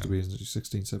she's supposed to be, isn't she?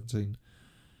 16, 17.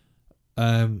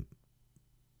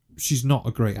 She's not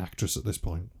a great actress at this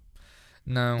point.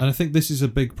 No. And I think this is a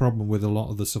big problem with a lot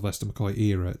of the Sylvester McCoy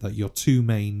era, that your two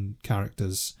main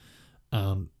characters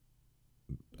are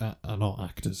not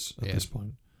actors at this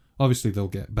point. Obviously, they'll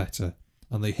get better.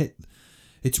 And they hit...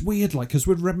 It's weird, like, because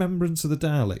with Remembrance of the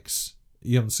Daleks,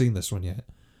 you haven't seen this one yet.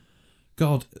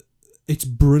 God, it's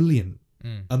brilliant.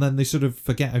 And then they sort of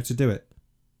forget how to do it.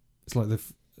 It's like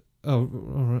they've... Oh,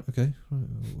 all right, okay.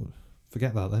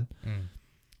 Forget that then.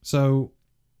 So,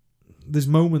 there's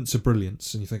moments of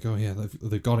brilliance, and you think, oh yeah,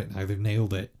 they've got it now, they've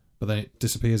nailed it. But then it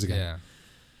disappears again. Yeah.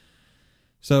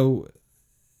 So,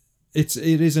 it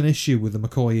is an issue with the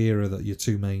McCoy era that your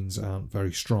two mains aren't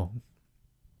very strong.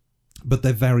 But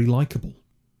they're very likeable.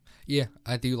 Yeah,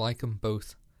 I do like them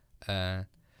both. I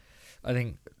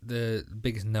think the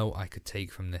biggest note I could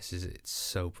take from this is it's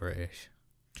so British.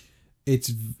 It's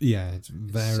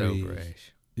very... so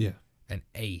British. Yeah. And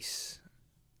Ace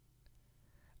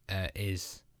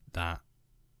is that.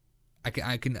 I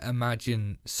can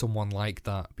imagine someone like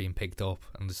that being picked up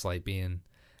and just like being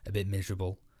a bit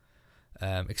miserable.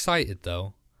 Excited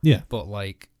though. Yeah. But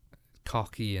like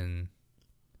cocky, and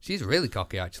she's really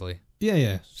cocky actually.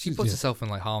 Yeah. She puts herself in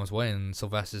like harm's way, and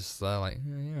Sylvester's there like,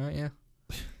 yeah.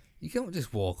 You can't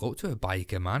just walk up to a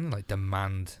biker man and like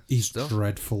demand He's stuff.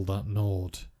 dreadful, that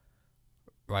Nord.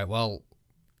 Right, well,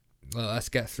 let's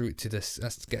get through to this.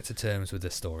 Let's get to terms with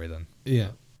this story then. Yeah.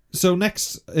 So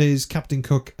next is Captain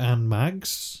Cook and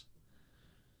Mags.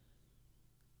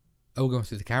 Oh, we're going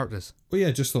through the characters. Well,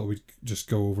 yeah, just thought we'd just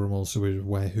go over them all so we're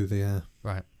aware who they are.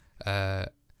 Right.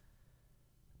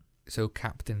 So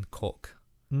Captain Cook.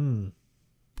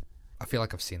 I feel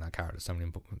like I've seen that character so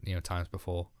many times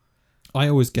before. I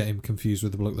always get him confused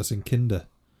with the bloke that's in Kinder.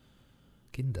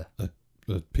 Kinder?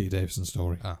 The Peter Davison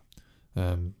story. Ah.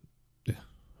 Yeah,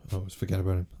 I always forget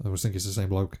about him. I always think it's the same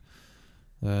bloke.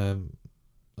 And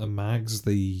Mags,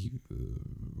 the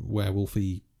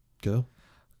werewolfy girl.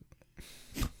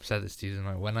 I've said this to you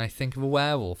tonight. When I think of a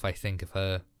werewolf, I think of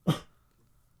her.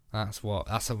 That's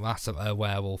a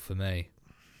werewolf for me.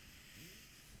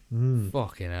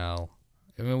 Fucking hell.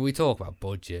 I mean, we talk about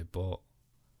budget, but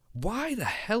why the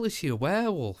hell is she a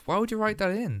werewolf? Why would you write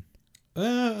that in?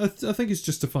 I think it's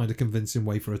just to find a convincing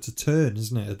way for her to turn,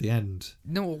 isn't it, at the end?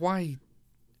 No, why?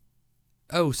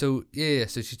 Oh, so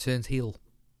so she turns heel.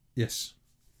 Yes.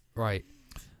 Right.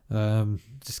 Um.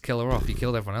 Just kill her off. You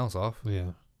killed everyone else off.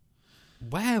 Yeah.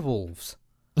 Werewolves.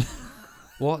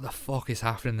 What the fuck is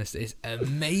happening? This is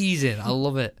amazing. I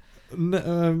love it.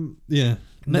 Yeah.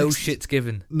 No shit's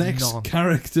given. Next None.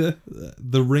 character,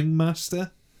 the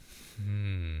Ringmaster,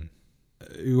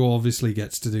 who obviously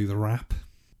gets to do the rap.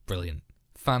 Brilliant.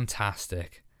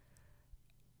 Fantastic.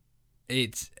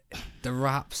 The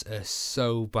raps are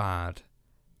so bad.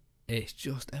 It's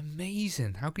just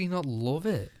amazing. How can you not love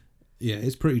it? Yeah,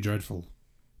 it's pretty dreadful.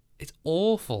 It's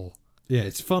awful. Yeah,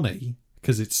 it's funny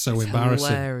because it's so It's embarrassing.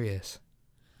 hilarious.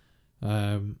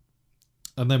 And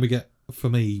then we get, for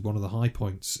me, one of the high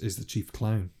points is the Chief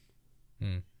Clown.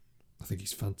 I think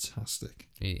he's fantastic.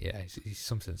 Yeah, he's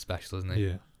something special, isn't he?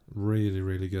 Yeah, really,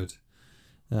 really good.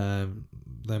 Then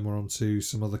we're on to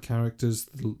some other characters.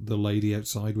 The lady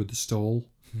outside with the stall.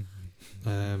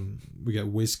 We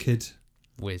get WizKid.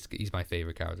 He's my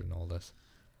favourite character in all this.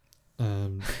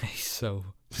 Um, He's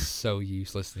so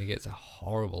useless, and he gets a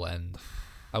horrible end.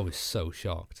 I was so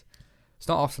shocked. It's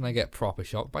not often I get proper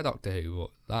shocked by Doctor Who,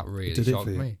 but that really Did it shocked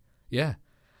for you? me. Yeah.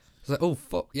 It's like, oh,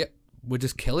 fuck, yep, we're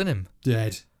just killing him.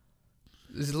 dead.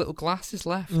 There's little glasses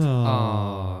left. Aww.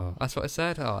 Oh, that's what I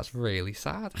said. Oh, that's really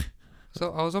sad.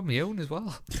 So I was on my own as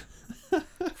well.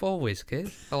 Poor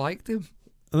WizKid. I liked him.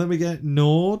 And then we get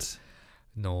Nord.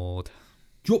 Nord.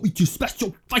 Do you want me to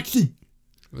special fighting?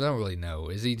 I don't really know.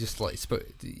 Is he just like...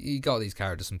 You got these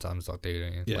characters sometimes, Doctor Who,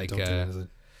 don't you? Yeah, like, don't do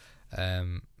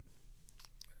anything.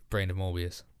 Brain of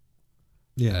Morbius.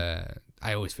 Yeah,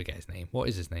 I always forget his name. What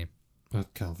is his name? I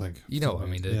can't think. You know what I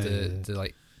mean? Yeah. The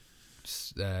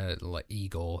like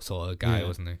Igor sort of guy, Yeah.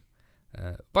 wasn't he?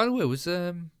 By the way, was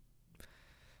Brain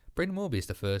of Morbius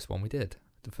the first one we did?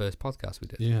 The first podcast we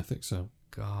did? Yeah, I think so.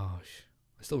 Gosh,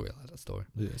 I still realise that story.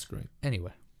 Yeah, it's great.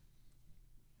 Anyway,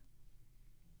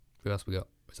 who else we got?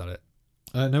 Is that it?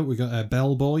 No, we got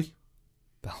Bellboy.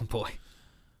 Bellboy.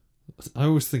 I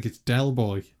always think it's Del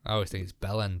Boy. I always think it's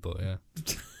Bellend, but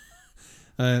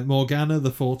yeah. Morgana,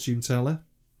 the fortune teller.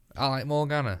 I like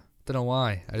Morgana. Don't know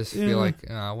why. I just Yeah. feel like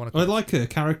I want to. I like her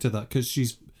character that because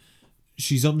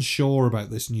she's unsure about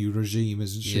this new regime,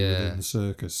 isn't she, Yeah. within the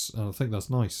circus? And I think that's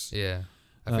nice. Yeah,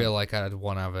 I feel like I'd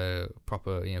want to have a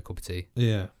proper, cup of tea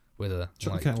Yeah. with her.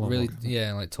 Chuck the Like, kettle on, really, Morgana.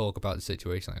 yeah, like talk about the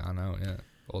situation. Like I know, yeah,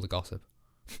 all the gossip.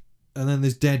 And then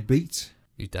there's Deadbeat,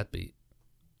 You deadbeat.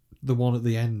 the one at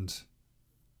the end,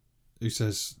 who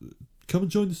says, "Come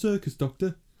and join the circus,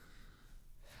 Doctor."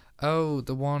 Oh,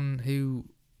 the one who.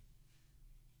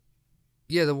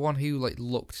 Yeah, the one who like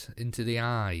looked into the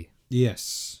eye,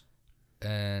 Yes.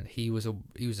 and he's a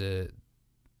he's a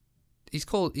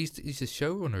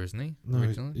showrunner, isn't he? No,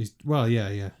 Originally, he's well,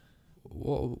 yeah.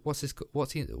 what's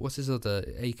his other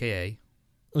AKA?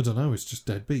 I don't know. It's just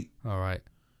Deadbeat. All right.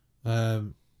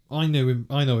 I know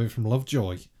him from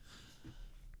Lovejoy.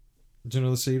 Do you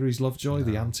know the series Lovejoy,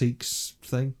 the No. antiques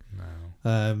thing?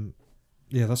 No.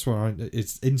 Yeah, that's where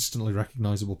it's instantly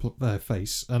recognisable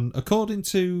face. And according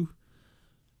to,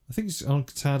 I think it's on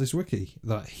TARDIS Wiki,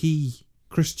 that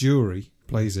Chris Jury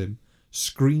plays him,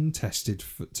 screen tested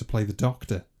to play the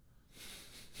Doctor.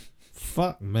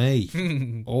 Fuck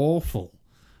me. Awful.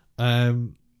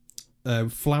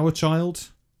 Flower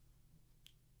Child,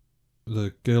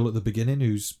 the girl at the beginning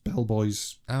who's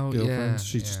Bellboy's Oh girlfriend, yeah.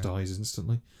 she just yeah. dies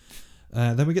instantly.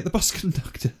 Then we get the bus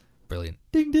conductor. Brilliant.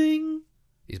 Ding ding.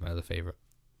 He's my other favourite.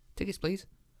 Tickets, please.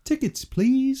 Tickets,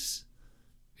 please.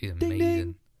 He's Ding, amazing.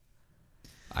 ding.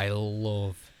 I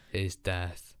love his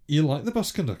death. You like the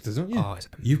bus conductor, don't you? Oh, it's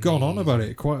You've gone on amazing. about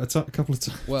it quite a couple of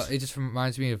times. Well, it just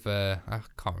reminds me of I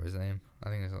can't remember his name. I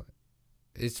think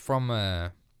it's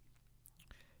from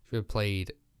who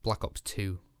played Black Ops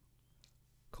 2,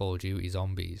 Call of Duty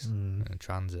Zombies, and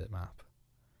Transit Map,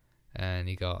 and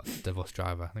he got the bus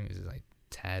driver. I think it was like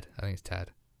Ted. I think it's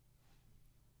Ted,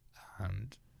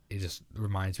 and it just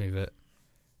reminds me of it.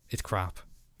 It's crap.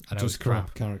 I know Just it's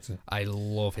crap. character. I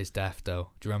love his death though.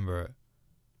 Do you remember it?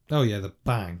 Oh yeah, the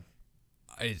bang.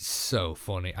 It's so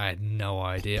funny. I had no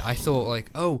idea. I thought like,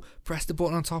 oh, press the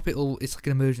button on top. It's like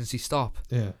an emergency stop.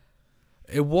 Yeah,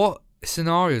 In what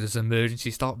scenario does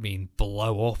emergency stop mean?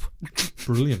 Blow up.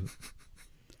 brilliant.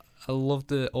 I love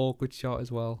the awkward shot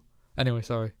as well. Anyway,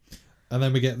 sorry. And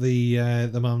then we get the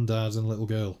mum, dad, and little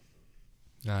girl,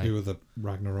 Aye. who are the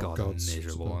Ragnarok God, gods.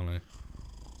 miserable, aren't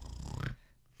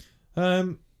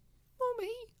they?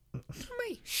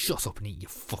 Mummy. Shut up and eat your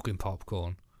fucking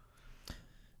popcorn.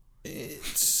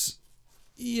 It's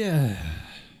yeah.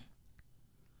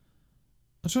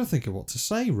 I'm trying to think of what to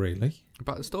say. Really.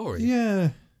 About the story? Yeah.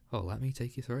 Oh, let me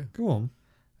take you through. Go on.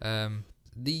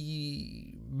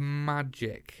 The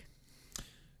magic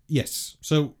Yes.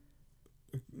 So,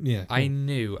 yeah. I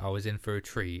knew I was in for a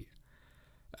treat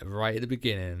right at the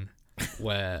beginning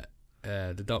where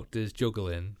the doctor's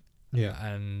juggling Yeah.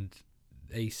 and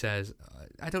he says,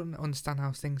 I don't understand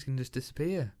how things can just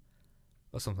disappear.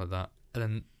 Or something like that. And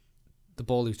then the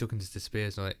ball who's juggling just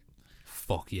disappears. And I'm like,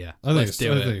 fuck yeah. I think Let's it's-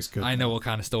 do I it. think it's good. I know what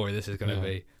kind of story this is going to Yeah.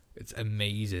 be. It's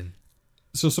amazing.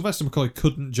 So Sylvester McCoy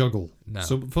couldn't juggle. No.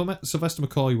 So Sylvester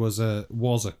McCoy was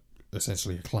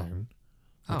essentially a clown,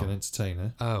 like Oh. an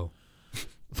entertainer, Oh,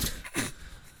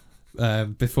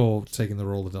 before taking the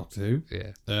role of Doctor Who.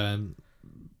 yeah.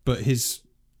 But his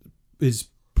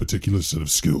Particular set of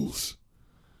skills.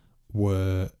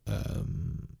 were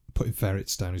putting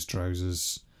ferrets down his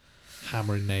trousers,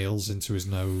 hammering nails into his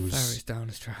nose, Ferrets down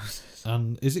his trousers.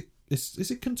 and is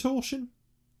it contortion,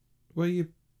 where you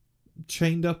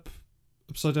chained up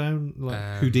upside down like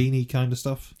Houdini kind of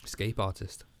stuff? Escape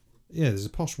artist. Yeah, there's a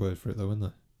posh word for it though, isn't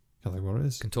there? Can't think what it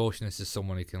is. Contortionist is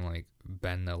someone who can like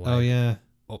bend their leg Oh yeah,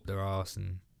 up their arse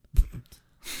and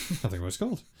I think what it's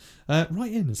called.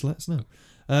 Write in and let us know.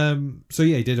 So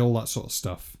yeah, he did all that sort of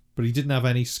stuff, but he didn't have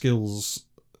any skills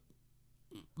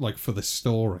like for the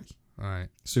story. right.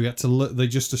 So he had to look. They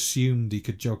just assumed he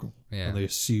could juggle, Yeah. and they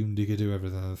assumed he could do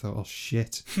everything. And I thought, oh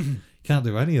shit, can't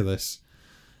do any of this.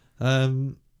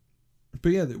 But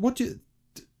yeah,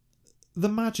 the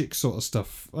magic sort of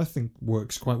stuff I think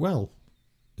works quite well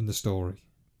in the story.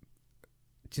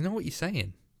 Do you know what you're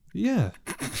saying? Yeah,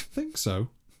 I think so.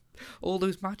 All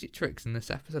those magic tricks in this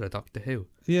episode of Doctor Who.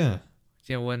 Yeah.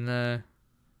 Do you know when?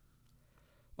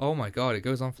 Oh my god! It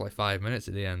goes on for like 5 minutes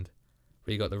at the end.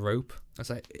 Where you got the rope. I was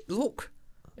like, look,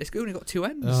 it's only got two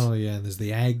ends. Oh yeah, and there's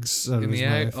the eggs. out of in his the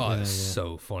egg. mouth. Oh, Yeah, it's yeah.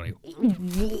 so funny.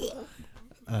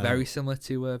 Very similar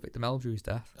to Victor Meldrew's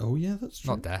death. Oh yeah, that's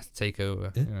true. Not death,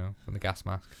 takeover. Yeah. You know, from the gas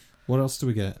mask. What else do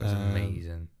we get? It was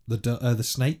amazing. The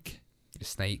snake. The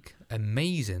snake,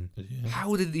 amazing. Yeah.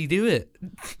 How did he do it?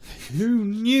 Who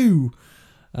knew?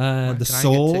 When The can I get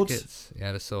sword. tickets?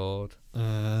 Yeah, the sword.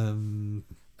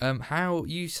 How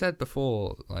you said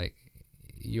before, like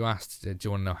you asked, do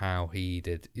you want to know how he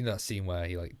did? You know that scene where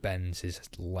he like bends his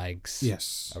legs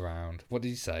Yes. around. What did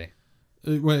he say?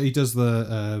 Well, he does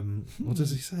the. What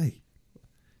does he say?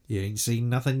 You ain't seen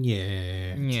nothing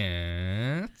yet.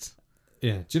 Yeah.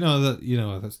 Yeah. Do you know that? You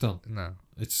know how that's done. No.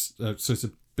 It's so it's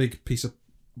a big piece of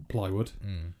plywood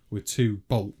with two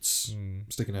bolts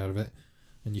sticking out of it,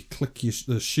 and you click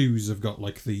the shoes have got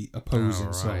like the opposing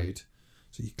right. side,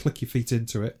 so you click your feet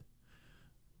into it,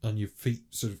 and your feet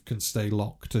sort of can stay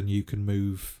locked, and you can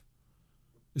move.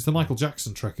 It's the Michael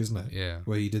Jackson trick, isn't it? Yeah.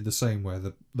 Where he did the same, where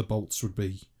the bolts would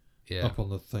be Yeah. up on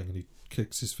the thing, and he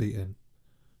kicks his feet in.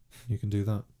 You can do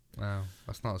that. Wow,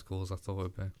 that's not as cool as I thought it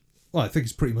would be. Well, I think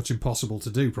it's pretty much impossible to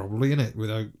do, probably, isn't it?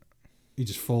 Without you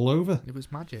just fall over. It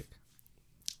was magic.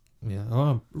 Yeah.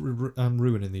 Oh, I'm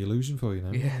ruining the illusion for you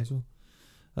now. Yeah. As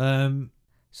well.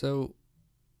 So,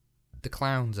 the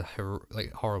clowns are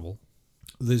horrible.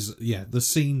 There's the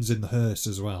scenes in the hearse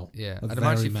as well. Yeah, are I'd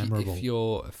very imagine memorable. if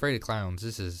you're afraid of clowns,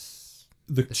 this is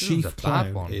The this chief one's a bad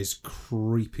clown one. is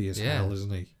creepy as Yeah. hell,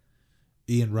 isn't he?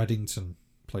 Ian Reddington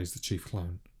plays the chief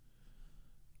clown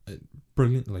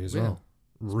brilliantly as Yeah. well.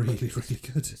 Really, really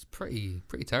good. it's pretty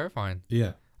terrifying.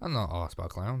 Yeah, I'm not asked about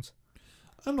clowns.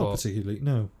 I'm not But- particularly.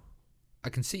 No, I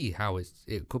can see how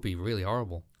it could be really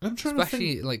horrible, I'm trying to think.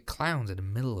 especially like clowns in the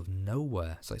middle of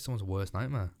nowhere. It's like someone's worst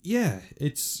nightmare. Yeah,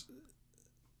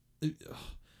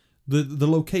 the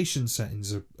location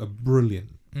settings are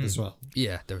brilliant as well,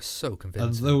 Yeah, they're so and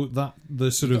convincing. though that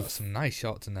the sort Got of some nice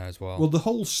shots in there as well. well, the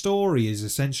whole story is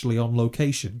essentially on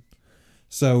location.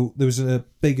 So there was a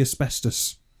big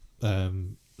asbestos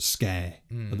scare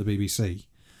at the BBC,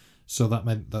 so that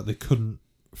meant that they couldn't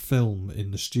film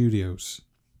in the studios.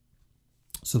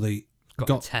 So they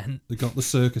got a tent. they got the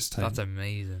circus tent That's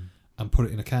amazing. and put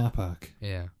it in a car park.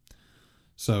 Yeah.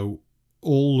 So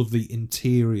all of the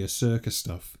interior circus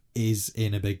stuff is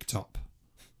in a big top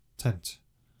tent.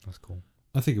 That's cool.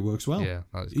 I think it works well. Yeah,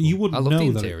 that is cool. You wouldn't I love know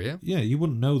the that. interior. You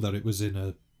wouldn't know that it was in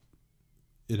a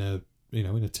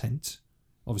tent.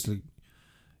 Obviously,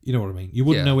 you know what I mean. You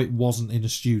wouldn't Yeah. know it wasn't in a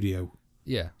studio.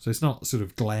 Yeah. So it's not sort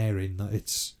of glaring that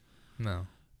it's No.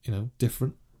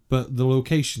 different. But the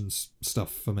locations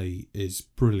stuff for me is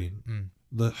brilliant.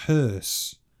 The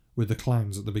hearse with the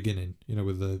clowns at the beginning,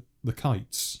 with the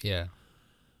kites. Yeah.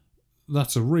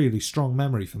 That's a really strong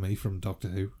memory for me from Doctor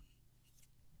Who.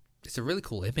 It's a really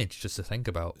cool image just to think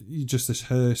about. Just this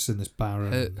hearse in this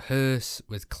barren. Hearse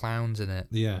with clowns in it.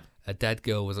 Yeah. A dead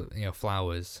girl with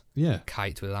flowers. Yeah.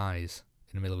 Kite with eyes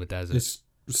in the middle of a desert. It's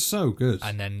so good.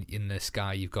 And then in the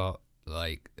sky you've got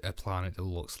like a planet that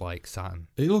looks like Saturn.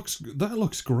 That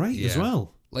looks great as Yeah.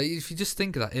 well. Like, if you just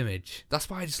think of that image, that's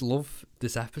why I just love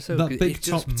this episode. That big it's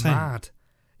just top 10. mad.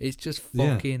 It's just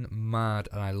fucking mad,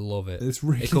 and I love it. It's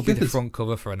really It could be the good. front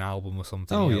cover for an album or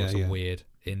something. Oh, you know, yeah, some yeah. weird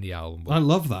indie album. I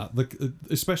love that.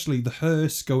 Especially the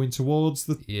hearse going towards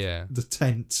Yeah. the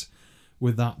tent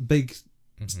with that big,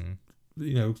 hmm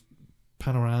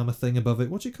panorama thing above it.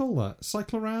 What do you call that?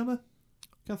 Cyclorama?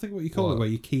 Can't think what you call it, where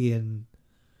you key in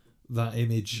that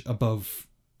image above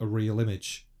a real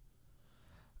image.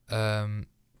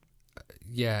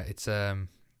 Yeah, it's not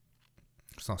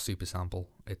super sample.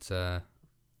 It's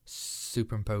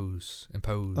superimpose.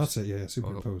 That's it, yeah,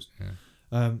 superimposed.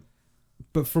 Yeah.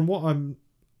 But from what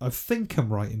I think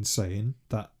I'm right in saying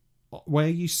that where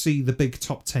you see the big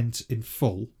top tent in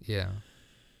full, Yeah.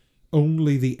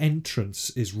 only the entrance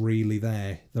is really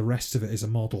there. The rest of it is a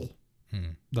model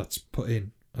that's put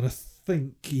in. And I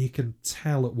think you can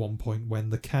tell at one point when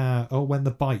when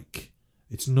the bike,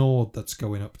 it's Nord that's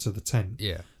going up to the tent.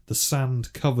 Yeah. The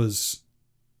sand covers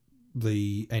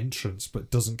the entrance but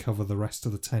doesn't cover the rest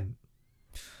of the tent.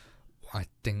 I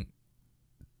think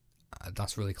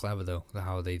that's really clever, though,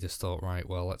 how they just thought, right,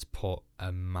 well, let's put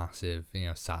a massive,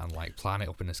 Saturn-like planet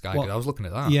up in the sky. 'Cause I was looking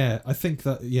at that. Yeah, I think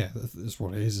that's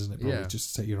what it is, isn't it? Probably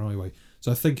just to take your eye away.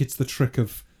 So I think it's the trick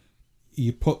of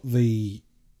you put the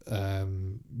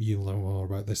you'll know more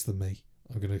about this than me.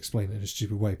 I'm going to explain it in a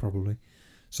stupid way, probably.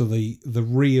 So the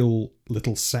real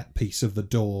little set piece of the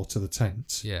door to the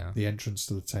tent, the entrance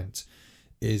to the tent,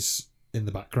 is in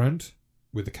the background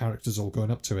with the characters all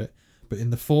going up to it. But in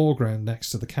the foreground, next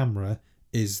to the camera,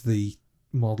 is the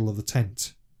model of the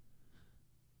tent.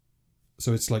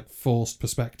 So it's like forced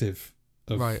perspective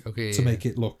to make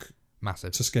it look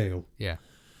massive to scale. Yeah.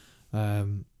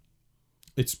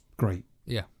 It's great.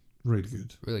 Yeah. Really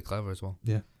good. Really clever as well.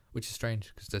 Yeah. Which is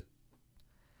strange, because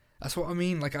that's what I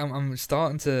mean. Like, I'm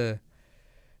starting to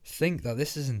think that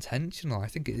this is intentional. I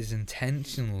think it is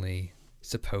intentionally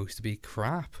supposed to be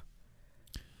crap.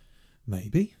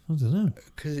 Maybe. I don't know.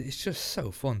 Because it's just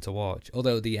so fun to watch.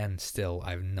 Although at the end, still,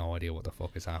 I have no idea what the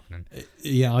fuck is happening.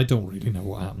 Yeah, I don't really know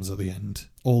what happens at the end.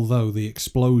 Although the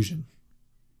explosion.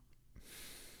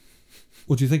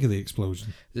 What do you think of the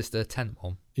explosion? Is this the tent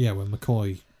one? Yeah, when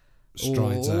McCoy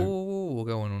strides out. We're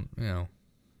going on, well,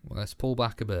 let's pull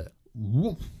back a bit.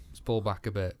 Whoop. Let's pull back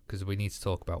a bit, because we need to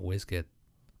talk about WizKid.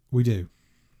 We do.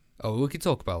 Oh, we could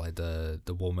talk about like the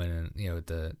woman and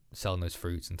the selling those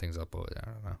fruits and things like that. But I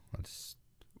don't know.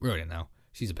 We already know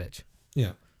she's a bitch.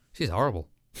 Yeah, she's horrible.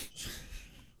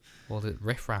 Well, the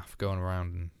riffraff going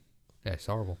around and it's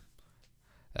horrible.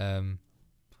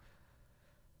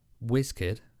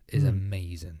 WizKid is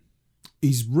amazing.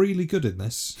 He's really good in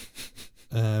this.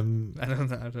 I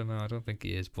don't know. I don't think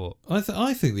he is, but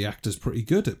I think the actor's pretty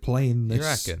good at playing this.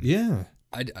 You reckon? Yeah.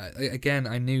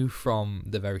 I knew from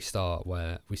the very start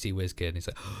where we see WizKid and he's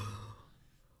like,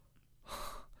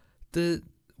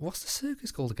 what's the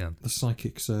circus called again? The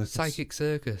Psychic Circus. Psychic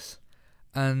Circus,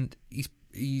 and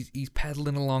he's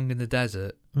pedaling along in the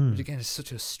desert, which again is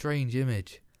such a strange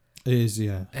image. It is,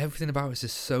 yeah. Everything about it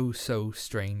is so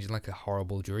strange and like a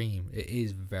horrible dream. It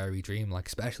is very dreamlike,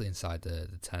 especially inside the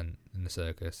tent in the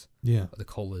circus. Yeah. The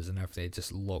colours and everything, it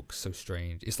just looks so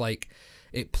strange. It's like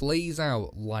it plays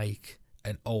out like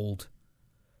an old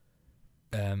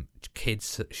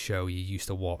kids show you used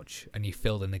to watch, and you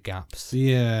filled in the gaps.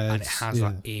 Yeah, and it has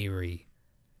that eerie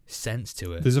sense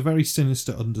to it. There's a very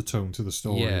sinister undertone to the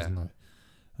story, isn't there?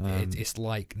 It's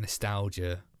like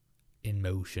nostalgia in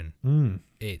motion.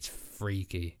 It's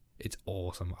freaky. It's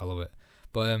awesome. I love it.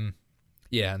 But and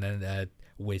then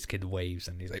WizKid waves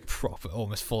and he's like proper,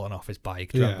 almost falling off his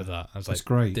bike. Do you remember that? I was like,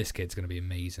 great. This kid's gonna be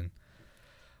amazing.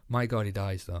 My God, he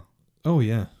dies though. Oh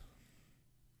yeah.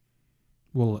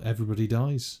 Well, everybody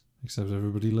dies except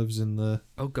everybody lives in the.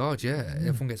 Oh God, yeah.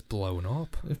 Everyone gets blown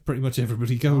up. Pretty much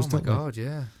everybody goes. Oh my God,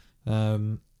 yeah.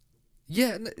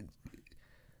 Yeah.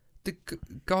 The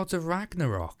gods of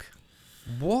Ragnarok.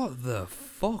 What the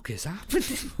fuck is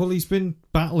happening? Well, he's been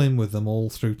battling with them all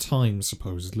through time,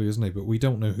 supposedly, isn't he? But we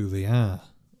don't know who they are.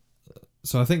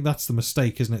 So I think that's the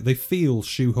mistake, isn't it? They feel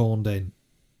shoehorned in.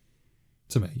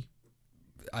 To me,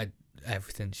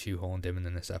 everything's shoehorned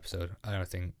in this episode. I don't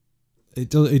think it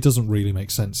doesn't really make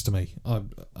sense to me.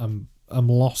 I'm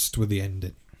lost with the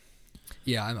ending.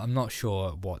 Yeah, I'm not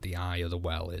sure what the eye or the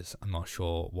well is. I'm not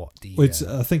sure what the. Well,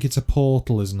 I think it's a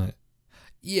portal, isn't it?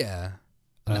 Yeah.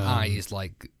 And the eye is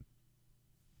like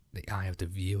the eye of the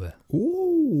viewer.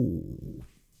 Ooh,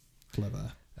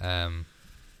 clever.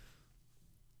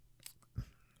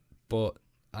 But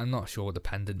I'm not sure what the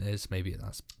pendant is. Maybe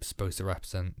that's supposed to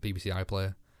represent BBC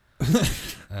iPlayer.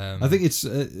 I think it's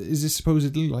is it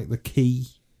supposedly like the key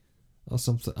or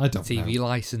something. I don't TV know.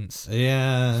 license.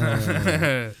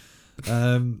 Yeah.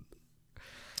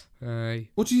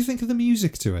 What do you think of the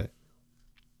music to it?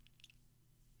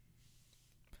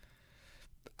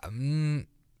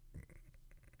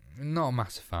 Not a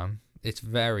massive fan. It's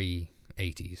very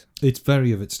 80s. It's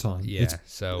very of its time. Yeah,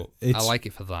 so I like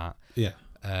it for that. Yeah.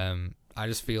 I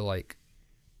just feel like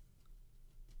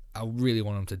I really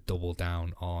want them to double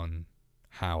down on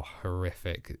how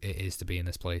horrific it is to be in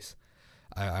this place.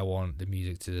 I want the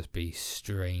music to just be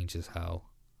strange as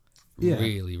hell. Yeah.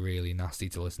 Really, really nasty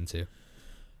to listen to.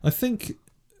 I think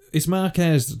it's Mark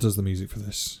Ayres that does the music for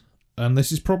this. And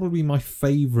this is probably my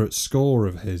favourite score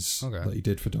of his that he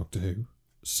did for Doctor Who.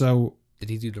 So... Did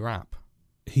he do the rap?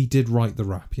 He did write the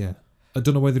rap, yeah. I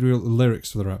don't know whether he wrote the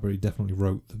lyrics for the rap, but he definitely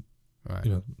wrote the,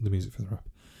 the music for the rap.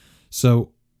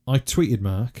 So I tweeted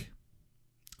Mark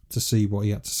to see what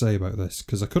he had to say about this,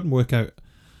 because I couldn't work out.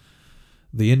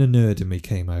 The inner nerd in me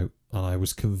came out, and I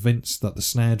was convinced that the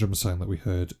snare drum sound that we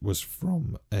heard was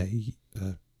from a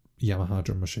Yamaha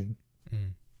drum machine.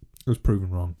 It was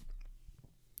proven wrong.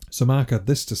 So Mark had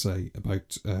this to say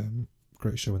about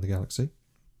Greatest Show in the Galaxy.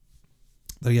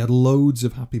 That he had loads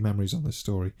of happy memories on this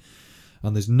story.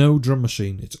 And there's no drum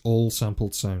machine, it's all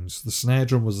sampled sounds. The snare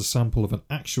drum was a sample of an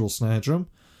actual snare drum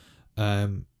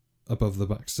above the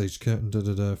backstage curtain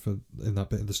in that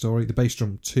bit of the story. The bass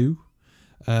drum too.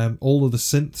 All of the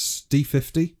synths,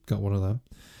 D50, got one of them.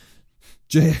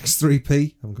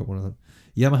 JX3P, haven't got one of them.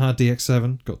 Yamaha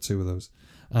DX7, got two of those.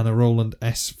 And a Roland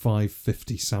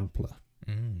S550 sampler.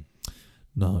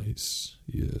 Nice.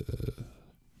 Yeah.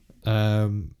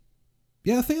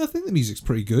 Yeah, I think the music's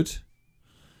pretty good.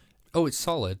 Oh, it's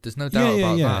solid. There's no doubt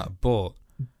about that. But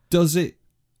does it?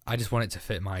 I just want it to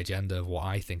fit my agenda of what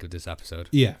I think of this episode.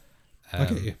 Yeah, I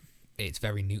get you. It's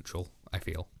very neutral, I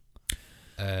feel.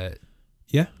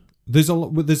 Yeah, there's a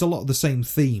lot of the same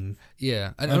theme.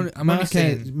 Yeah, and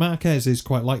Mark Ayres is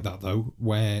quite like that though,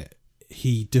 where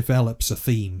he develops a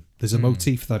theme. There's a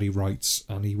motif that he writes,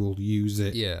 and he will use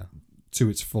it to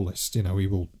its fullest. You know, he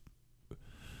will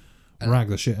rag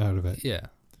the shit out of it. Yeah.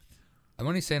 I'm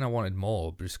only saying I wanted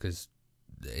more just because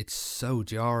it's so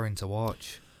jarring to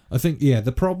watch. I think,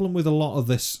 the problem with a lot of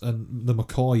this, and the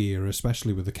McCoy era,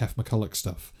 especially with the Kev McCulloch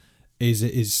stuff,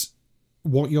 is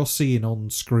what you're seeing on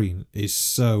screen is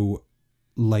so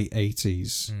late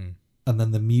 80s. And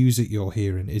then the music you're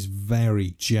hearing is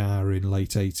very jarring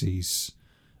late 80s,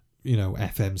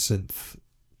 FM synth,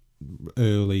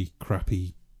 early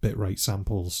crappy bitrate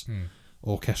samples,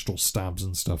 orchestral stabs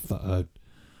and stuff that are...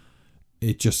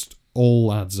 It just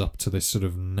all adds up to this sort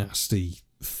of nasty,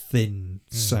 thin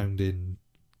sounding,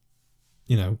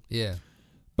 Yeah.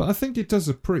 But I think it does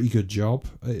a pretty good job.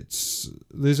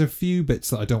 There's a few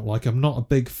bits that I don't like. I'm not a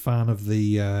big fan of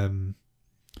the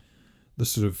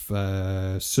sort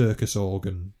of circus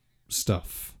organ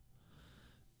stuff.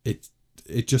 It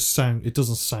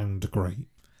doesn't sound great.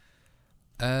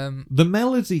 The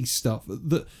melody stuff,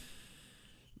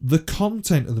 the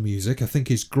content of the music, I think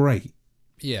is great.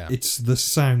 Yeah. It's the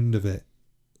sound of it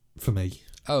for me.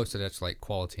 Oh, so that's like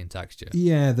quality and texture.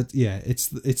 Yeah, it's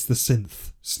the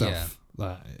synth stuff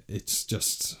that it's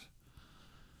just,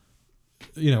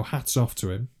 hats off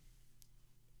to him.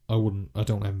 I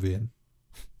don't envy him.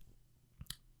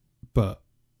 But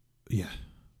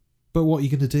what are you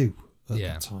going to do at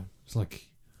that time? It's like,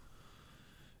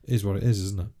 it is what it is,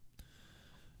 isn't it?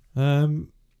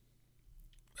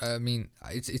 I mean,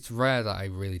 it's rare that I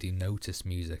really do notice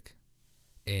music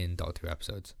in Doctor Who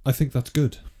episodes. I think that's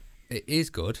good. It is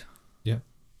good. Yeah.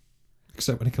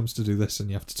 Except when it comes to do this and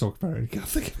you have to talk about it again.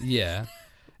 Yeah.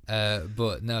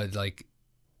 But no, like,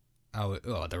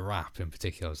 the rap in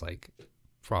particular was like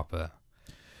proper.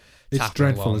 It's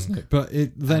dreadful, along. Isn't it? But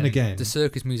then again, the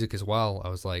circus music as well, I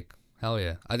was like, hell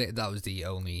yeah. I think that was the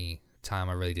only time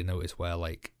I really did notice where,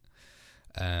 like,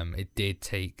 it did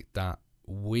take that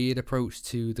weird approach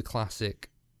to the classic,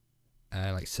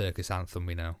 like, circus anthem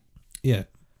we know. Yeah.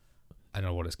 I don't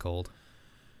know what it's called.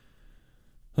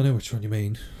 I know which one you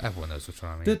mean. Everyone knows which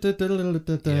one I mean. Yeah,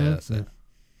 that's it.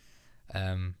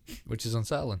 Which is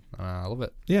unsettling. I love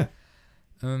it. Yeah.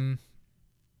 So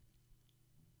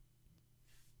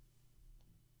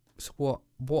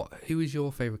who is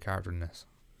your favourite character in this?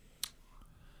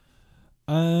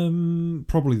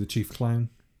 Probably the Chief Clown.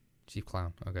 Chief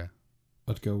Clown, okay.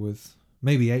 I'd go with.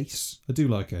 Maybe Ace. I do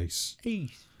like Ace.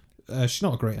 Ace. She's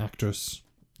not a great actress,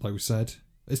 like we said.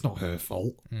 It's not her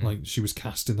fault. Like, she was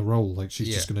cast in the role. Like,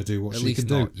 she's just going to do what she can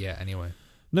do. Yeah, anyway.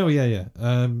 No, yeah.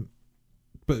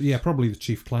 But yeah, probably the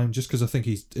Chief Clown, just because I think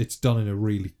it's done in a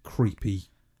really creepy,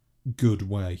 good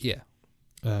way. Yeah.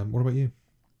 What about you?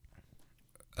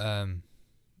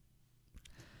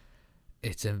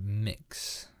 it's a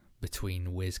mix between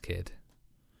WizKid,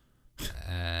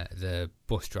 the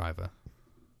bus driver.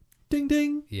 Ding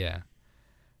ding. Yeah.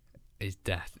 His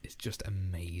death is just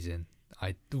amazing.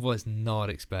 I was not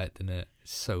expecting it.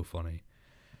 It's so funny.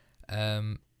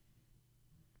 And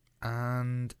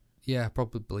yeah,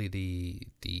 probably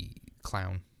the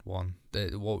clown one.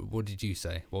 What did you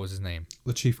say? What was his name?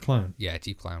 The chief clown. Yeah,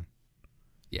 Chief Clown.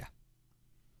 Yeah.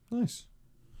 Nice.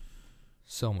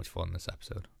 So much fun this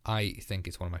episode. I think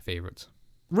it's one of my favourites.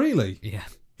 Really? Yeah.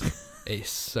 It's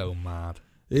so mad.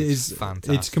 It's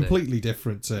fantastic. It's completely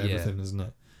different to everything, isn't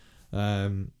it?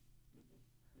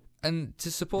 And to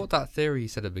support that theory you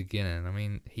said at the beginning, I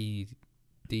mean,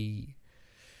 the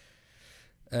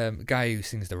guy who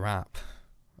sings the rap,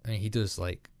 I mean, he does,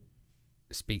 like,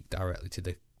 speak directly to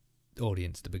the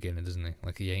audience at the beginning, doesn't he?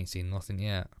 Like, he ain't seen nothing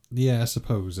yet. Yeah, I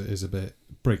suppose it is a bit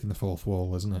breaking the fourth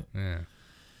wall, isn't it?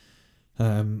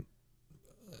 Yeah.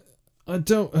 I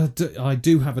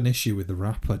do have an issue with the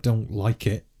rap. I don't like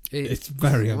it. It's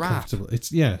very rap. uncomfortable.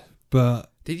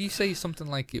 But Did you say something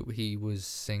like he was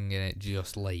singing it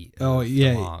just late? oh of the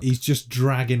yeah, mark? he's just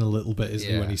dragging a little bit, isn't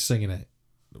he, Yeah. when he's singing it?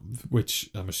 Which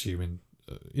I'm assuming,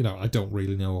 I don't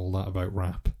really know all that about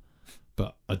rap,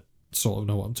 but I sort of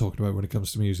know what I'm talking about when it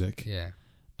comes to music. Yeah.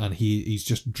 And he's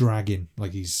just dragging,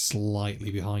 like he's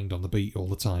slightly behind on the beat all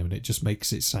the time, and it just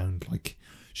makes it sound like,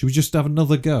 should we just have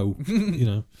another go?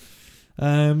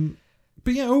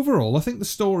 But yeah, overall, I think the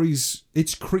story's,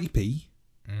 it's creepy.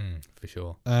 For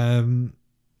sure. And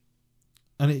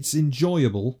it's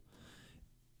enjoyable.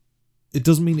 It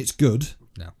doesn't mean it's good.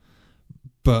 No.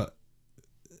 But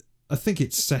I think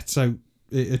it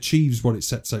achieves what it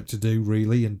sets out to do,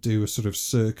 really, and do a sort of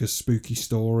circus spooky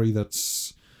story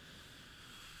that's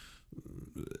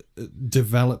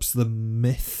develops the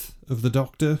myth of the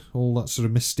Doctor, all that sort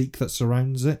of mystique that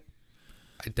surrounds it.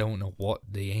 I don't know what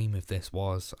the aim of this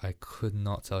was. I could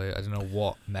not tell you. I don't know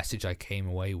what message I came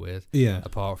away with. Yeah.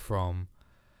 Apart from,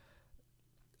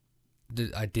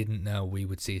 I didn't know we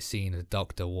would see a scene of the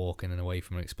Doctor walking away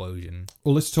from an explosion.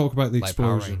 Well, let's talk about the like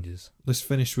Power explosion. Rangers. Let's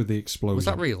finish with the explosion. Was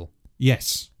that real?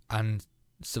 Yes. And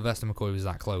Sylvester McCoy was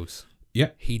that close.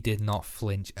 Yep. He did not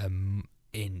flinch an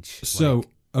inch. So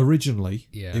originally,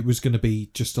 Yeah. it was going to be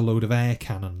just a load of air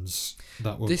cannons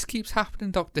that were. This keeps happening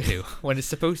in Doctor Who when it's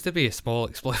supposed to be a small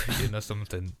explosion or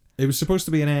something. It was supposed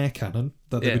to be an air cannon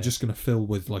that they Yeah. were just going to fill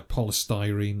with like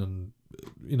polystyrene and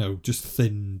just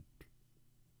thin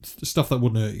stuff that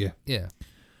wouldn't hurt you. Yeah.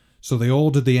 So they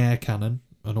ordered the air cannon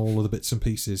and all of the bits and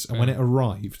pieces, and when it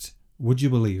arrived, would you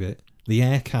believe it? The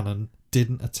air cannon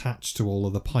didn't attach to all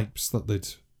of the pipes that they'd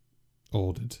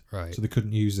ordered, Right. so they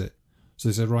couldn't use it. So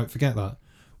they said, right, forget that.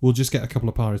 We'll just get a couple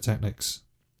of pyrotechnics.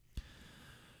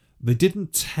 They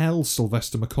didn't tell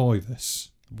Sylvester McCoy this.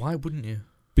 Why wouldn't you?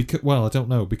 Because, well, I don't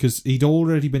know, because he'd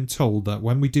already been told that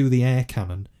when we do the air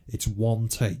cannon, it's one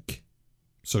take.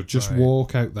 So just Right.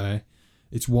 walk out there.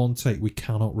 It's one take. We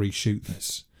cannot reshoot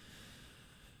this.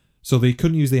 So they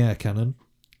couldn't use the air cannon.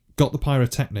 Got the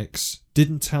pyrotechnics.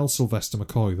 Didn't tell Sylvester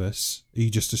McCoy this. He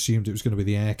just assumed it was going to be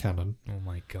the air cannon. Oh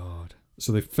my god.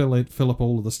 So they fill up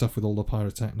all of the stuff with all the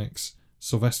pyrotechnics.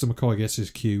 Sylvester McCoy gets his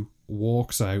cue,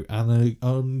 walks out, and an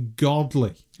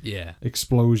ungodly Yeah.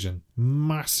 explosion.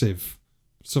 Massive.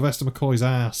 Sylvester McCoy's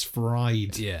ass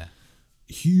fried. Yeah.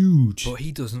 Huge. But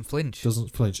he doesn't flinch.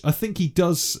 Doesn't flinch. I think he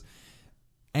does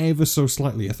ever so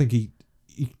slightly. I think he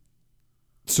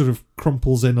sort of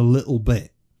crumples in a little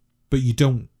bit, but you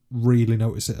don't really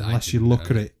notice it unless you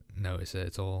look at it Notice it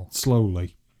at all.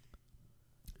 slowly.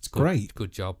 It's great.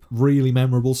 Good job. Really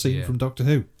memorable scene Yeah. from Doctor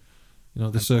Who. The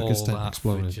And circus all tent that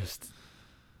exploding.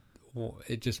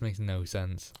 It just makes no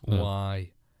sense. No.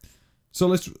 Why? So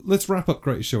let's wrap up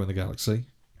Greatest Show in the Galaxy.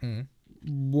 Mm.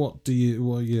 What are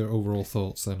your overall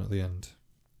thoughts then at the end?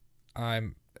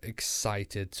 I'm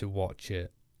excited to watch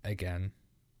it again.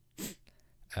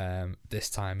 This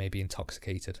time maybe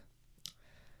intoxicated.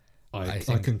 I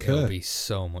think concur. it'll be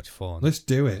so much fun. Let's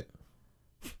do it.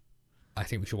 I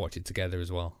think we should watch it together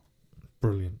as well.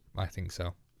 Brilliant. I think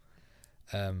so.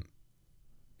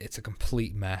 It's a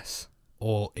complete mess,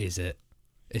 or is it?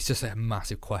 It's just a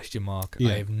massive question mark.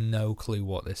 Yeah. I have no clue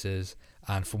what this is,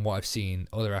 and from what I've seen,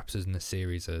 other episodes in the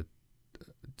series are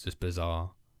just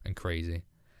bizarre and crazy.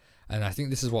 And I think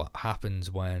this is what happens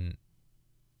when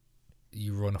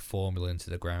you run a formula into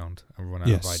the ground and run out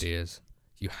of ideas.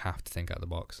 You have to think out of the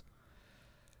box,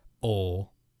 or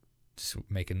just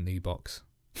make a new box.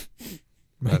 It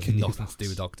has nothing to do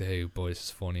with Doctor Who, but it's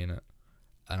just funny, innit?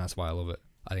 And that's why I love it.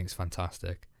 I think it's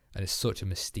fantastic, and it's such a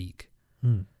mystique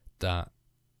that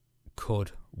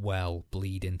could well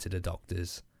bleed into the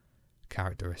Doctor's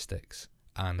characteristics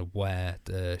and where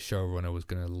the showrunner was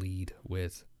going to lead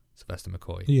with Sylvester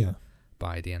McCoy Yeah.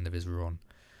 by the end of his run.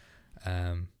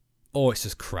 Or it's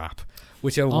just crap.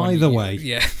 Whichever one. Either way.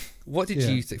 Yeah. What did Yeah.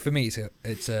 you think? For me, it's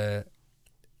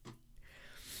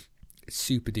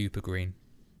super duper green.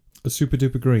 A super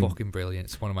duper green. Fucking brilliant.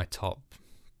 It's one of my top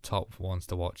ones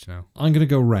to watch now. I'm going to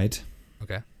go red.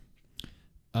 Okay.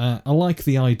 I like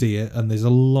the idea, and there's a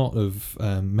lot of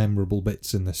memorable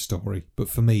bits in this story, but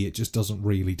for me, it just doesn't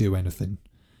really do anything.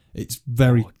 It's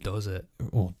very... Oh, does it?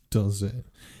 Or does it?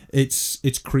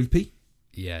 It's creepy.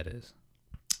 Yeah, it is.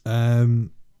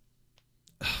 And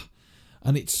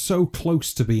it's so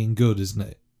close to being good, isn't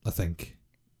it? I think.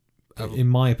 In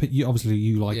my opinion, obviously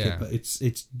you like it, but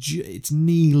it's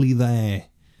nearly there.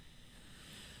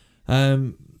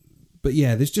 But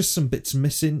yeah, there's just some bits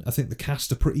missing. I think the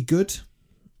cast are pretty good.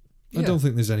 I don't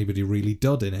think there's anybody really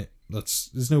dud in it.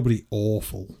 There's nobody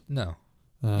awful. No.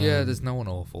 There's no one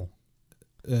awful.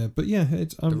 But yeah,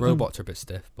 the robots are a bit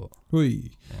stiff, but but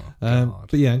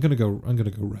yeah, I'm gonna go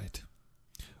red.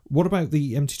 What about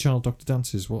the Empty Child Dr.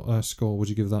 Dances? What score would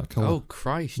you give that colour? Oh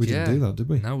Christ! We didn't do that, did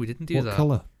we? No, we didn't do that. What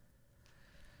colour?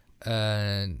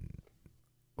 I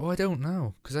don't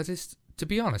know, because to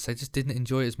be honest, I just didn't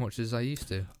enjoy it as much as I used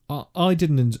to. I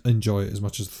didn't enjoy it as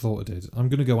much as I thought I did. I'm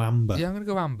gonna go amber. Yeah, I'm gonna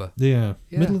go amber. Yeah,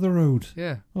 middle of the road.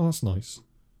 Yeah. Oh, that's nice.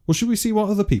 Well, should we see what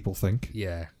other people think?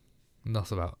 Yeah.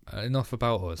 Enough about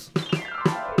us.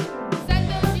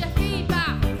 Send us your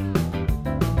feedback.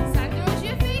 Send us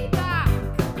your feedback.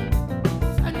 Send us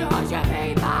your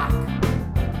feedback.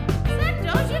 Send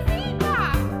us your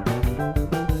feedback.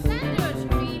 Send us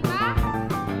your feedback.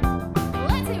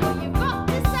 Let's hear what you've got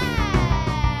to say.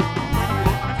 Send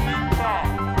us your feedback.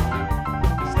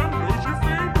 Send us your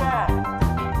feedback.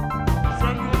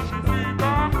 Send us your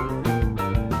feedback.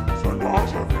 Send us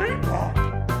your feedback.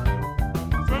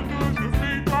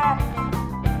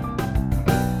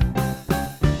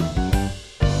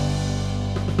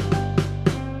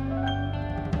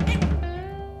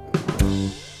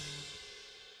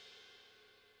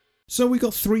 So we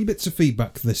got 3 bits of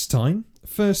feedback this time.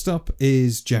 First up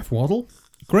is Jeff Waddle.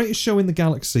 Greatest Show in the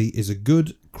Galaxy is a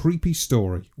good, creepy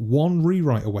story, one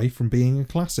rewrite away from being a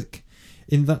classic,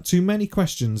 in that too many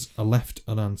questions are left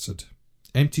unanswered.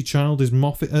 Empty Child is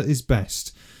Moffat at his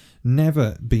best,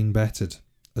 never been bettered.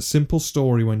 A simple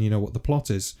story when you know what the plot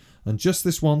is, and just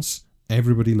this once,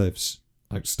 everybody lives.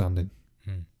 Outstanding.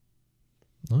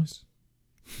 Nice.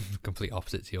 Complete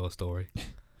opposite to your story.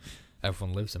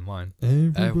 Everyone lives in mine.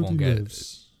 Everybody Everyone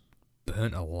lives.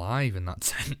 Burnt alive in that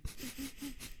tent.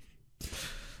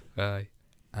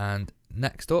 And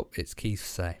next up, it's Keith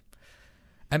Say.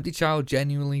 Empty Child,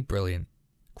 genuinely brilliant,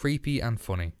 creepy and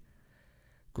funny.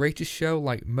 Greatest Show,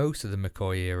 like most of the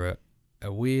McCoy era,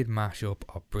 a weird mashup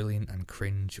of brilliant and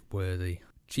cringe-worthy.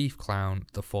 Chief Clown,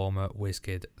 the former,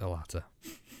 WizKid, the latter.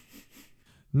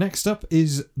 Next up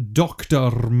is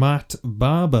Dr. Matt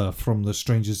Barber from the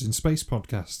Strangers in Space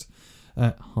podcast.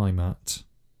 Hi, Matt.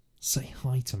 Say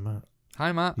hi to Matt.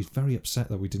 Hi, Matt. He's very upset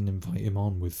that we didn't invite him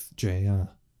on with JR.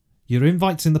 Your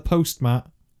invite's in the post, Matt.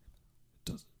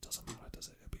 Doesn't matter, does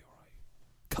it? It'll be alright.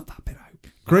 Cut that bit out.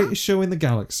 Greatest Show in the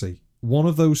Galaxy. One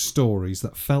of those stories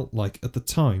that felt like, at the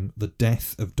time, the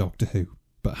death of Doctor Who,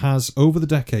 but has, over the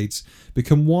decades,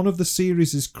 become one of the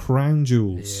series' crown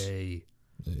jewels. Yay.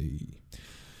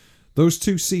 Those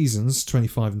 2 seasons,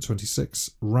 25 and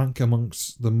 26, rank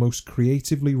amongst the most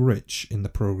creatively rich in the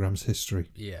programme's history.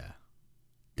 Yeah.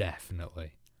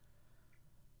 Definitely.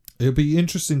 It'll be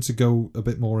interesting to go a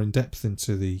bit more in depth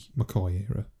into the McCoy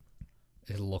era.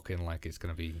 It's looking like it's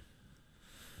going to be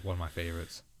one of my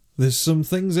favourites. There's some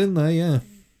things in there, yeah.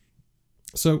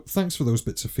 So, thanks for those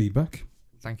bits of feedback.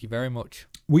 Thank you very much.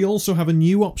 We also have a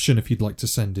new option if you'd like to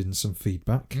send in some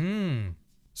feedback.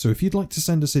 So if you'd like to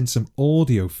send us in some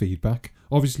audio feedback,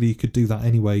 obviously you could do that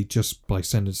anyway just by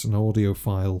sending us an audio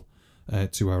file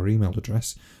to our email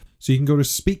address. So you can go to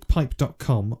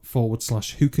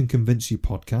speakpipe.com/Who Can Convince You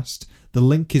podcast. The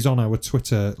link is on our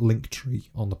Twitter link tree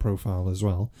on the profile as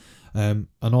well. And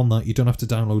on that, you don't have to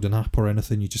download an app or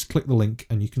anything. You just click the link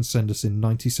and you can send us in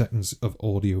 90 seconds of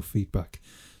audio feedback.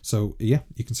 So yeah,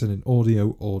 you can send in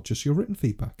audio or just your written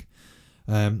feedback.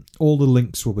 All the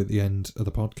links will be at the end of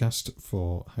the podcast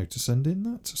for how to send in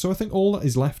that. So I think all that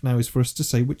is left now is for us to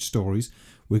say which stories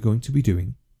we're going to be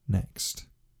doing next.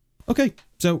 Okay,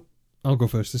 so I'll go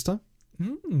first this time.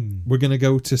 We're going to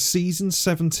go to Season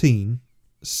 17,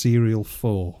 Serial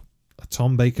 4, a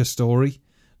Tom Baker story,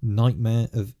 Nightmare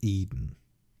of Eden.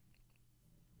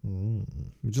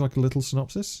 Would you like a little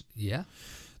synopsis? Yeah.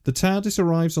 The TARDIS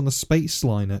arrives on the space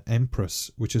liner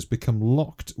Empress, which has become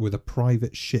locked with a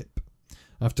private ship.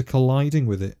 after colliding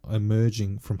with it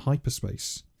emerging from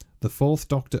hyperspace. The Fourth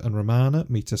Doctor and Romana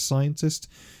meet a scientist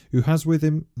who has with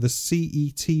him the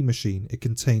CET machine. It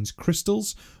contains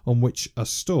crystals on which are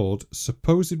stored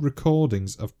supposed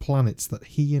recordings of planets that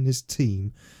he and his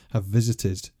team have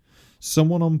visited.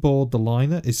 Someone on board the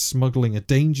liner is smuggling a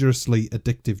dangerously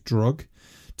addictive drug.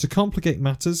 To complicate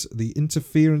matters, the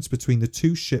interference between the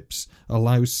two ships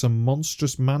allows some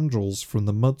monstrous mandrills from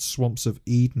the mud swamps of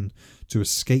Eden to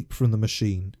escape from the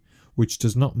machine, which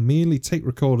does not merely take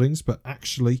recordings but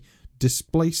actually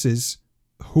displaces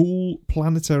whole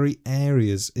planetary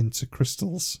areas into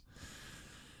crystals.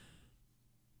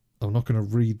 I'm not going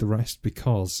to read the rest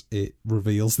because it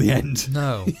reveals the end.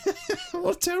 No.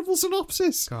 What a terrible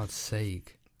synopsis. God's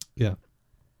sake. Yeah.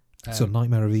 So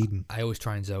Nightmare of Eden. I always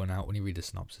try and zone out when you read the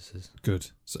synopsises.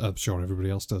 Good. So, I'm sure everybody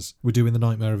else does. We're doing the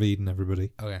Nightmare of Eden,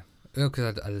 everybody. Okay.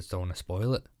 Because I just don't want to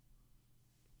spoil it.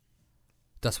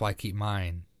 That's why I keep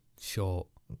mine short.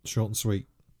 Short and sweet.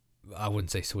 I wouldn't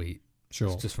say sweet.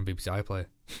 Sure. It's just from BBC iPlayer.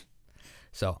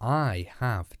 So I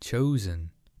have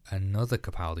chosen another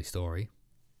Capaldi story.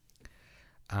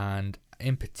 And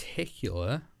in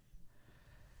particular,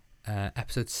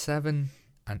 episode 7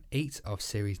 and 8 of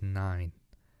series 9.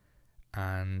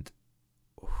 And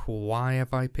why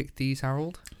have I picked these,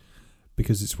 Harold?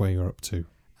 Because it's where you're up to.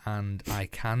 And I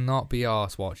cannot be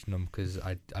arsed watching them because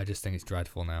I just think it's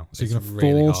dreadful now. So it's you're going to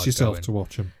really force hard yourself going. to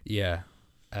watch them. Yeah.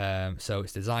 So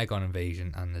it's the Zygon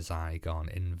invasion and the Zygon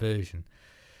inversion.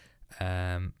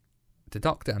 The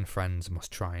Doctor and friends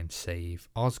must try and save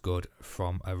Osgood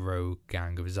from a rogue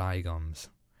gang of Zygons.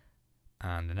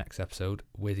 And the next episode,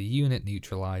 with a unit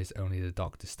neutralised, only the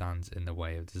Doctor stands in the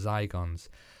way of the Zygons.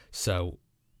 So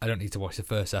I don't need to watch the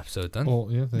first episode then. Oh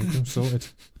yeah, there you go, sorted.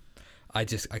 I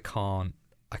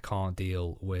can't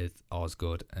deal with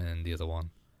Osgood and the other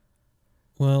one.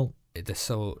 Well, It's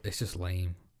just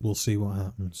lame. we'll see what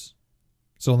happens.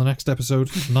 So on the next episode,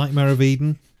 Nightmare of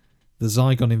Eden, the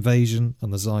Zygon invasion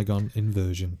and the Zygon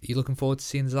inversion. Are you looking forward to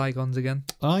seeing the Zygons again?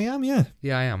 I am, yeah.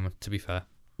 Yeah, I am, to be fair.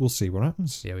 We'll see what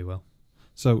happens. Yeah, we will.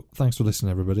 So thanks for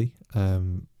listening, everybody.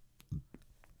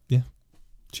 Yeah.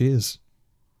 Cheers.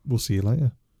 We'll see you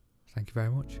later. Thank you very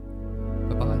much.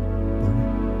 Bye-bye. Bye.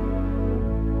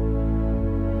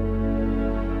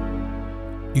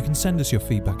 You can send us your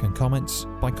feedback and comments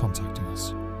by contacting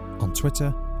us on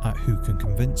Twitter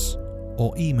 @WhoCanConvince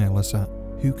or email us at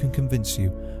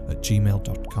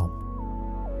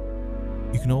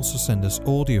whocanconvinceyou@gmail.com. You can also send us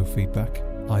audio feedback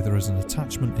either as an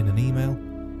attachment in an email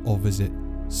or visit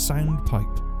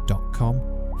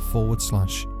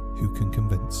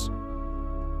soundpipe.com/whocanconvince.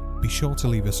 Be sure to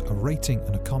leave us a rating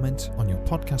and a comment on your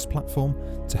podcast platform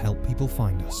to help people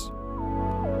find us.